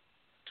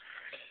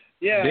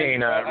 Yeah,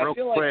 Dean, real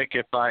quick,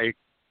 like...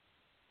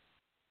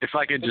 if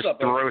I could just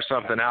throw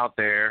something out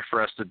there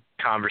for us to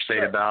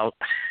conversate about,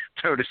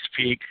 so to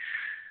speak.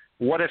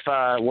 What if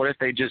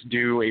they just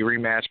do a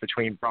rematch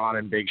between Braun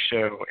and Big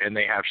Show and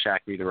they have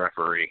Shaq be the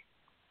referee?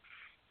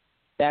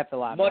 That's a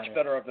lot better. Much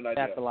better of an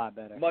idea. That's a lot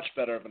better. Much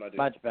better of an idea.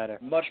 Much better.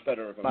 Much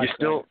better of an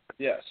idea.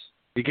 Yes.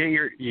 You get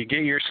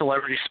your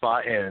celebrity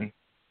spot in,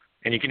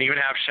 and you can even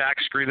have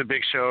Shaq screw the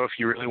Big Show if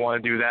you really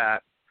want to do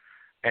that,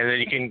 and then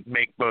you can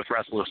make both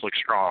wrestlers look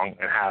strong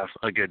and have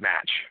a good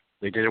match.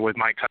 They did it with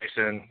Mike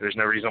Tyson. There's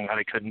no reason why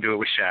they couldn't do it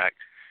with Shaq.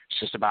 It's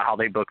just about how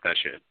they book that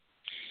shit.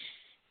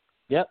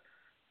 Yep.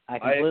 I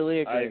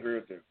completely agree. I agree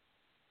with you.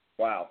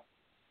 Wow.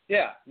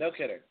 Yeah, no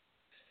kidding.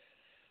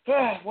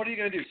 What are you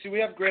going to do? See, we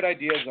have great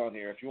ideas on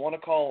here. If you want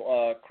to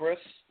call Chris,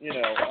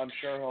 I'm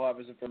sure he'll have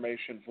his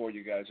information for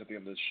you guys at the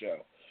end of this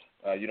show.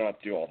 You don't have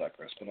to do all that,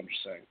 Chris, but I'm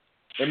just saying.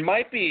 There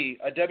might be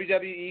a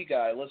WWE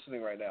guy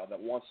listening right now that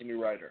wants a new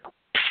writer.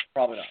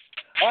 Probably not.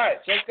 All right,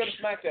 so let's go to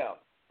SmackDown,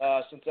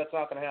 since that's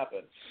not going to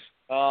happen.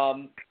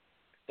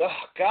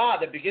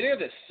 The beginning of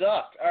this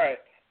sucked. All right,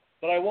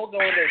 but I will go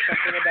into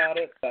something about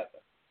it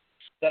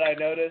that I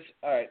noticed.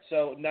 All right,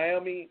 so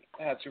Naomi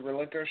had to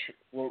relinquish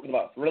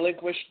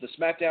the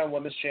SmackDown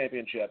Women's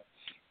Championship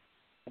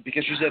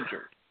because she's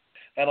injured.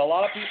 And a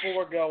lot of people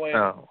were going,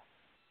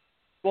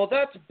 well,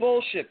 that's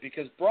bullshit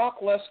because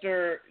Brock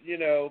Lesnar,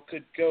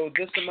 could go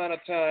this amount of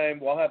time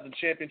while having the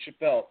championship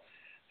belt.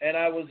 And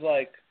I was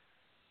like,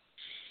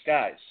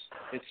 guys,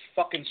 it's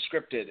fucking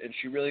scripted, and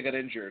she really got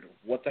injured.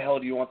 What the hell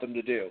do you want them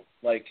to do?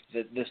 Like,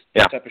 this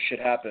type of shit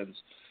happens.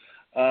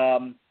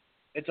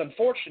 It's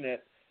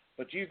unfortunate,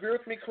 but do you agree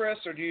with me,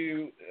 Chris, or do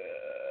you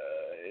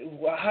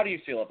how do you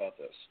feel about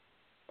this?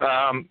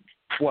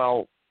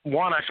 Well,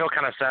 one, I feel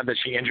kind of sad that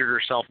she injured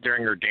herself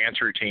during her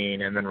dance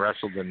routine and then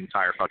wrestled the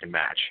entire fucking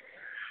match.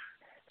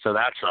 So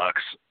that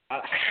sucks.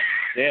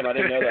 Damn, I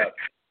didn't know that.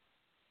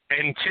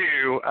 And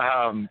two,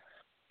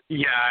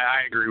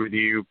 I agree with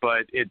you,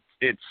 but it's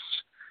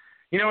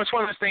it's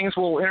one of those things.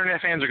 Well,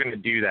 internet fans are going to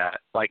do that.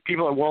 Like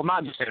people, well,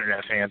 not just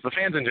internet fans, the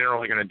fans in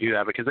general are going to do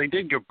that because they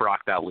did give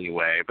Brock that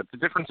leeway. But the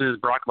difference is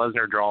Brock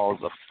Lesnar draws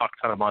a fuck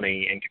ton of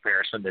money in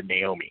comparison to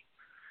Naomi.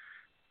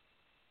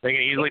 They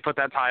can easily put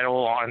that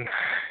title on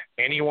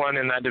anyone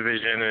in that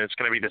division, and it's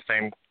going to be the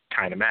same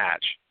kind of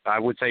match. I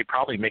would say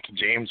probably Mickie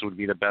James would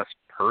be the best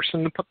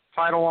person to put the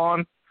title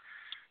on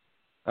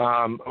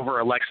over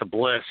Alexa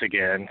Bliss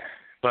again.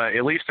 But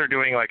at least they're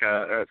doing like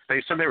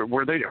they said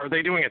are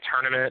they doing a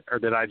tournament, or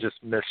did I just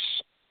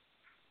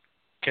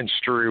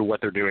misconstrue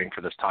what they're doing for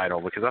this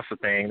title? Because that's the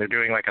thing. They're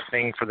doing like a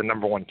thing for the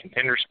number one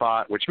contender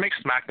spot, which makes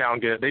SmackDown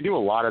good. They do a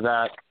lot of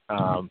that.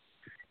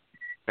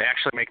 They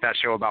actually make that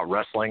show about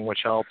wrestling,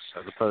 which helps,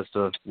 as opposed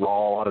to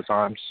Raw a lot of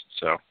times.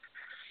 So.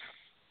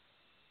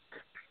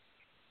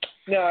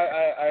 No,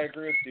 I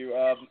agree with you.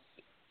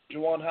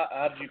 Juwan,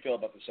 how did you feel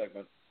about the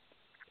segment?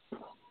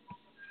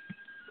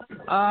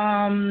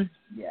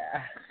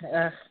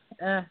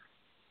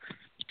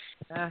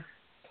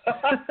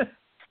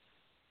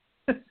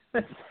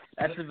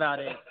 That's about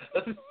it.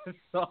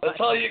 That's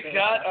all you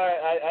got? All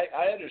right,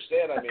 I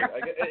understand. I mean,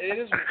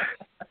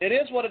 it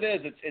is what it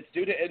is. It's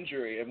due to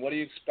injury, and what do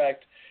you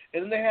expect?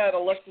 And then they had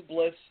Alexa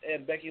Bliss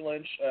and Becky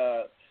Lynch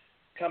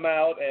come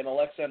out and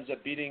Alexa ends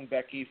up beating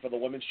Becky for the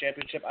women's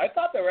championship. I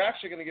thought they were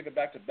actually going to give it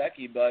back to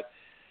Becky, but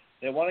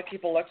they want to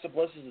keep Alexa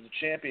Bliss as the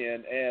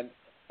champion. And,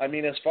 I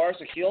mean, as far as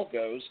the heel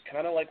goes,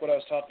 kind of like what I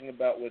was talking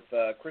about with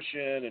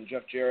Christian and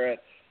Jeff Jarrett,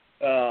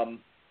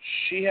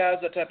 she has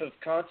that type of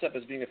concept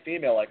as being a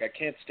female. Like, I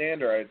can't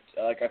stand her.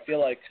 I feel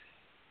like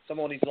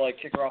someone needs to, like,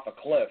 kick her off a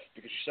cliff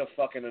because she's so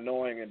fucking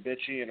annoying and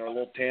bitchy and her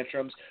little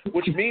tantrums,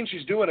 which means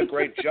she's doing a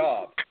great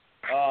job,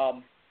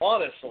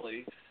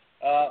 honestly.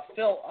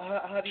 Phil,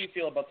 how do you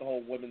feel about the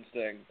whole women's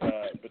thing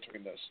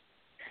between this?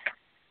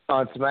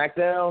 On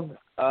SmackDown,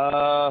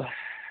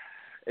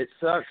 it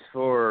sucks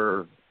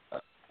for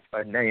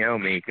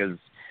Naomi because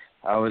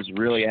I was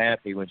really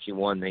happy when she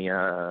won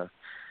the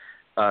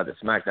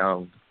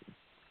SmackDown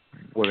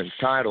Women's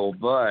title,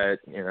 but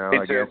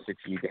I guess if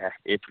you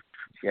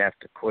have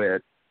to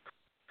quit,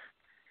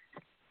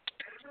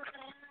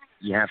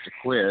 you have to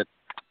quit.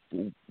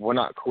 Well,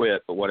 not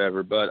quit, but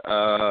whatever. But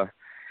I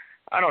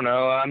don't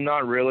know. I'm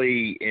not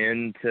really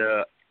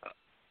into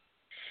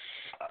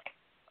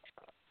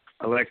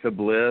Alexa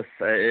Bliss.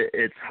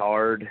 It's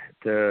hard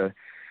to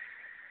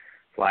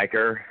like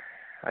her.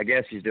 I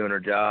guess she's doing her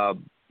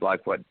job,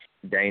 like what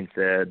Dane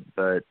said,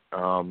 but I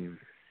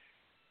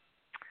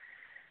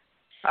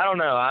don't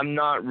know. I'm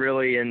not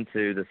really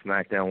into the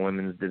SmackDown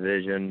Women's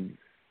division.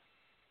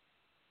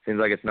 Seems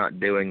like it's not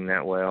doing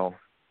that well.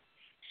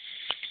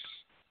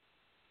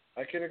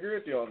 I can agree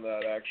with you on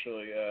that,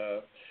 actually.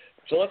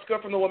 So let's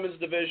go from the women's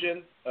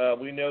division.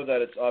 We know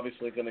that it's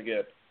obviously going to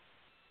get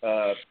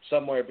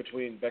somewhere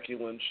between Becky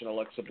Lynch and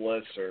Alexa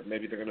Bliss, or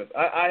maybe they're going to.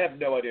 I have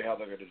no idea how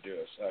they're going to do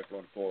this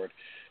going forward,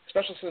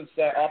 especially since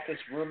off this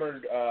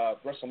rumored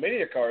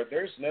WrestleMania card,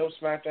 there's no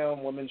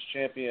SmackDown Women's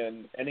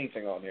Champion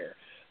anything on here.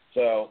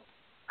 So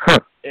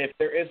if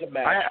there is a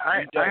match,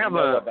 I have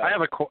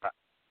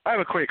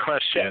a quick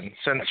question. Yes.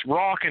 Since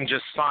Raw can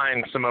just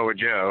sign Samoa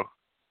Joe,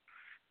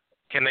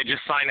 can they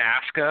just sign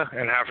Asuka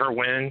and have her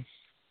win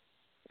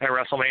at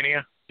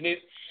WrestleMania?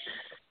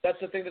 That's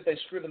the thing that they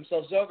screw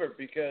themselves over,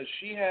 because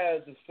she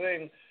has this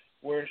thing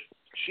where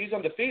she's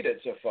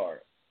undefeated so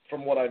far,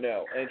 from what I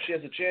know, and she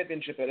has a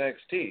championship at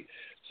NXT.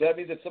 So that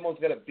means that someone's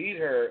got to beat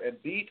her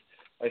and beat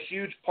a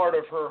huge part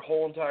of her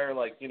whole entire,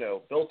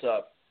 built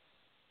up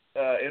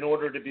in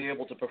order to be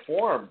able to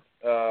perform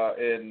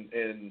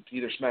in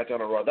either SmackDown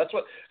or Raw. That's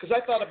what, because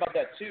I thought about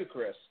that too,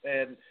 Chris,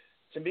 and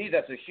to me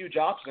that's a huge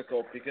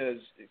obstacle, because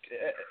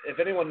if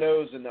anyone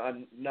knows, and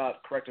I'm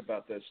not correct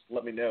about this,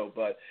 let me know,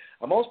 but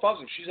I'm almost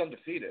positive she's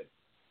undefeated.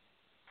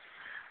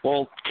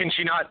 Well, can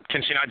she not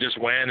just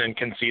win and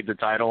concede the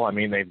title? I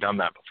mean, they've done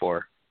that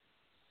before.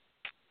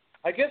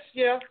 I guess,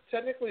 yeah,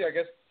 technically,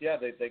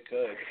 they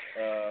could.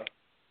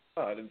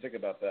 I didn't think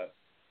about that.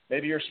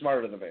 Maybe you're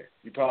smarter than me.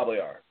 You probably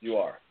are. You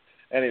are.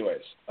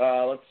 Anyways,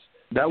 let's.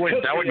 That would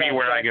be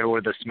where I go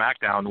with the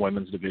SmackDown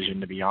Women's division,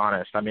 to be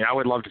honest. I mean, I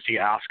would love to see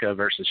Asuka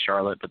versus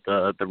Charlotte, but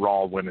the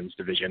Raw Women's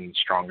division is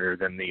stronger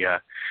than the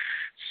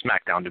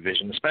SmackDown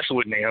division, especially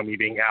with Naomi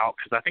being out,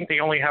 because I think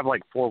they only have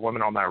 4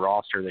 women on that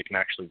roster that can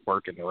actually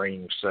work in the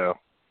ring. So.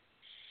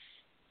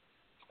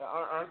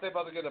 Aren't they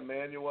about to get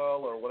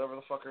Emmanuel or whatever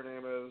the fuck her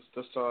name is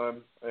this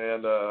time?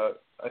 And I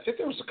think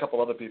there was a couple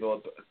other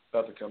people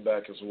about to come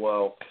back as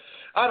well.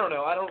 I don't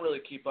know. I don't really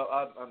keep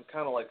up. I'm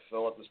kind of like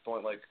Phil at this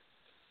point.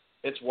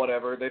 It's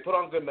whatever. They put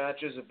on good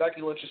matches. If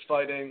Becky Lynch is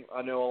fighting,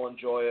 I know I'll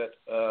enjoy it.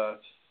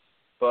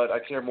 But I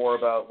care more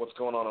about what's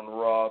going on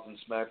Raw than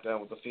SmackDown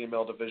with the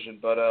female division.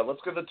 But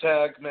let's go to the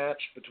tag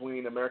match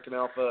between American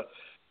Alpha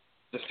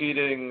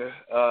defeating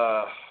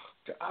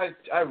I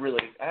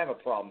have a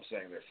problem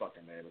saying their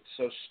fucking name. It's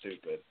so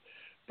stupid.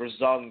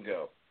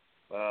 Breezango.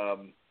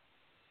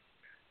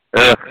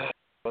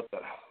 What the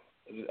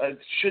hell?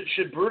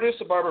 Should Brutus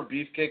the Barber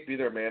Beefcake be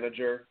their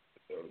manager?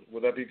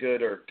 Would that be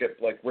good? Or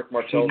get Rick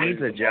Martel? He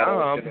needs a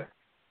job.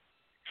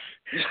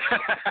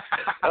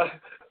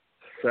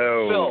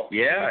 So Phil,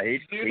 yeah,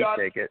 he'd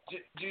take it.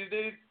 Do you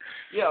think?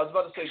 Yeah, I was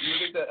about to say. Do you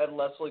think that Ed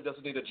Leslie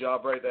doesn't need a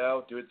job right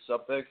now, doing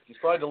something? He's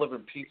probably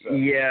delivering pizza.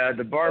 Yeah,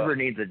 the barber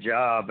needs a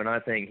job, and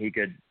I think he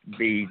could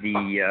be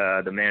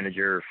the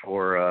manager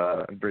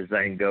for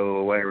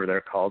Breezango, whatever they're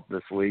called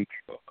this week.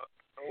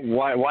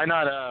 Why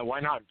not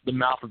the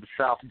mouth of the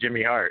South,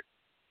 Jimmy Hart?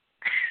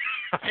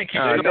 I think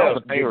he's no,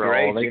 the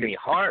payroll. Jimmy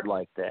Hart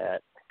like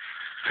that.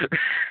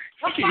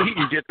 He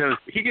can get those.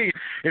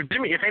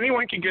 If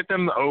anyone can get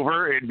them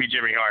over, it'd be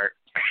Jimmy Hart.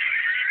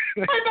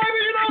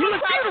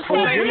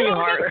 Well, Jimmy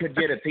Hart could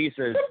get a piece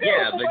of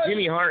but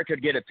Jimmy Hart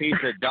could get a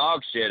piece of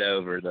dog shit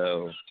over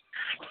though.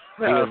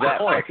 He was that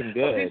fucking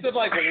good. A piece of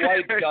white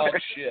dog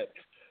shit.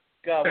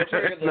 God, what's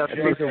a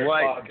piece of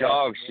white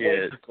dog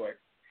shit.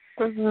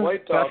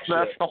 White dog shit.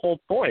 That's the whole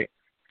point.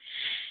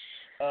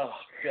 Oh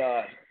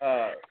God,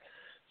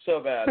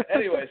 so bad.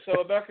 Anyway,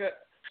 so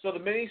the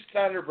Mini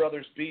Steiner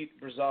brothers beat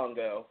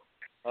Breezango.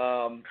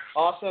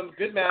 Awesome,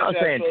 good match. I was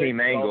saying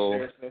Team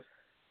Angle.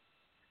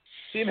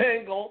 Team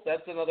Angle,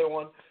 that's another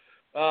one.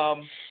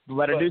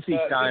 But I do see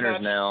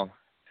Steiners now.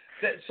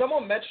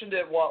 Someone mentioned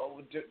it.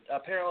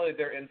 Apparently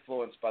they're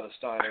influenced by the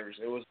Steiners.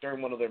 It was during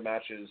one of their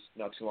matches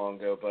not too long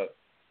ago. But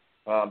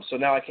So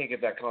now I can't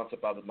get that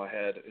concept out of my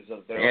head. Is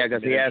that Yeah,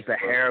 because he has the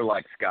hair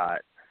like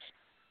Scott.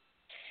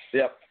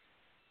 Yep.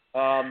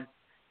 I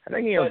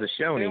think he owns a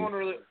show. Anyone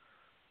really?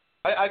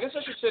 I guess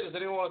I should say, does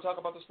anyone want to talk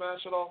about this match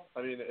at all?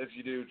 I mean, if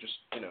you do, just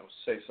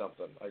say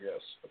something. I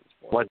guess. At this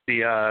point. What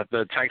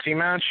the tag team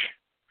match?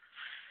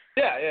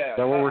 Yeah. Is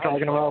that what we're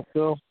talking about,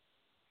 Phil?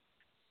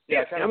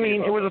 Yeah. I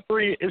mean, it was a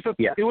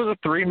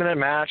 3-minute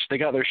match. They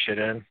got their shit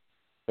in.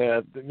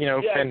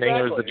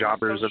 Fandango's the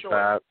jobbers at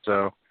that,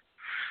 so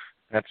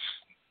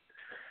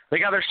they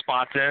got their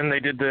spots in. They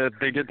did the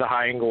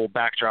high angle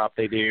backdrop.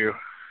 They do.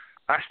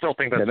 I still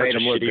think that's such a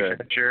shitty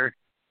picture.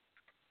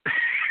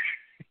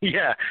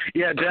 yeah,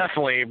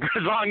 definitely.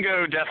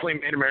 Brazongo definitely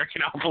made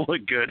American Alpha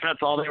look good. That's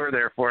all they were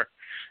there for.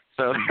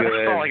 So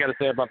that's all I got to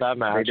say about that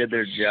match. They did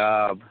their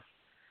job.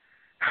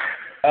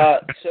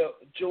 So,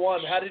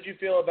 Jawan, how did you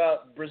feel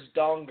about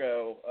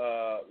Brazongo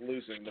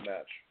losing the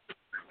match?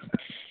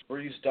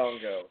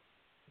 Brazongo.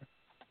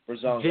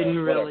 Didn't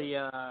really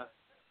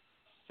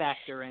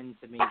factor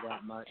into me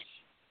that much.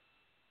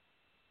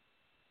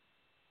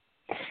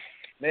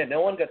 Man,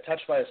 no one got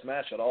touched by this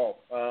match at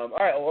all. All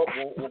right, we'll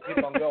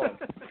keep on going.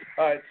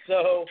 All right,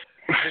 so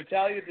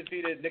Natalya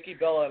defeated Nikki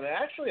Bella in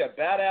actually a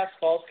badass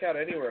Falls Count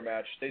Anywhere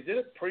match. They did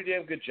a pretty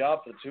damn good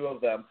job for the two of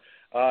them.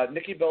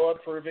 Nikki Bella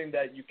proving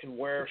that you can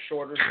wear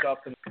shorter stuff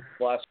than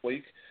last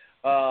week.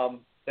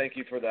 Thank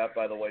you for that,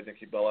 by the way,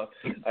 Nikki Bella.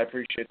 I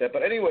appreciate that.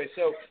 But anyway,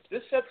 so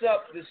this sets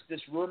up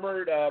this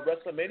rumored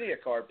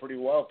WrestleMania card pretty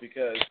well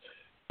because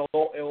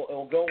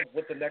it'll go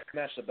with the next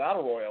match, the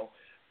Battle Royal.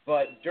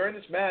 But during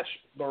this match,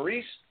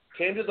 Maurice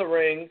came to the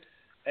ring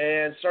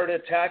and started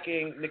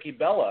attacking Nikki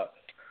Bella.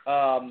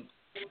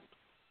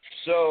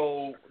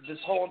 So this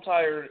whole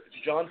entire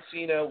John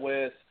Cena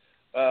with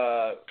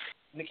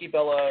Nikki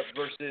Bella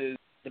versus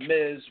The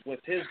Miz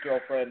with his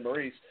girlfriend,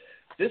 Maurice,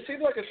 this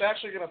seems like it's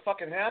actually going to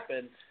fucking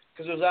happen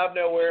because it was out of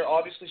nowhere.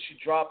 Obviously, she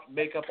dropped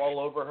makeup all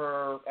over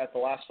her at the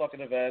last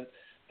fucking event.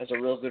 That's a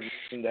real good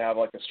reason to have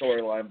like a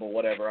storyline, but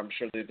whatever. I'm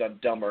sure they've done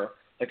dumber,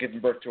 like giving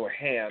birth to a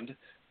hand,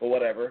 but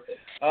whatever.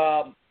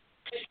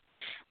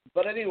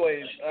 But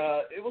anyways,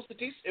 it was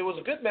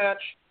a good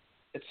match.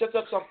 It sets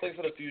up something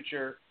for the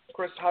future.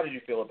 Chris, how did you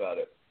feel about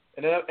it?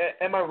 And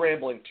am I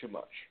rambling too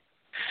much?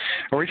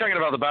 Are we talking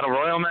about the Battle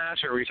Royal match,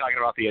 or are we talking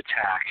about the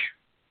attack?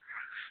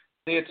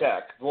 The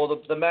attack. Well,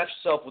 the match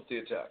itself with the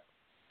attack.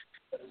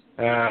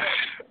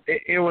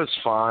 It was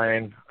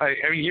fine. I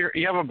mean,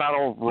 you have a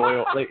Battle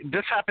Royal. Like, Did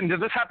this happen in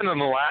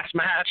the last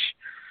match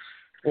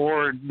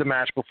or the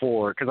match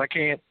before? Because I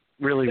can't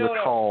really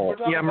recall.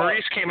 No,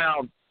 Maurice came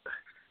out.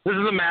 This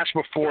is the match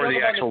before the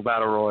actual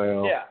Battle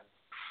Royal. Yeah.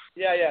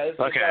 This is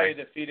okay.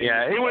 Defeating.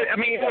 Yeah, it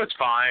was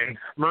fine.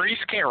 Maurice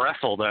can't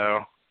wrestle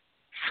though,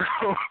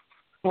 so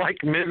like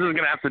Miz is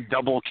gonna have to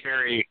double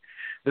carry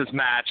this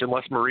match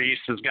unless Maurice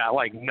has got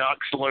like Nux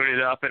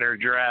loaded up in her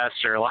dress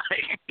or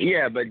like.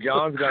 Yeah, but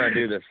John's gonna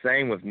do the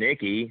same with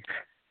Nikki.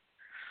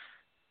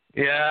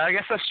 Yeah, I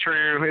guess that's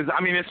true.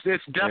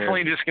 It's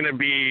definitely just gonna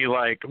be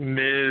like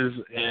Miz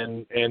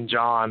and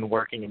John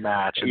working a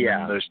match, and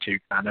then those two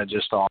kind of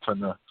just off in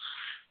the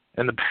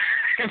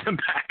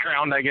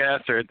background, I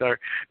guess, or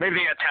maybe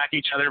they attack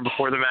each other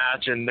before the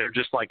match and they're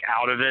just like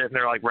out of it and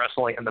they're like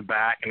wrestling in the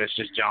back and it's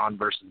just John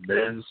versus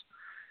Miz.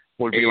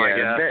 Would be my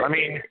guess.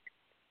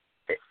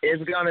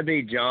 It's gonna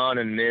be John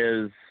and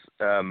Miz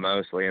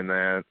mostly in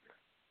that,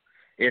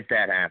 if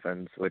that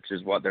happens, which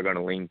is what they're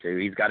gonna lean to.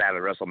 He's got to have a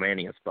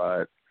WrestleMania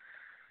spot.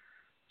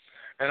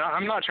 And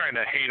I'm not trying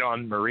to hate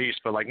on Maurice,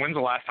 but like, when's the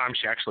last time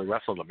she actually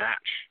wrestled a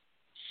match?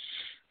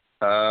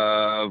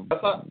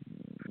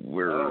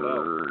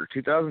 We're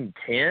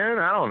 2010.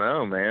 I don't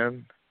know,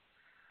 man.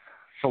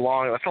 That's a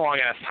long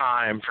ass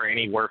time for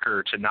any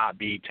worker to not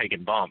be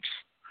taking bumps.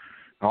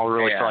 I don't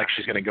really feel like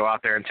she's going to go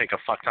out there and take a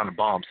fuck ton of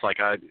bumps. Like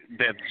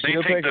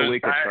she'll take a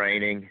week of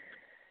training.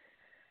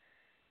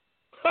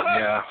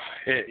 Yeah.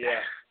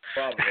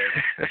 Probably.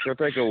 She'll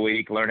take a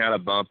week, learn how to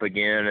bump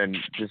again, and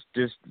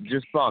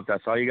just bump.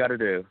 That's all you got to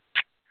do.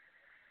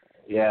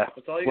 Yeah.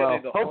 That's all you got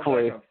to do.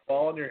 Hopefully.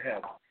 Fall on your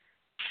head.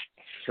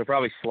 She'll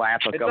probably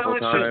slap a couple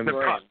times.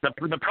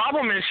 The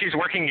problem is she's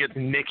working against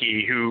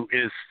Nikki, who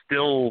is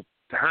still,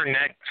 her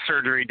neck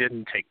surgery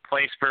didn't take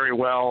place very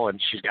well,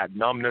 and she's got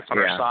numbness on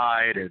her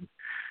side, and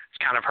it's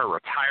kind of her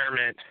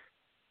retirement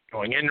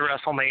going into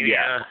WrestleMania.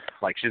 Yeah.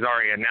 Like, she's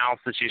already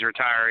announced that she's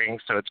retiring,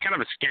 so it's kind of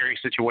a scary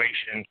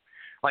situation.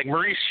 Like,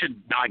 Maurice should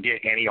not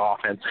get any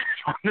offense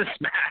on this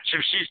match.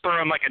 If she's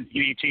throwing, like, a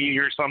DDT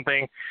or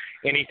something,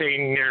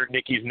 anything near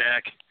Nikki's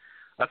neck,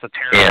 that's a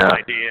terrible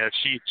idea.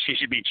 She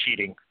should be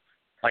cheating.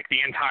 Like,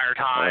 the entire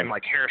time,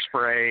 like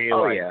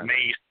hairspray,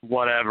 mace,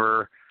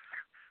 whatever.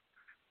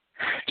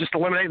 Just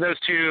eliminate those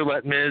two,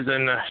 let Miz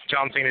and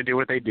John Cena do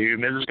what they do.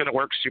 Miz is going to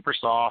work super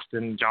soft,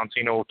 and John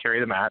Cena will carry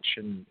the match,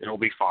 and it'll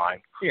be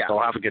fine. Yeah. They'll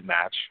have a good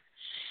match.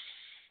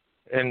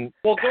 And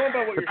well, going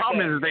by what the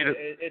problem is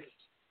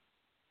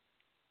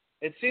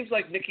it seems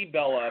like Nikki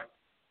Bella,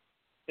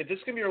 if this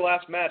is going to be her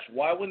last match,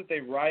 why wouldn't they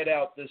ride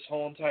out this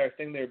whole entire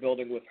thing they're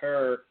building with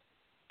her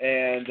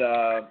and,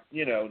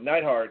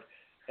 Neidhart?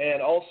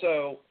 And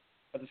also,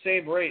 at the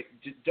same rate,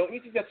 don't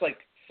you think that's like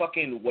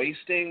fucking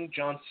wasting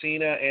John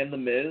Cena and The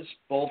Miz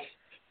both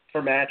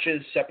for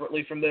matches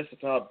separately from this?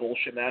 It's not a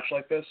bullshit match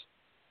like this.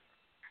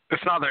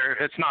 It's not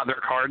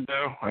their card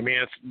though. I mean,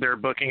 they're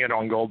booking it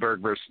on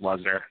Goldberg versus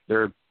Lesnar.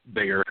 They're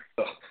bigger.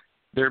 Ugh.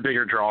 They're a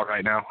bigger draw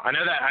right now. I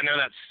know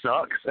that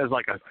sucks as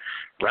like a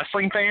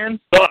wrestling fan,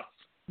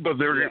 But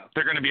they're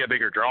going to be a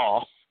bigger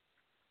draw.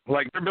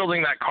 Like they're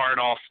building that card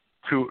off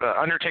to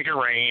Undertaker,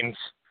 Reigns,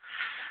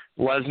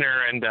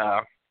 Lesnar, and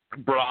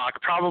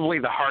Brock. Probably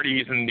the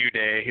Hardys and New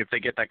Day if they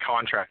get that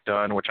contract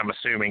done, which I'm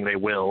assuming they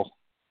will.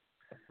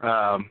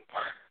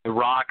 The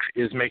Rock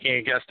is making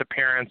a guest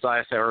appearance.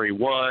 I said, or he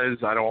was.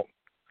 I don't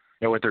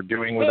know what they're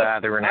doing with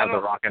that. They were going to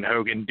have The Rock and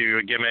Hogan do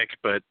a gimmick,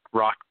 but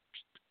Rock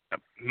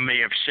may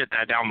have shit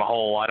that down the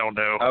hole. I don't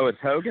know. Oh, is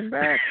Hogan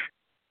back?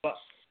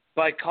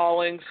 By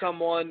calling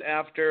someone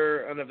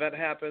after an event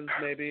happens,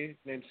 maybe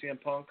named CM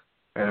Punk.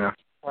 Yeah.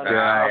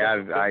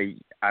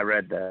 I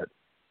read that.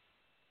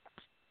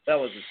 That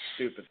was a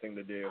stupid thing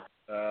to do.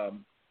 But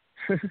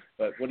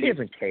what do He you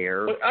doesn't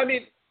care. I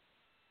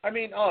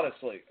mean,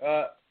 honestly,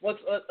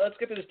 let's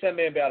get to this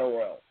 10-man battle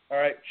royal. All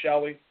right,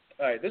 shall we?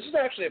 All right, this is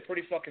actually a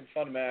pretty fucking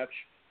fun match.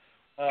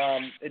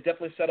 It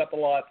definitely set up a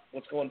lot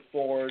what's going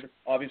forward.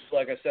 Obviously,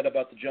 like I said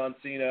about the John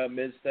Cena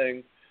Miz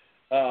thing.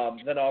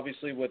 Then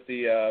obviously with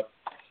the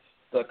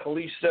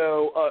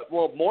Kalisto.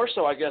 Well, more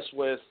so I guess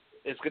with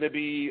it's going to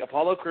be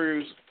Apollo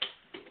Crews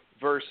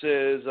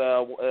versus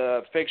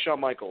fake Shawn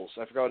Michaels.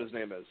 I forgot what his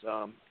name is.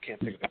 Can't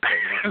think of it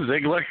right now.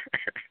 Ziggler,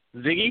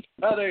 Ziggy.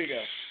 Oh, there you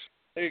go.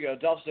 There you go,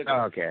 Dolph Ziggler.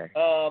 Oh, okay.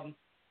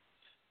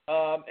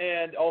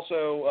 And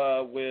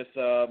also with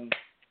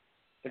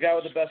the guy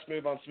with the best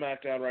move on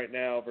SmackDown right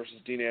now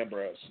versus Dean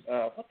Ambrose.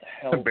 What the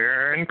hell?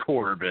 Baron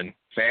Corbin.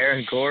 There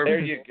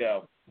you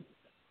go.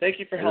 Thank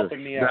you for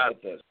helping me out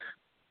with this.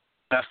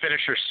 That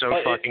finisher's so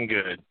fucking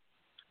good.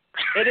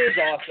 It is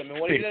awesome, and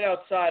when he did it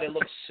outside, it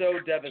looked so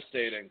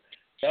devastating.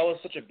 That was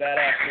such a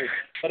badass move.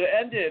 But it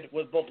ended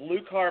with both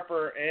Luke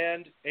Harper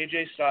and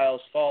AJ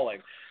Styles falling.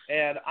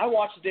 And I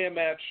watched the damn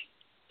match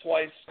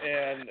twice,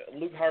 and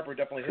Luke Harper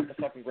definitely hit the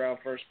fucking ground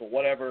first, but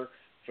whatever,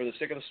 for the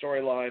sake of the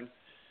storyline.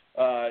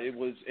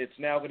 It's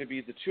now going to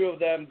be the two of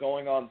them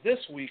going on this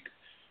week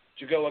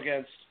to go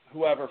against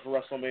whoever for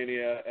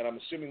WrestleMania, and I'm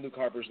assuming Luke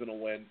Harper's going to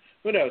win.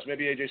 Who knows?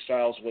 Maybe AJ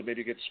Styles would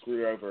maybe get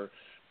screwed over.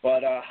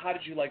 But how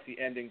did you like the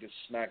ending to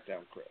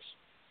SmackDown, Chris?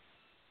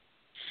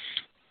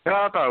 No,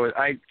 I thought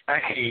I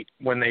hate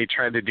when they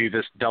try to do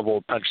this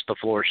double touch the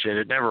floor shit.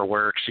 It never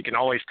works. You can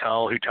always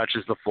tell who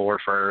touches the floor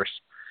first.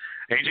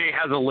 AJ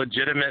has a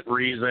legitimate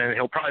reason.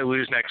 He'll probably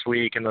lose next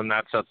week, and then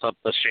that sets up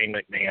the Shane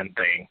McMahon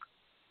thing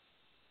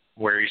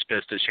where he's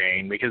pissed at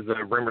Shane because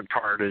the rumored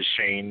card is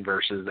Shane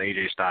versus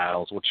AJ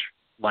Styles, which,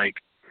 like,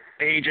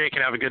 AJ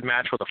can have a good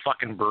match with a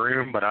fucking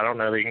broom, but I don't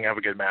know that he can have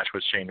a good match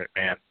with Shane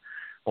McMahon.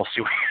 We'll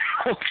see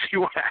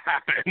what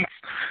happens.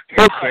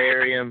 He'll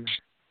carry him.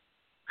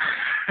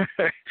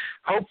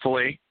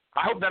 Hopefully.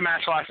 I hope that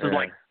match lasted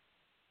like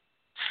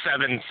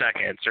 7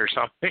 seconds or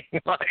something,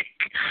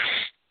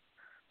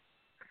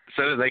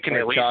 so that they can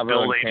at least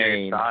build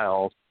AJ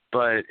Styles.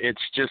 But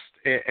it's just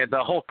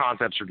the whole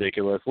concept's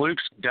ridiculous.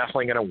 Luke's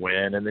definitely going to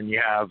win, and then you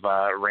have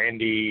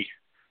Randy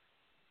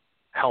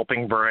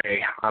helping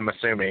Bray, I'm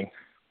assuming,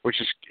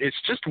 which is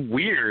it's just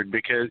weird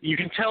because you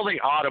can tell they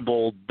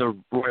audibled the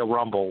Royal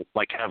Rumble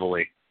like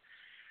heavily.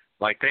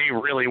 Like they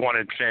really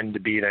wanted Finn to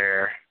be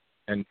there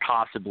and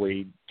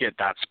possibly get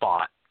that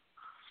spot.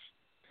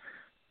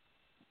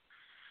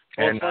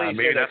 And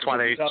maybe that's why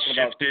they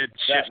shifted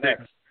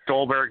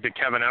Goldberg to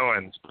Kevin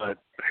Owens, but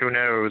who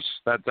knows?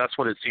 That's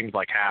what it seems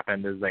like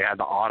happened is they had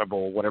the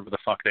audible whatever the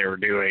fuck they were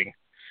doing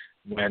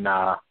when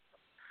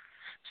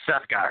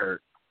Seth got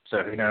hurt.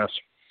 So who knows?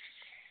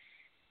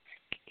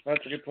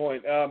 That's a good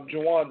point.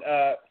 Jawan,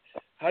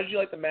 how did you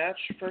like the match?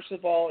 First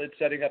of all, it's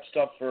setting up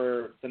stuff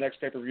for the next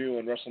pay-per-view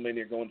and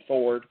WrestleMania going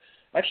forward.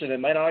 Actually, they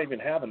might not even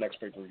have a next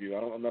pay-per-view.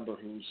 I don't remember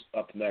who's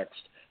up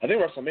next. I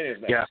think WrestleMania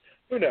is next. Yeah.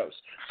 Who knows?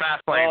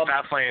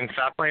 Fastlane's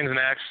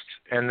next,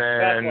 and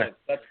then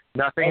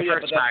nothing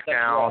for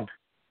SmackDown.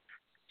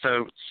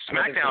 So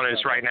SmackDown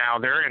is right now,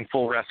 they're in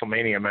full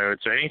WrestleMania mode.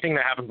 So anything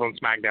that happens on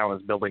SmackDown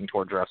is building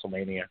towards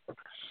WrestleMania.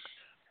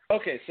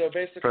 Okay, so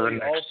basically for the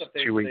next all the stuff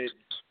 2 weeks.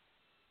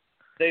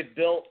 They've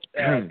built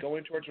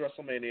going towards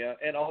WrestleMania,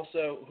 and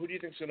also, who do you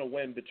think is going to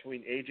win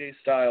between AJ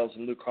Styles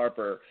and Luke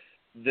Harper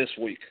this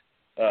week,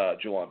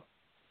 Juwan?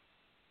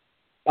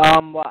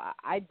 Well,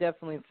 I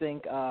definitely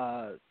think,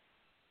 to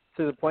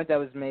the point that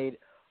was made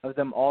of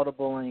them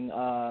audibling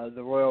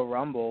the Royal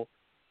Rumble,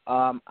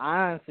 I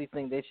honestly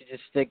think they should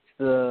just stick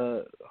to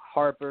the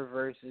Harper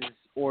versus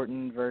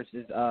Orton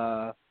versus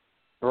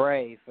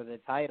Bray for the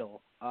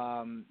title.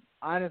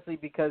 Honestly,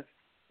 because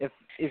if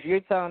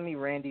you're telling me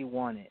Randy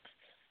won it,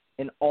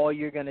 and all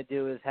you're going to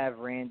do is have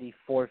Randy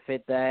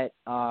forfeit that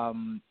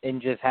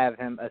and just have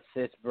him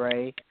assist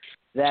Bray,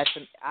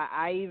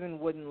 I even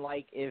wouldn't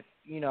like if,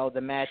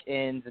 the match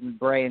ends and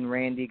Bray and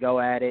Randy go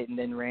at it and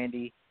then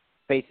Randy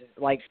faces,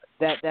 like,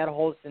 that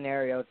whole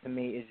scenario to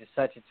me is just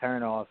such a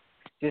turnoff.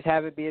 Just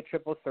have it be a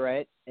triple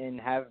threat and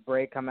have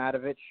Bray come out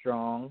of it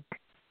strong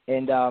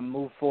and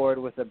move forward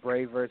with a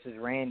Bray versus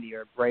Randy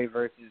or Bray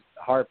versus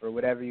Harper,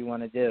 whatever you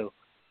want to do.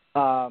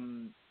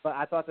 But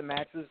I thought the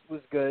match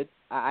was good.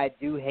 I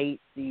do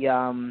hate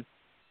the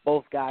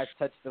both guys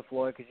touch the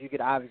floor because you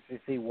could obviously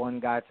see one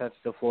guy touch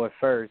the floor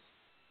first.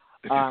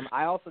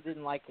 I also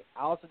didn't like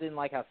how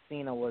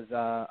Cena was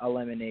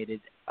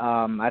eliminated.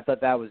 I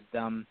thought that was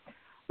dumb.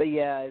 But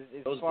yeah,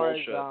 as far as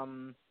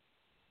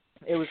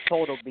it was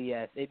total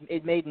BS.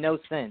 It made no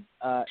sense.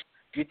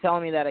 You're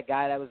telling me that a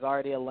guy that was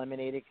already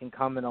eliminated can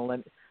come and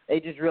eliminate?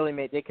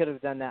 They could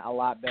have done that a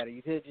lot better.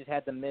 You could have just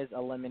had The Miz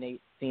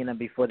eliminate Cena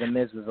before The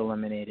Miz was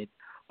eliminated.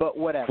 But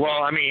whatever.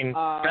 Well, I mean,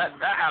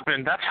 that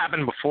happened. That's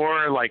happened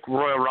before, like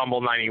Royal Rumble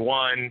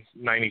 91,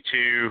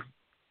 92.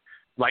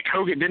 Like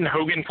didn't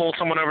Hogan pull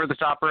someone over the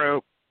top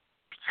rope?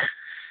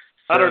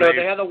 I don't know.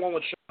 They had the one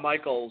with Shawn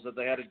Michaels that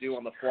they had to do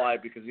on the fly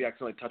because he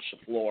accidentally touched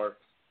the floor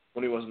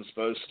when he wasn't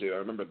supposed to. I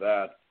remember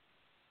that.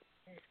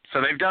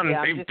 So they've done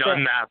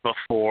that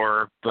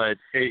before, but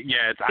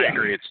I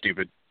agree, it's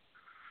stupid.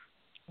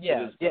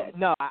 Yeah.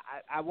 No,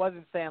 I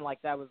wasn't saying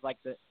like that was like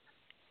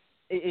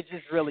it's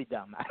just really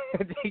dumb. I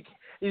think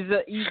it's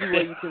an easy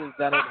way you could have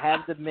done it.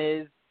 Have The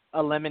Miz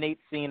eliminate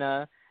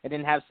Cena, and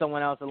then have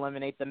someone else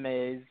eliminate The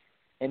Miz,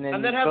 and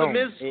then have boom,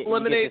 The Miz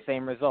eliminate the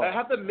same result.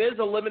 Have The Miz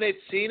eliminate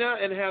Cena,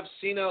 and have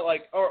Cena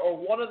or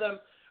one of them.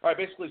 All right,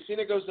 basically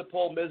Cena goes to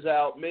pull Miz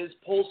out, Miz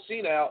pulls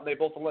Cena out, and they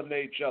both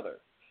eliminate each other.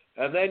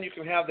 And then you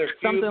can have their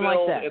feud build, like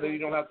that. and then you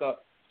don't have to,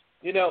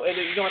 and then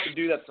you don't have to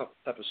do that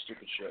type of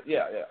stupid shit.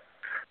 Yeah.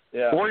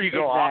 Or you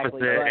go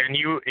opposite, and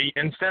you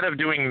instead of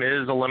doing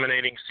Miz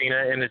eliminating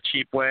Cena in a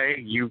cheap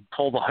way, you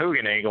pull the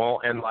Hogan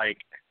angle, and like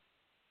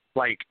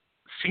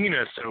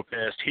Cena's so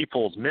pissed he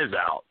pulls Miz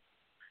out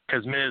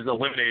because Miz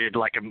eliminated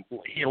him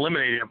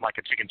like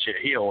a chicken shit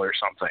heel or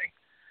something,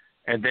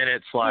 and then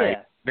it's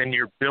like then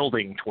you're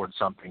building towards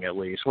something at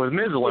least. With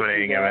Miz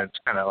eliminating him, it's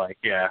kind of like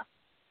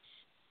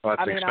well,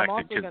 that's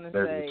expected.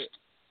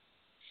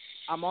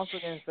 I'm also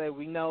going to say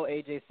we know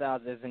AJ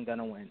Styles isn't going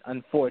to win,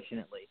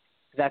 unfortunately.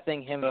 Because I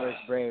think him versus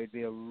Bray would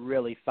be a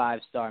really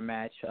 5-star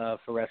match for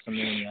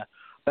WrestleMania.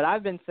 But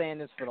I've been saying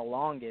this for the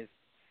longest.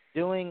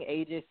 Doing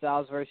AJ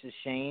Styles versus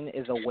Shane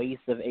is a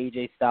waste of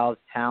AJ Styles'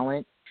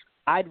 talent.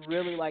 I'd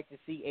really like to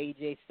see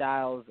AJ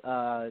Styles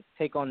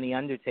take on The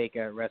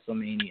Undertaker at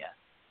WrestleMania.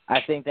 I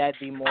think that'd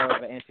be more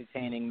of an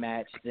entertaining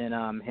match than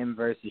him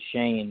versus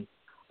Shane.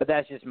 But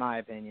that's just my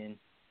opinion.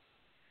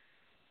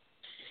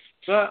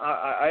 So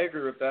I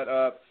agree with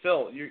that.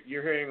 Phil,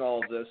 you're hearing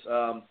all of this.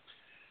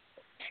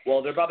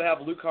 Well, they're about to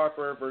have Luke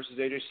Harper versus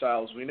AJ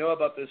Styles. We know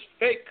about this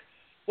fake,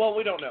 well,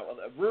 we don't know,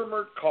 a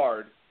rumored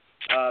card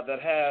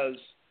that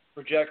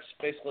projects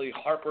basically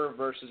Harper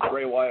versus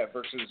Bray Wyatt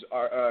versus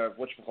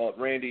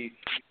Randy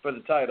for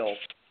the title.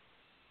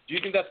 Do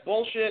you think that's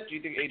bullshit? Do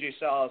you think AJ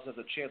Styles has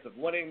a chance of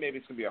winning? Maybe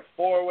it's going to be a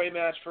 4-way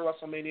match for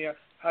WrestleMania.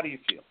 How do you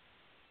feel?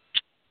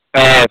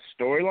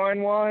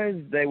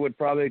 Storyline-wise, they would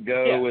probably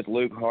go with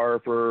Luke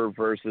Harper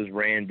versus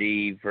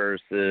Randy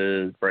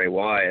versus Bray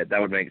Wyatt. That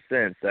would make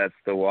sense. That's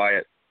the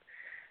Wyatt.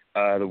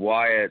 The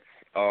Wyatts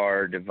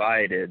are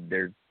divided.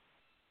 They're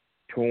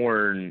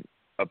torn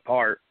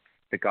apart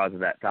because of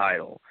that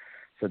title.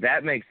 So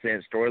that makes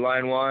sense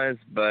storyline-wise,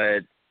 but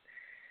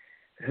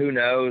who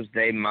knows?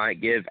 They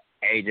might give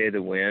AJ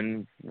the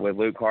win with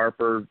Luke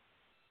Harper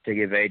to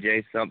give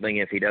AJ something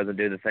if he doesn't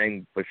do the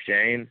thing with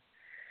Shane.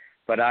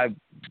 But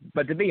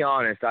to be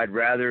honest, I'd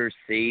rather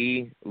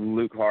see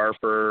Luke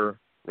Harper,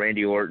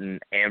 Randy Orton,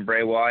 and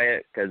Bray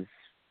Wyatt because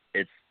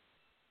it's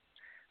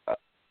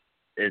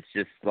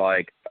just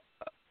like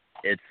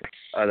it's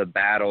the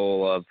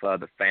battle of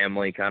the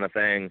family kind of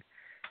thing.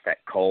 That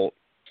cult,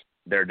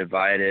 they're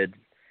divided.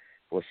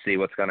 We'll see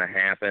what's going to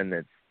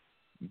happen.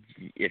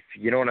 If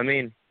you know what I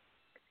mean.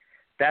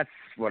 That's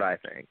what I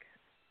think.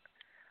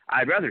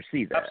 I'd rather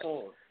see that.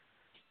 Absolutely.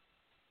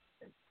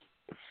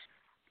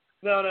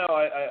 No,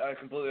 I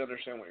completely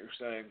understand what you're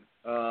saying.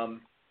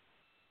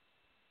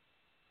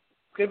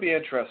 It's going to be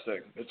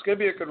interesting. It's going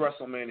to be a good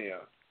WrestleMania.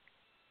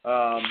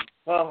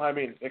 Well, I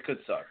mean, it could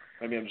suck.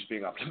 I mean, I'm just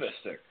being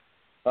optimistic.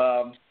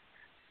 But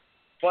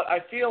I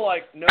feel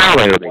like no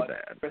matter what,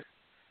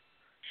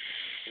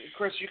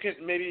 Chris, you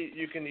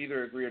can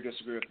either agree or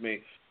disagree with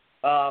me.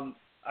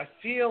 I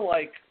feel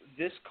like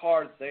this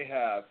card they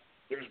have,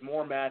 there's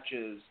more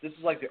matches. This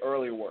is like the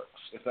early works,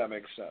 if that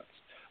makes sense.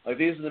 Like,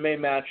 these are the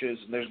main matches,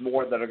 and there's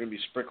more that are going to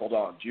be sprinkled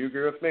on. Do you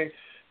agree with me?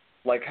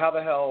 Like, how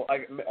the hell...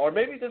 or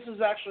maybe this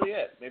is actually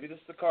it. Maybe this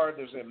is the card.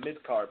 There's a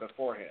mid-card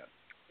beforehand.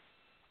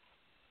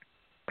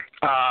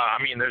 I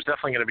mean, there's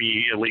definitely going to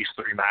be at least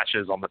 3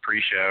 matches on the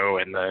pre-show,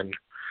 and then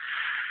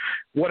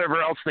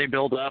whatever else they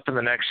build up in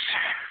the next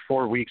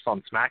 4 weeks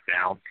on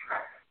SmackDown.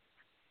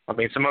 I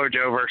mean, Samoa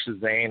Joe versus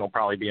Zayn will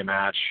probably be a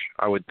match,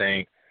 I would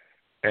think.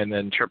 And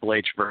then Triple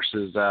H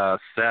versus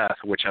Seth,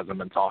 which hasn't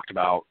been talked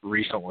about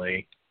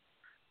recently,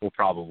 will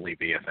probably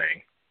be a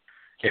thing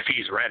if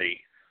he's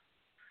ready.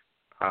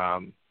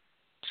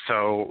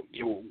 So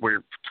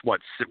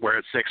we're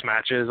at 6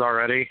 matches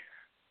already.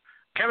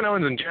 Kevin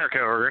Owens and Jericho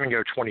are going to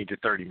go 20 to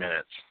 30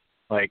 minutes,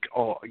 like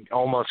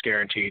almost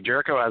guaranteed.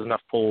 Jericho has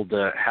enough pull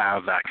to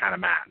have that kind of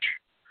match.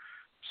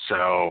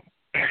 So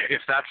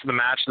if that's the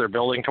match they're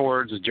building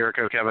towards, is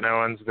Jericho Kevin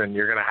Owens, then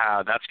you're going to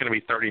have that's going to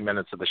be 30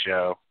 minutes of the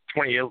show,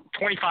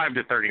 25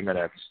 to 30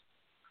 minutes.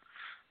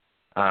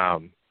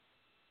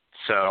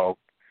 So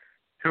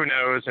who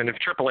knows? And if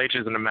Triple H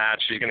is in the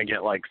match, he's going to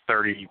get like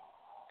 30,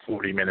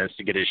 40 minutes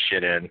to get his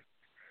shit in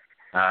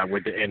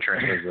with the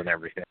entrances and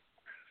everything.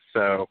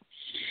 So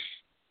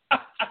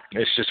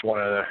it's just one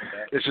of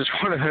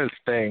those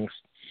things.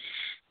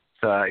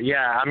 So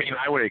yeah, I mean,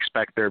 I would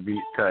expect there be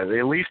at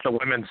least the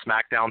women's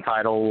SmackDown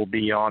title will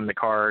be on the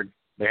card.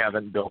 They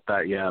haven't built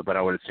that yet, but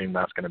I would assume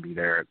that's going to be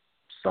there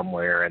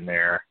somewhere in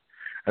there.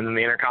 And then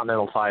the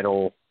Intercontinental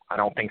title, I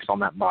don't think it's on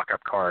that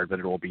mock-up card, but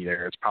it will be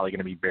there. It's probably going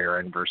to be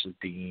Baron versus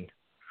Dean.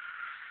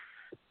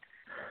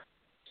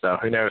 So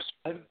who knows?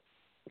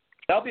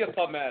 That'll be a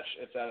fun match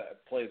if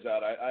that plays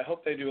out. I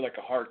hope they do like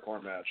a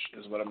hardcore match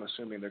is what I'm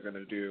assuming they're going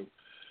to do.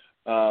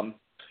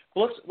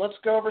 Let's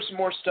go over some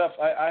more stuff.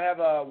 I have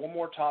one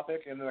more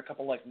topic and then a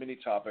couple like mini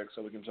topics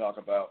that we can talk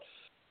about.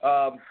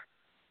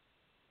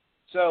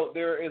 So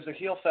there is a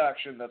heel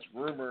faction that's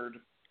rumored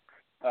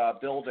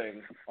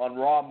building on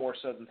Raw more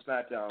so than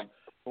SmackDown,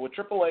 but with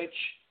Triple H,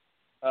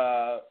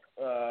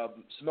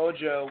 Samoa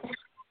Joe,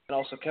 and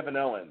also Kevin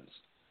Owens.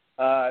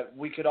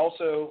 We could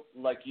also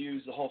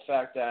use the whole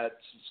fact that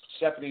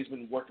Stephanie's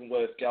been working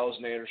with Gallows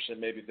and Anderson.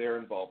 Maybe they're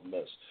involved in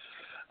this.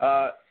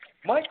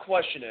 My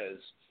question is,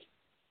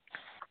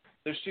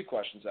 there's two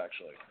questions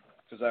actually,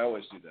 because I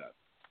always do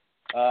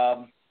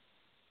that.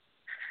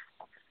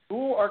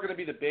 Who are going to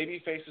be the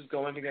baby faces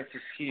going against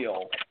this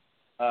heel?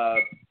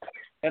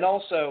 And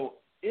also,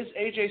 is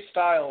AJ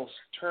Styles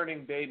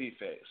turning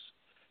babyface?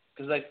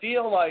 Because I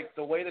feel like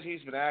the way that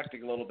he's been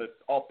acting a little bit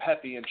all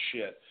peppy and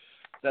shit,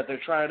 that they're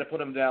trying to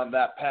put him down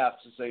that path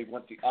since they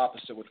went the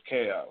opposite with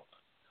KO.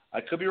 I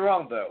could be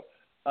wrong, though.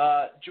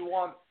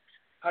 Juwan,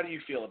 how do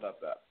you feel about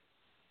that?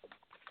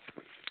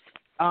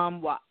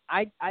 Well,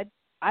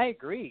 I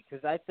agree,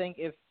 because I think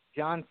if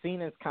John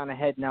Cena's kind of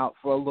heading out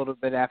for a little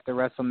bit after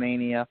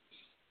WrestleMania,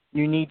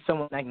 you need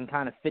someone that can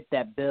kind of fit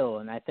that bill,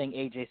 and I think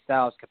AJ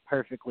Styles could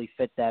perfectly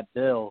fit that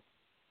bill,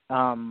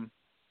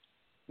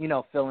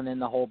 filling in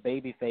the whole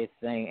babyface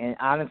thing. And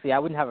honestly, I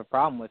wouldn't have a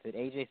problem with it.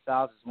 AJ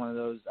Styles is one of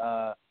those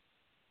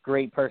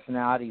great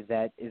personalities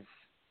that is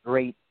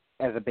great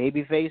as a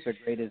babyface or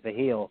great as a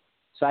heel.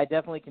 So I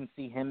definitely can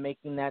see him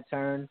making that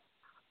turn.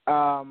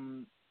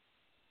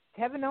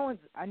 Kevin Owens,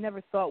 I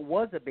never thought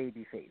was a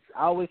babyface.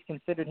 I always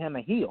considered him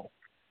a heel.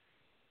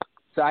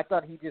 So I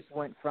thought he just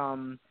went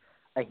from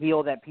a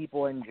heel that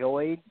people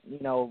enjoyed,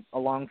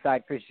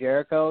 alongside Chris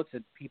Jericho,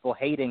 to people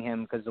hating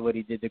him because of what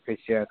he did to Chris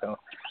Jericho.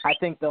 I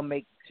think they'll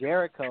make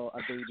Jericho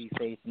a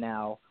babyface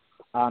now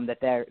that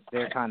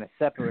they're kind of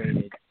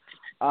separated.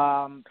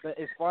 But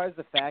as far as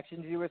the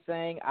factions you were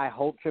saying, I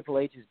hope Triple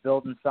H is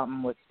building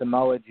something with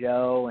Samoa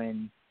Joe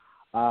and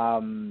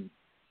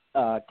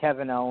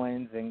Kevin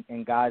Owens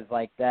and guys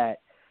like that,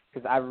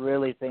 because I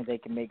really think they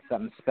can make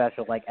something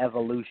special, like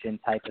Evolution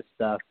type of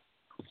stuff.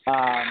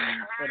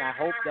 And I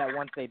hope that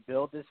once they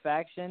build this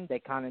faction, they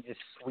kind of just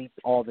sweep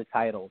all the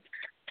titles.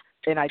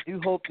 And I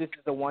do hope this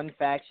is the one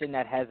faction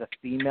that has a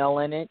female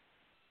in it,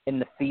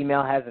 and the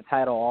female has a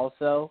title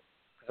also,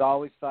 because I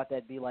always thought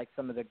that'd be like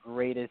some of the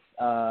greatest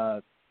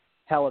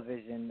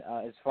television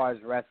as far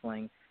as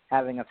wrestling,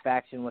 having a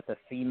faction with a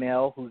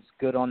female who's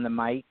good on the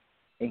mic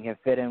and can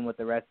fit in with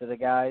the rest of the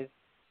guys.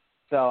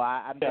 So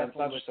I'm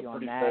definitely with you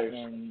on that. Face.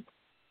 And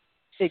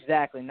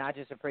exactly, not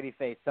just a pretty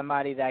face,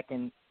 somebody that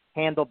can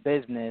handle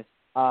business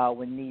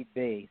when need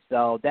be.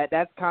 So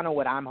that's kind of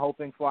what I'm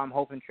hoping for. I'm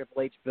hoping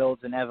Triple H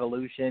builds an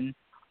Evolution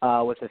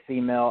with a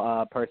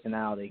female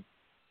personality.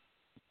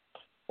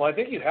 Well, I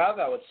think you have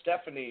that with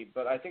Stephanie,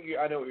 but I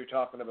know what you're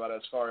talking about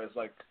as far as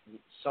like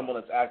someone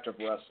that's active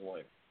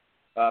wrestling.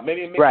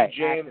 Maybe right.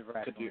 James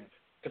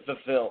could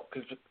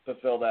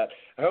fulfill that.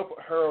 I hope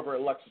her over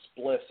Alexis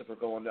Bliss if we're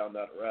going down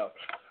that route.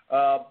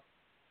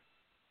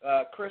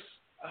 Chris,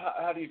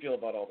 how do you feel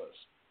about all this?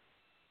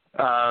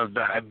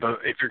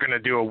 If you're going to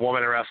do a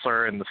woman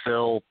wrestler in the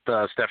field,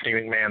 Stephanie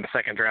McMahon, the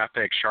second draft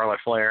pick, Charlotte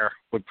Flair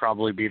would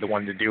probably be the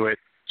one to do it.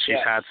 She's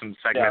had some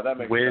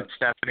segments with sense.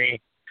 Stephanie.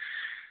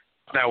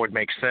 That would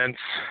make sense.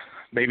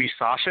 Maybe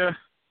Sasha.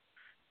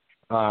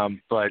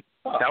 But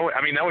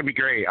that would be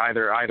great.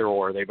 Either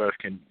or, they both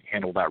can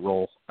handle that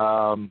role.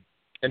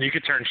 And you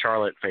could turn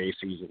Charlotte face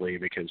easily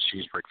because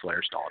she's Ric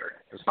Flair's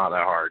daughter. It's not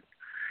that hard.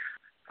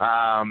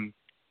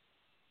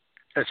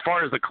 As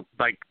far as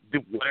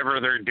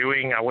whatever they're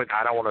doing, I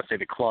don't want to say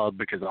the club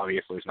because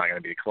obviously it's not going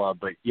to be a club,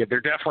 but yeah,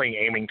 they're definitely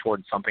aiming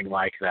towards something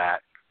like that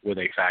with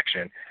a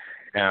faction,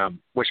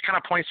 which kind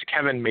of points to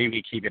Kevin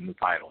maybe keeping the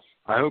title.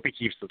 I hope he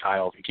keeps the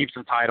title. If he keeps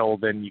the title,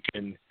 then you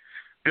can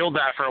build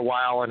that for a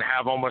while and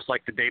have almost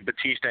like the Dave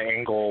Bautista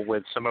angle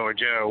with Samoa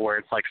Joe, where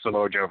it's like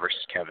Samoa Joe versus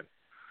Kevin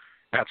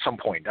at some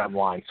point down the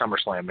line,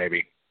 SummerSlam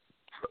maybe.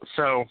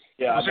 So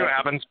we'll see what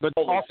happens. But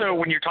also,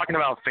 when you're talking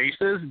about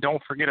faces,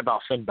 don't forget about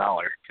Finn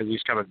Balor because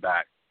he's coming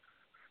back.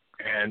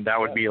 and that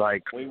would be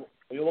like we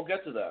will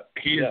get to that.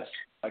 He's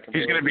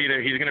gonna be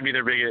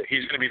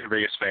their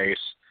biggest face.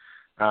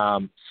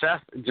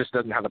 Seth just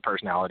doesn't have the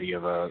personality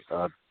of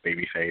a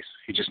baby face.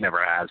 He just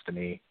never has to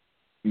me.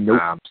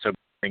 Nope. So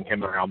bring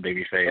him around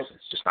baby face,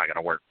 it's just not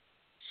gonna work.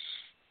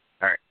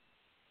 All right.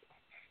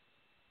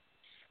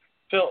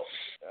 Phil,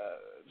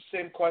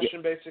 same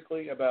question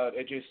basically about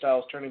AJ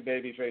Styles turning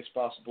babyface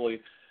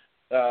possibly.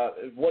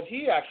 What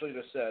he actually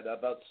just said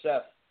about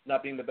Seth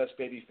not being the best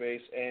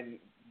babyface and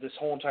this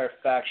whole entire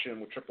faction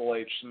with Triple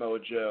H, Samoa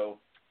Joe,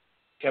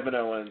 Kevin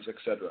Owens,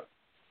 etc.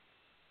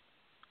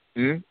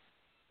 Hmm?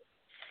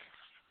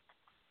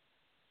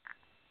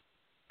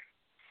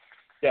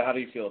 Yeah, how do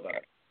you feel about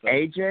it?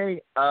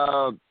 AJ,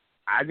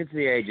 I could see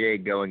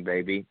AJ going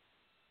baby.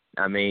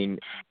 I mean,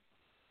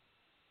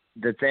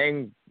 the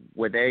thing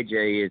with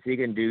AJ is he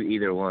can do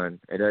either one.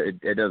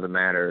 It doesn't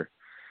matter.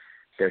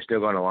 They're still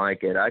going to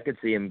like it. I could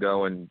see him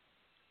going.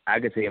 I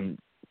could see him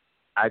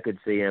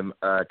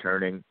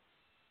turning.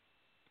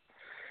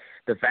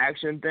 The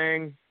faction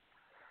thing,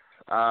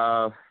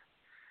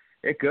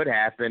 it could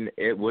happen.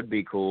 It would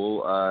be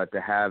cool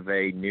to have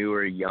a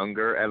newer,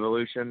 younger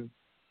Evolution,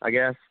 I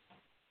guess,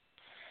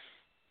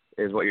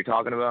 is what you're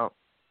talking about.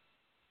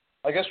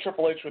 I guess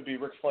Triple H would be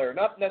Ric Flair.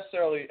 Not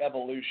necessarily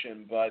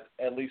Evolution, but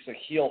at least a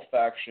heel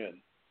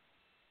faction.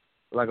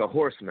 Like a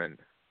Horseman.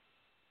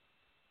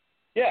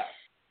 Yeah,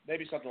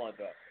 maybe something like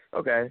that.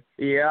 Okay.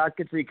 Yeah, I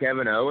could see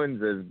Kevin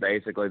Owens as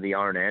basically the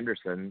Arn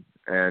Anderson,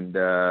 and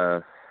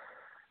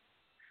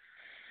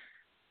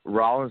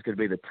Rollins could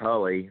be the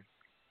Tully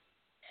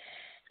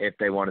if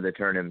they wanted to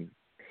turn him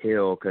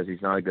heel because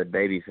he's not a good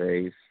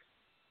babyface.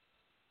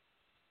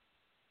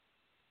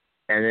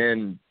 And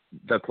then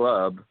the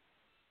Club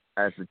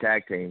as the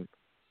tag team.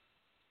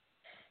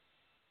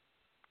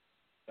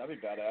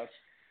 That'd be badass.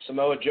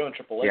 Samoa Joe and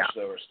Triple H,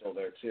 though, are still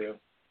there, too.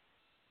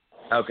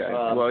 Okay.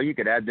 Well, you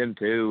could add them,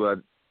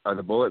 too.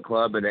 The Bullet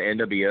Club and the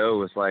NWO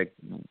was like,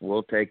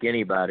 we'll take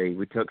anybody.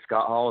 We took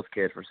Scott Hall's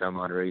kid for some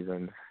odd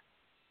reason.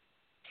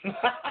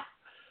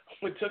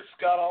 We took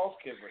Scott Hall's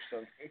kid for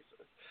some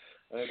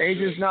reason.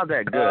 He's just not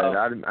that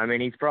good. I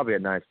mean, he's probably a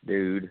nice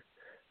dude.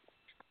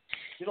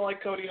 You don't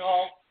like Cody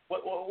Hall?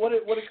 What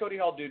did Cody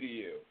Hall do to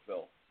you,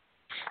 Phil?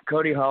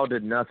 Cody Hall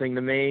did nothing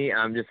to me.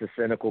 I'm just a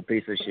cynical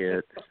piece of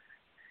shit.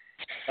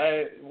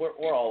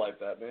 We're all like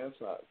that, man.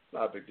 It's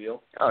not a big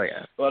deal. Oh,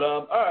 yeah. But,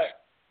 all right.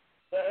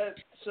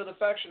 So the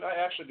faction, I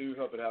actually do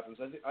hope it happens.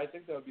 I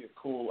think that would be a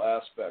cool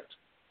aspect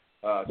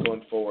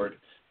going forward.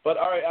 But,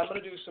 all right, I'm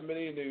going to do some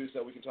mini news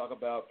that we can talk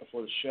about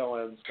before the show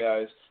ends,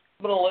 guys.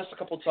 I'm going to list a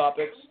couple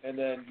topics, and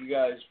then you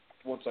guys,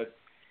 once I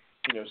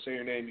say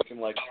your name, you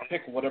can,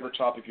 pick whatever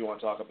topic you want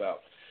to talk about.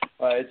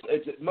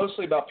 It's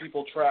mostly about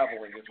people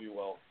traveling, if you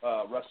will,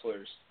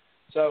 wrestlers.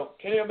 So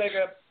Kenny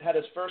Omega had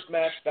his first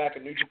match back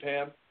at New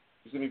Japan.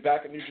 He's going to be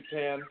back at New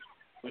Japan.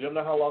 We don't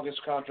know how long his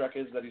contract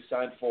is that he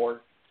signed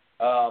for,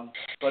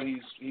 but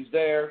he's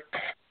there.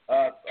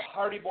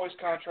 Hardy Boys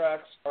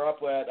contracts are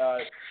up at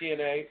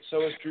TNA.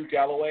 So is Drew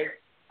Galloway.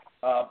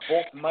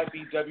 Both might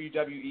be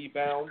WWE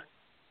bound.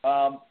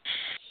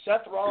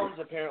 Seth Rollins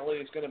apparently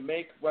is going to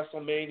make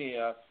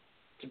WrestleMania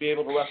to be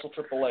able to wrestle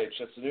Triple H.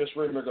 That's the newest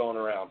rumor going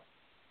around.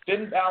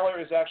 Finn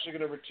Balor is actually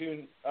going to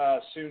return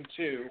soon,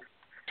 too.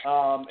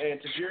 And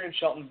Tajiri and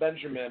Shelton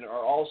Benjamin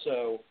are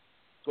also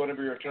going to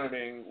be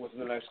returning within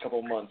the next couple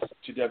of months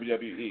to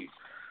WWE.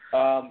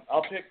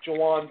 I'll pick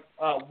Jawan.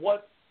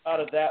 What out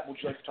of that would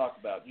you like to talk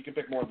about? You can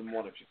pick more than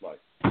one if you'd like.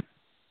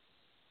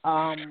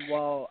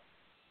 Well,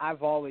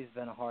 I've always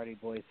been a Hardy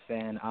Boys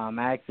fan.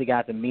 I actually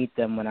got to meet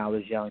them when I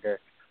was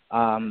younger.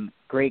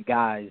 Great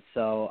guys.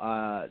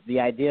 So the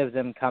idea of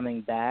them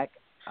coming back,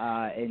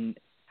 and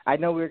I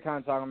know we were kind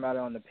of talking about it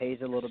on the page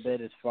a little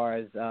bit as far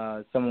as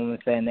someone was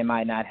saying they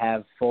might not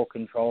have full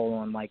control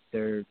on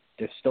their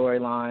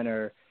storyline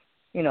or,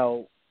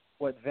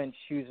 what Vince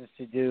chooses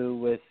to do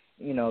with,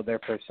 their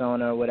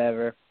persona or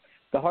whatever.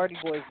 The Hardy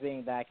Boys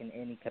being back in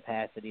any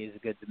capacity is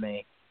good to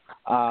me.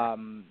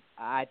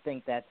 I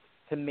think that's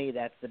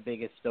the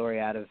biggest story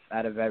out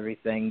of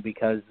everything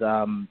because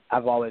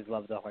I've always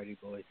loved the Hardy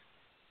Boys.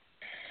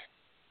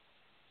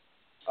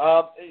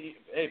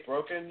 Hey,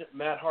 Broken,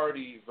 Matt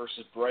Hardy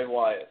versus Bray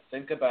Wyatt.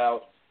 Think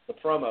about the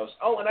promos.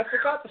 Oh, and I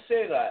forgot to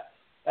say that.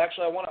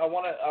 Actually, I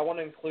want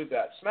to include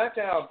that.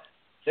 SmackDown,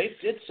 they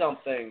did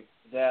something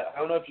that I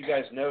don't know if you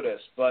guys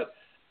noticed, but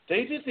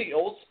they did the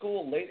old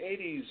school late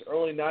 80s,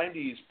 early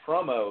 90s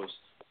promos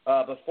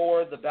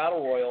before the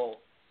Battle Royal.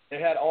 They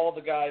had all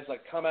the guys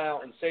come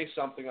out and say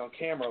something on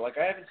camera.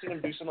 I haven't seen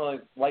them do something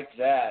like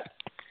that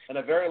in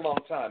a very long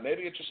time.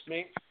 Maybe it's just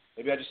me.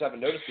 Maybe I just haven't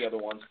noticed the other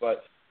ones,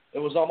 but it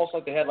was almost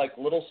like they had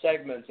little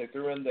segments they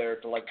threw in there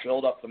to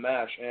build up the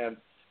match, and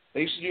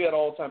they used to do that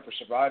all the time for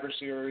Survivor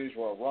Series,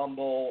 Royal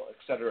Rumble, et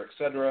cetera, et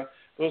cetera.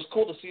 It was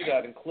cool to see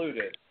that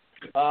included.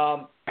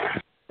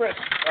 Chris,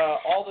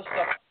 all the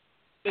stuff,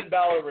 Finn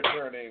Balor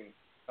returning,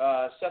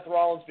 Seth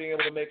Rollins being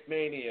able to make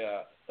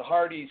Mania, the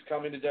Hardys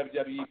coming to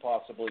WWE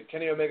possibly,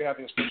 Kenny Omega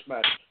having his first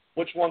match.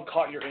 Which one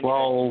caught your interest the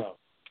most?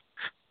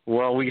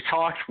 Well, we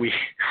talked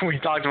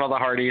about the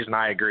Hardys, and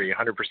I agree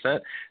 100%.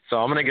 So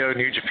I'm going to go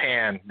New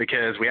Japan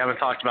because we haven't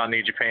talked about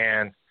New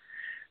Japan.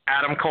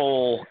 Adam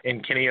Cole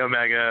and Kenny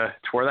Omega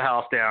tore the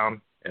house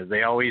down, as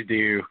they always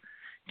do.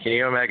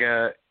 Kenny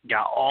Omega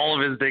got all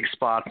of his big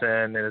spots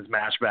in his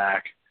match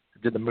back.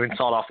 Did the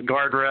moonsault off the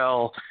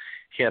guardrail.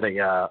 He had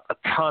a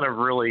ton of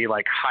really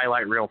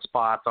highlight reel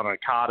spots on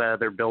Okada.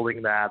 They're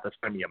building that. That's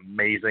going to be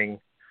amazing.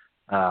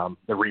 The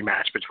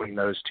rematch between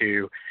those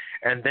two.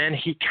 And then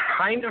he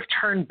kind of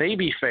turned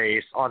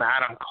babyface on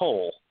Adam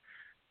Cole.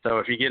 So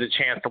if you get a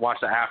chance to watch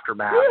the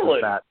aftermath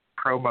of that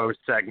promo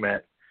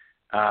segment,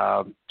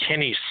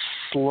 Kenny's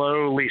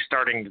slowly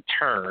starting to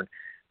turn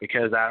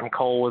because Adam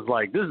Cole was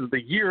like, this is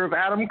the year of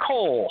Adam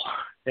Cole.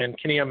 And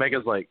Kenny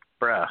Omega's like,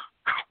 bruh,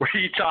 what are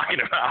you talking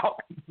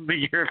about? The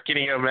year of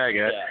Kenny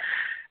Omega. Yeah.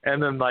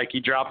 And then,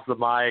 he drops the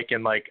mic,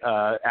 and,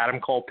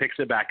 Adam Cole picks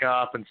it back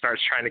up and starts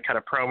trying to cut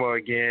a promo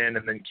again.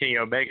 And then Kenny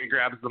Omega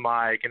grabs the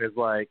mic and is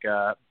like,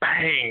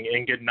 bang,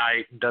 and good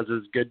night, and does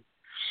his good,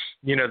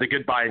 the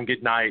goodbye and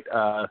good night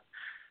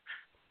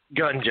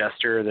gun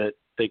gesture that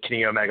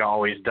Kenny Omega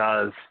always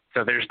does.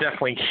 So there's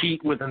definitely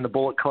heat within the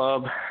Bullet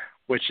Club,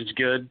 which is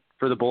good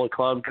for the Bullet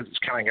Club because it's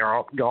kind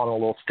of gone a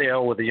little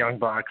stale with the Young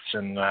Bucks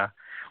and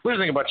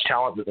losing a bunch of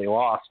talent that they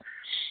lost.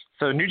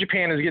 So New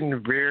Japan is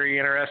getting very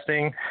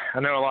interesting. I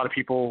know a lot of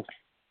people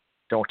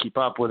don't keep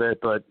up with it,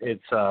 but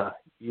it's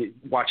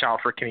watch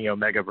out for Kenny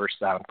Omega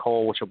versus Adam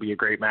Cole, which will be a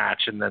great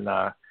match, and then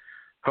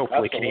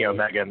hopefully Kenny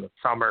Omega in the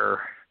summer.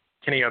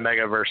 Kenny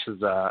Omega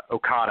versus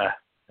Okada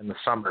in the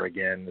summer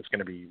again is going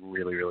to be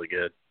really, really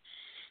good.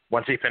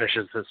 Once he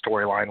finishes his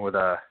storyline with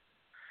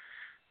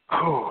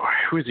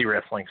who is he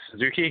wrestling?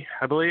 Suzuki,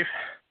 I believe.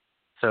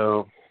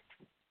 So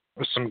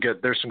there's some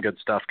good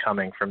stuff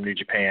coming from New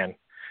Japan.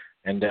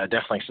 And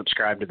definitely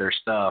subscribe to their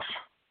stuff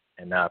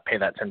and pay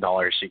that $10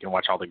 so you can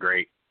watch all the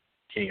great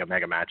Kenny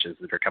Omega matches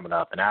that are coming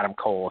up. And Adam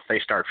Cole, if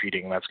they start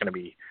feuding, that's going to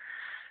be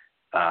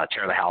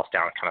tear the house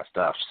down kind of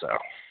stuff. So.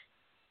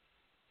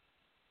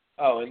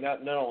 Oh, and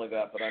not only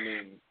that, but I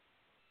mean,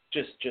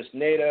 just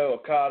Naito,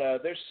 Okada.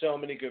 There's so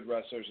many good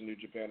wrestlers in New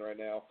Japan right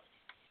now.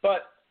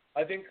 But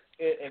I think,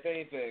 if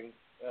anything,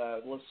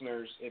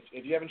 listeners,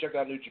 if you haven't checked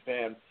out New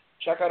Japan,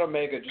 check out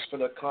Omega just for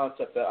the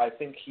concept that I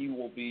think he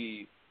will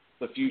be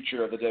the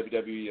future of the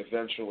WWE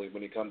eventually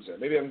when he comes in.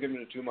 Maybe I'm giving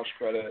him too much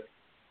credit.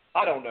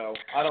 I don't know.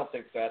 I don't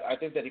think that. I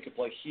think that he could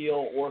play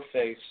heel or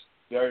face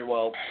very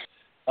well.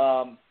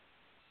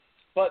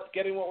 But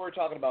getting what we're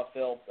talking about,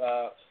 Phil,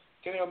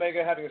 Kenny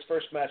Omega having his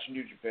first match in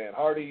New Japan.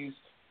 Hardys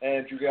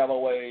and Drew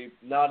Galloway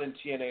not in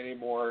TNA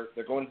anymore.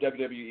 They're going to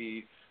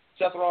WWE.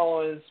 Seth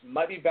Rollins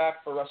might be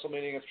back for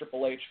WrestleMania against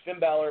Triple H. Finn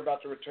Balor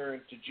about to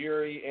return.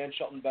 Tajiri and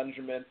Shelton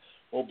Benjamin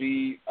will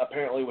be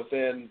apparently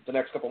within the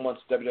next couple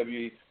months of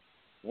WWE.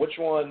 Which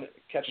one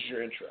catches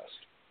your interest?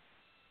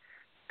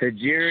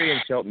 Tajiri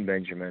and Shelton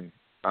Benjamin.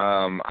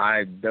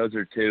 Those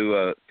are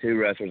two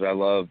wrestlers I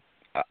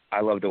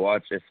love to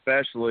watch,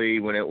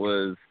 especially when it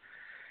was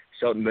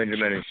Shelton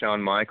Benjamin and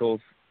Shawn Michaels.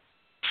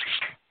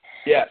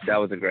 Yeah, that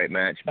was a great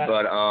match.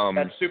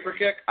 That super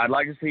kick. I'd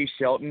like to see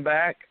Shelton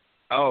back.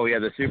 Oh yeah,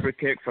 the super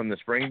kick from the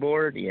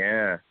springboard.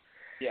 Yeah.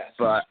 Yes.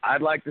 But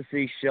I'd like to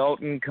see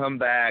Shelton come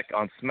back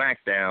on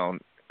SmackDown.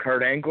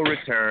 Kurt Angle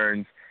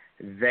returns.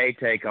 They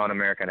take on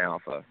American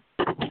Alpha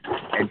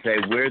and say,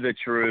 we're the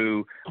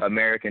true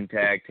American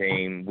tag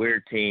team. We're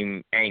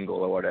Team Angle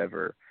or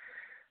whatever.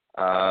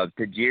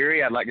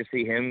 Tajiri, I'd like to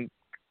see him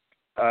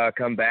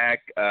come back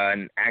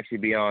and actually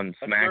be on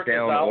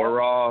SmackDown or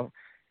Raw.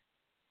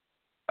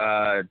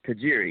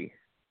 Tajiri.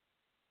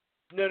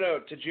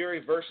 No,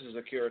 Tajiri versus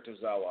Akira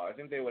Tozawa. I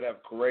think they would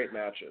have great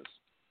matches.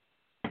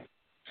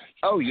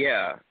 Oh,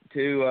 yeah.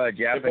 Two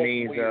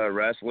Japanese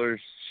wrestlers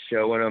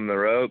showing them the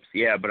ropes.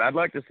 Yeah, but I'd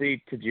like to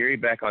see Tajiri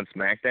back on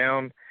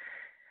SmackDown.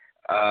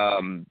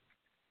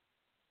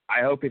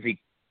 I hope if he,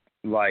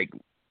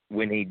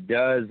 when he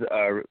does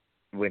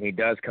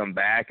come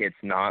back, it's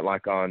not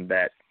like on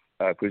that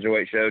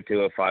Cruiserweight show,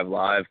 205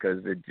 Live,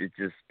 because it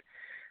just,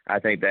 I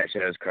think that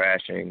show is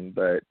crashing.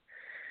 But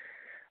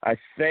I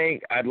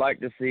think I'd like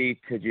to see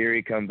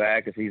Tajiri come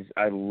back because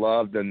I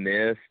love the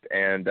Mist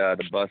and the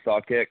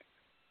buzzsaw kick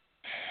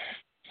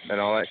and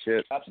all that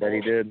shit that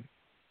he did.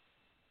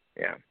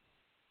 Yeah.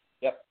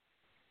 Yep.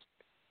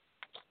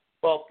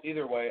 Well,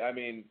 either way, I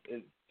mean,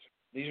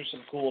 these are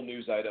some cool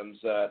news items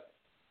that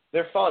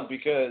they're fun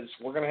because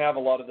we're going to have a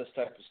lot of this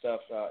type of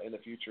stuff in the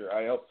future.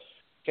 I hope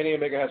Kenny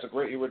Omega has a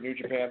great year with New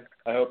Japan.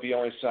 I hope he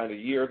only signed a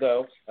year,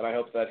 though, and I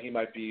hope that he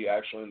might be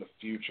actually in the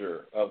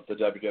future of the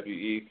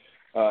WWE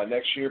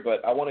next year.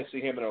 But I want to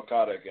see him and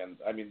Okada again.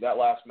 I mean, that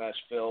last match,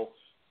 Phil,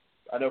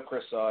 I know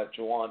Chris saw it,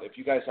 Jawan. If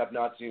you guys have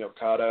not seen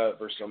Okada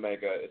versus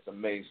Omega, it's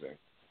amazing.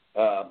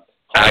 I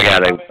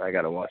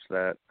gotta watch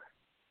that.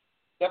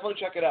 Definitely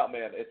check it out,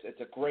 man. It's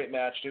a great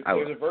match.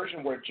 There's a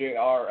version where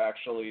JR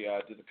actually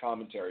did the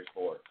commentary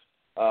for it.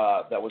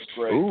 That was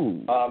great.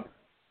 Ooh.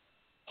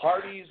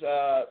 Hardy's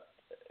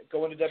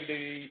going to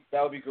WWE,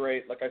 that would be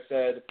great. Like I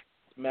said,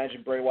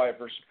 imagine Bray Wyatt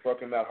versus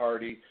Broken Matt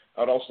Hardy.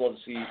 I would also love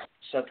to see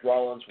Seth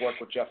Rollins work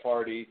with Jeff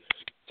Hardy.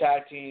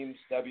 tag teams,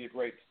 that'd be a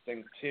great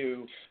thing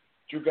too.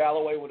 Drew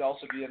Galloway would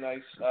also be a nice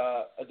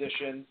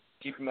addition.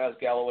 Keep him as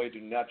Galloway.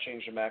 Do not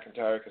change to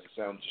McIntyre because it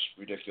sounds just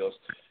ridiculous.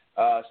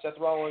 Seth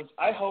Rollins,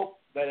 I hope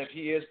that if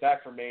he is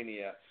back for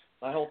Mania,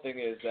 my whole thing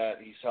is that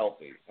he's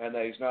healthy and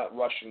that he's not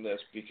rushing this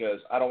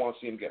because I don't want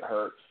to see him get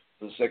hurt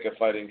for the sake of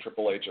fighting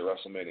Triple H at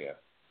WrestleMania.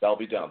 That'll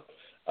be dumb.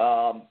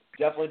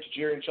 Definitely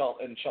Tajiri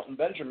and Shelton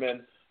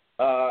Benjamin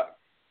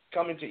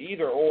coming to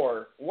either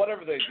or,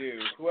 whatever they do,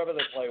 whoever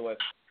they play with,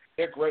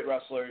 they're great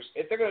wrestlers.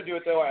 If they're going to do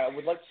it, though, I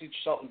would like to see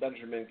Shelton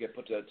Benjamin get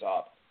put to the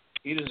top.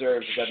 He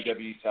deserves a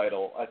WWE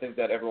title. I think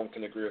that everyone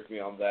can agree with me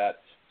on that.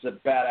 He's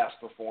a badass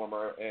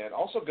performer and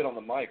also good on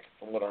the mic,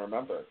 from what I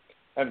remember.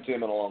 I haven't seen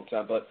him in a long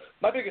time. But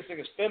my biggest thing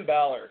is Finn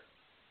Balor.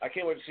 I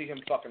can't wait to see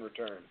him fucking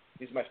return.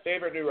 He's my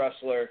favorite new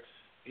wrestler.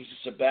 He's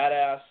just a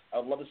badass. I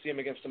would love to see him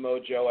against Samoa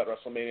Joe at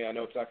WrestleMania. I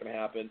know it's not going to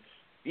happen.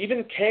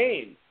 Even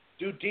Kane,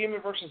 do Demon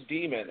versus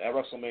Demon at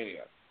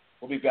WrestleMania.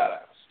 Will be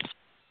badass.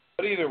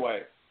 But either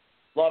way,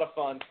 a lot of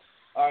fun.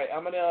 All right,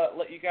 I'm going to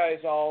let you guys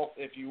all,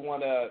 if you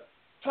want to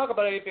talk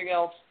about anything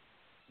else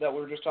that we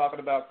were just talking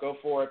about, go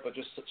for it, but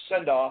just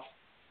send off.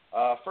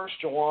 First,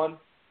 Jawan.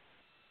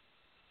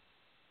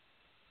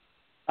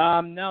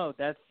 No,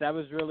 that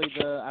was really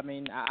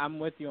I'm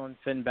with you on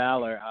Finn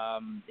Balor.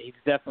 He's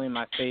definitely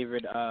my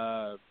favorite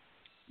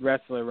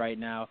wrestler right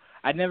now.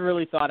 I never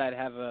really thought I'd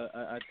have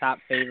a top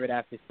favorite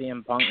after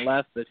CM Punk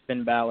left, but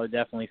Finn Balor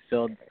definitely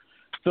filled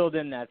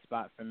in that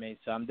spot for me.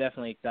 So I'm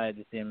definitely excited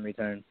to see him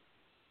return.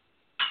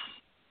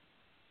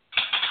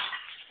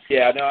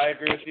 Yeah, no, I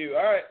agree with you.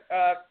 All right,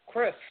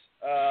 Chris,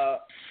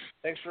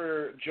 thanks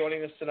for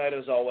joining us tonight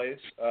as always,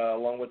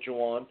 along with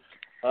Jawan.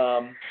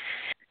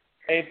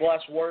 Any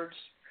last words?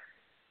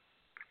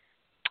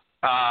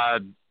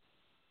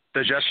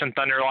 The Justin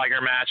Thunder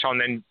Liger match on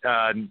the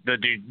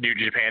New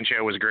Japan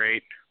show was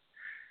great,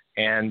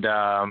 and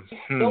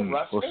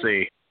we'll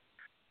see.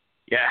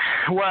 Yeah,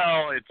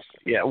 well,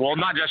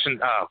 not Justin.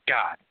 Oh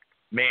God,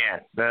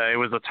 man, it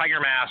was the Tiger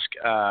Mask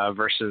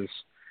versus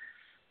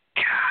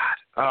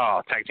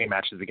tag team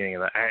match at the beginning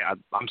of that.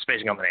 I'm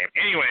spacing on the name.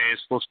 Anyways,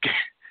 let's get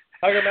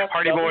Tiger Mask.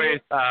 Hardy Boys.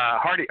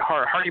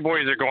 Hardy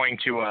Boys are going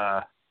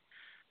to.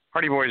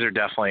 Hardy Boys are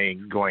definitely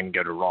going to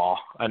go to Raw.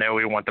 I know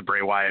we want the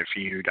Bray Wyatt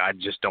feud. I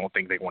just don't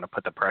think they want to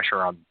put the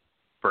pressure on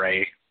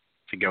Bray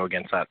to go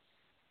against that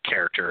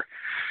character.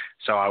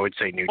 So I would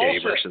say New Day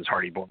versus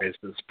Hardy Boys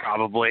is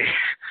probably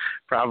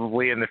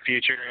in the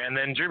future. And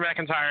then Drew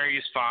McIntyre,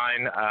 he's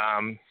fine.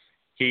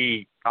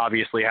 He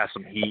obviously has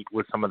some heat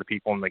with some of the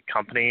people in the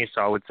company,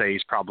 so I would say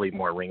he's probably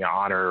more Ring of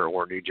Honor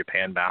or New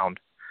Japan bound.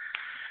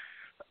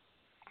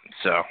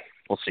 So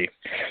we'll see.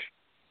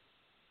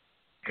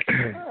 All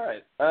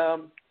right.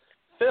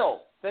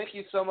 Phil, thank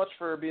you so much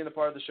for being a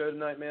part of the show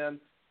tonight, man.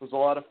 It was a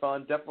lot of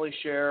fun. Definitely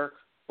share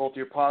both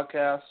your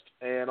podcast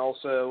and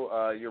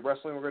also your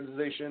wrestling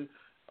organization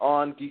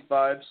on Geek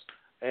Vibes.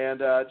 And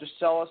just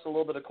tell us a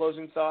little bit of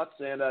closing thoughts.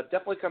 And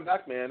definitely come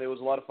back, man. It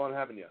was a lot of fun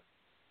having you.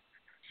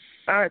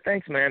 All right,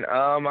 thanks, man.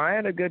 I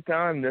had a good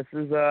time. This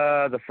is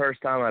the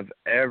first time I've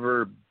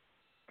ever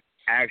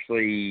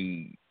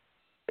actually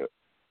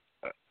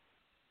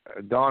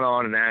gone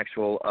on an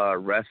actual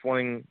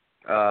wrestling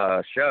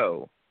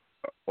show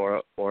or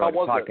a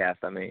podcast.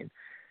 I mean,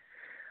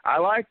 I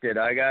liked it.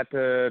 I got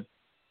to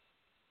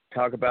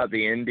talk about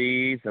the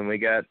indies, and we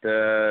got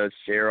to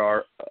share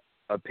our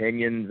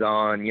opinions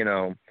on,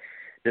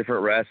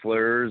 different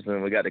wrestlers,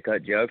 and we got to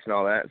cut jokes and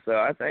all that. So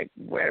I think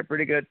we had a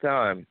pretty good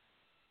time.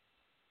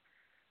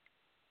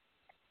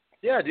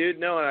 Yeah, dude.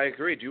 No, I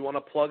agree. Do you want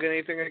to plug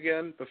anything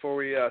again before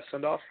we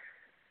send off?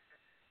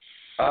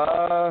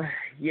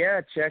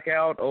 Yeah, check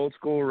out Old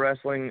School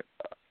Wrestling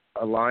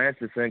Alliance.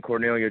 It's in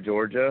Cornelia,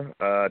 Georgia,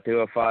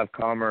 205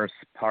 Commerce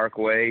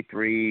Parkway,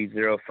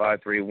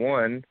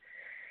 30531.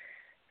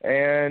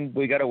 And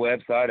we got a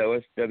website,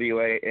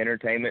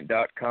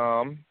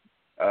 oswaentertainment.com.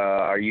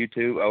 Our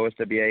YouTube,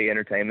 OSWA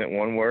Entertainment,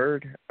 one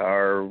word.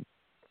 Our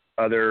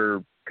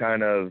other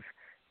kind of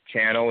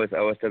channel is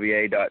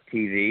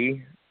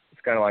oswa.tv.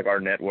 It's kind of like our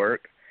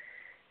network.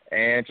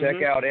 And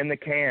check out In the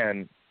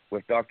Can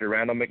with Dr.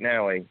 Randall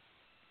McNally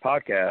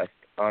podcast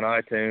on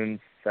iTunes,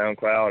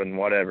 SoundCloud, and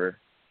whatever.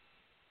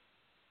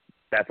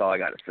 That's all I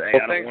got to say.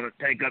 Well, I don't want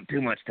to take up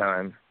too much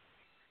time.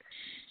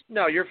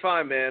 No, you're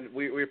fine, man.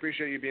 We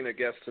appreciate you being a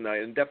guest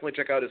tonight. And definitely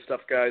check out his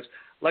stuff, guys.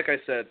 Like I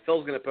said,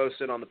 Phil's going to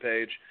post it on the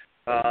page.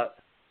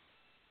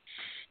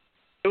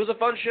 It was a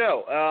fun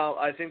show.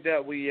 I think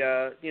that we,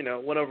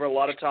 went over a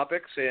lot of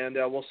topics. And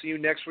we'll see you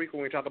next week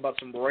when we talk about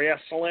some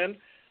wrestling.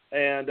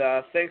 And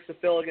thanks to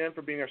Phil again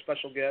for being our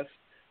special guest.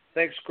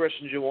 Thanks, Chris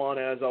and Juwan,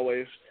 as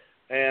always.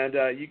 And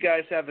you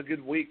guys have a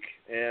good week.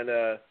 And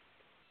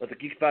let the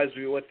Geek Vibes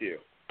be with you.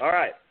 All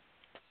right.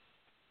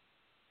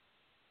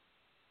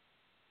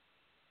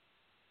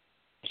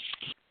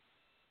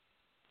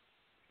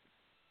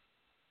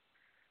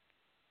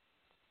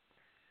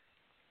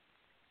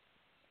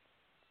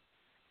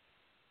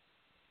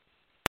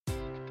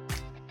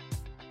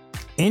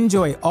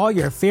 Enjoy all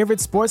your favorite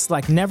sports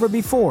like never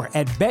before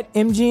at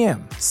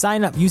BetMGM.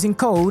 Sign up using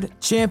code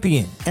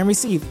CHAMPION and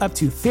receive up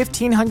to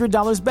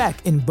 $1,500 back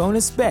in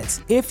bonus bets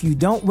if you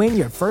don't win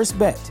your first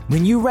bet.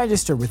 When you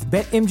register with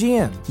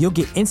BetMGM, you'll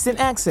get instant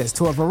access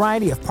to a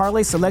variety of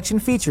parlay selection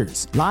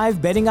features,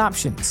 live betting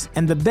options,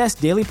 and the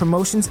best daily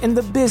promotions in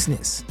the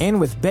business.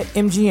 And with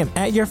BetMGM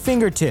at your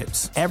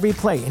fingertips, every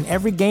play and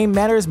every game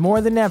matters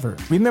more than ever.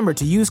 Remember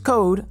to use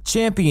code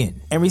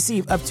CHAMPION and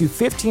receive up to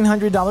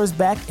 $1,500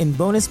 back in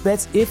bonus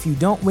bets if you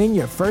don't win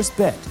your first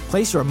bet.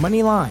 Place your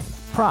money line,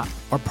 prop,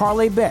 or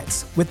parlay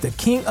bets with the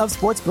king of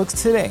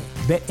sportsbooks today.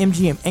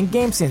 BetMGM and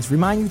GameSense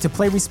remind you to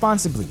play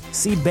responsibly.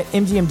 See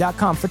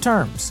BetMGM.com for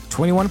terms.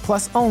 21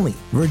 plus only.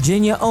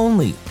 Virginia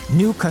only.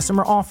 New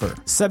customer offer.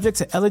 Subject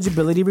to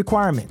eligibility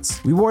requirements.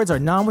 Rewards are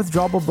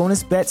non-withdrawable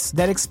bonus bets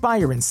that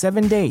expire in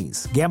 7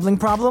 days. Gambling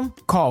problem?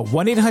 Call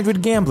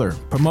 1-800-GAMBLER.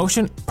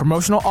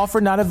 Promotional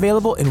offer not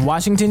available in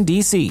Washington,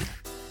 D.C.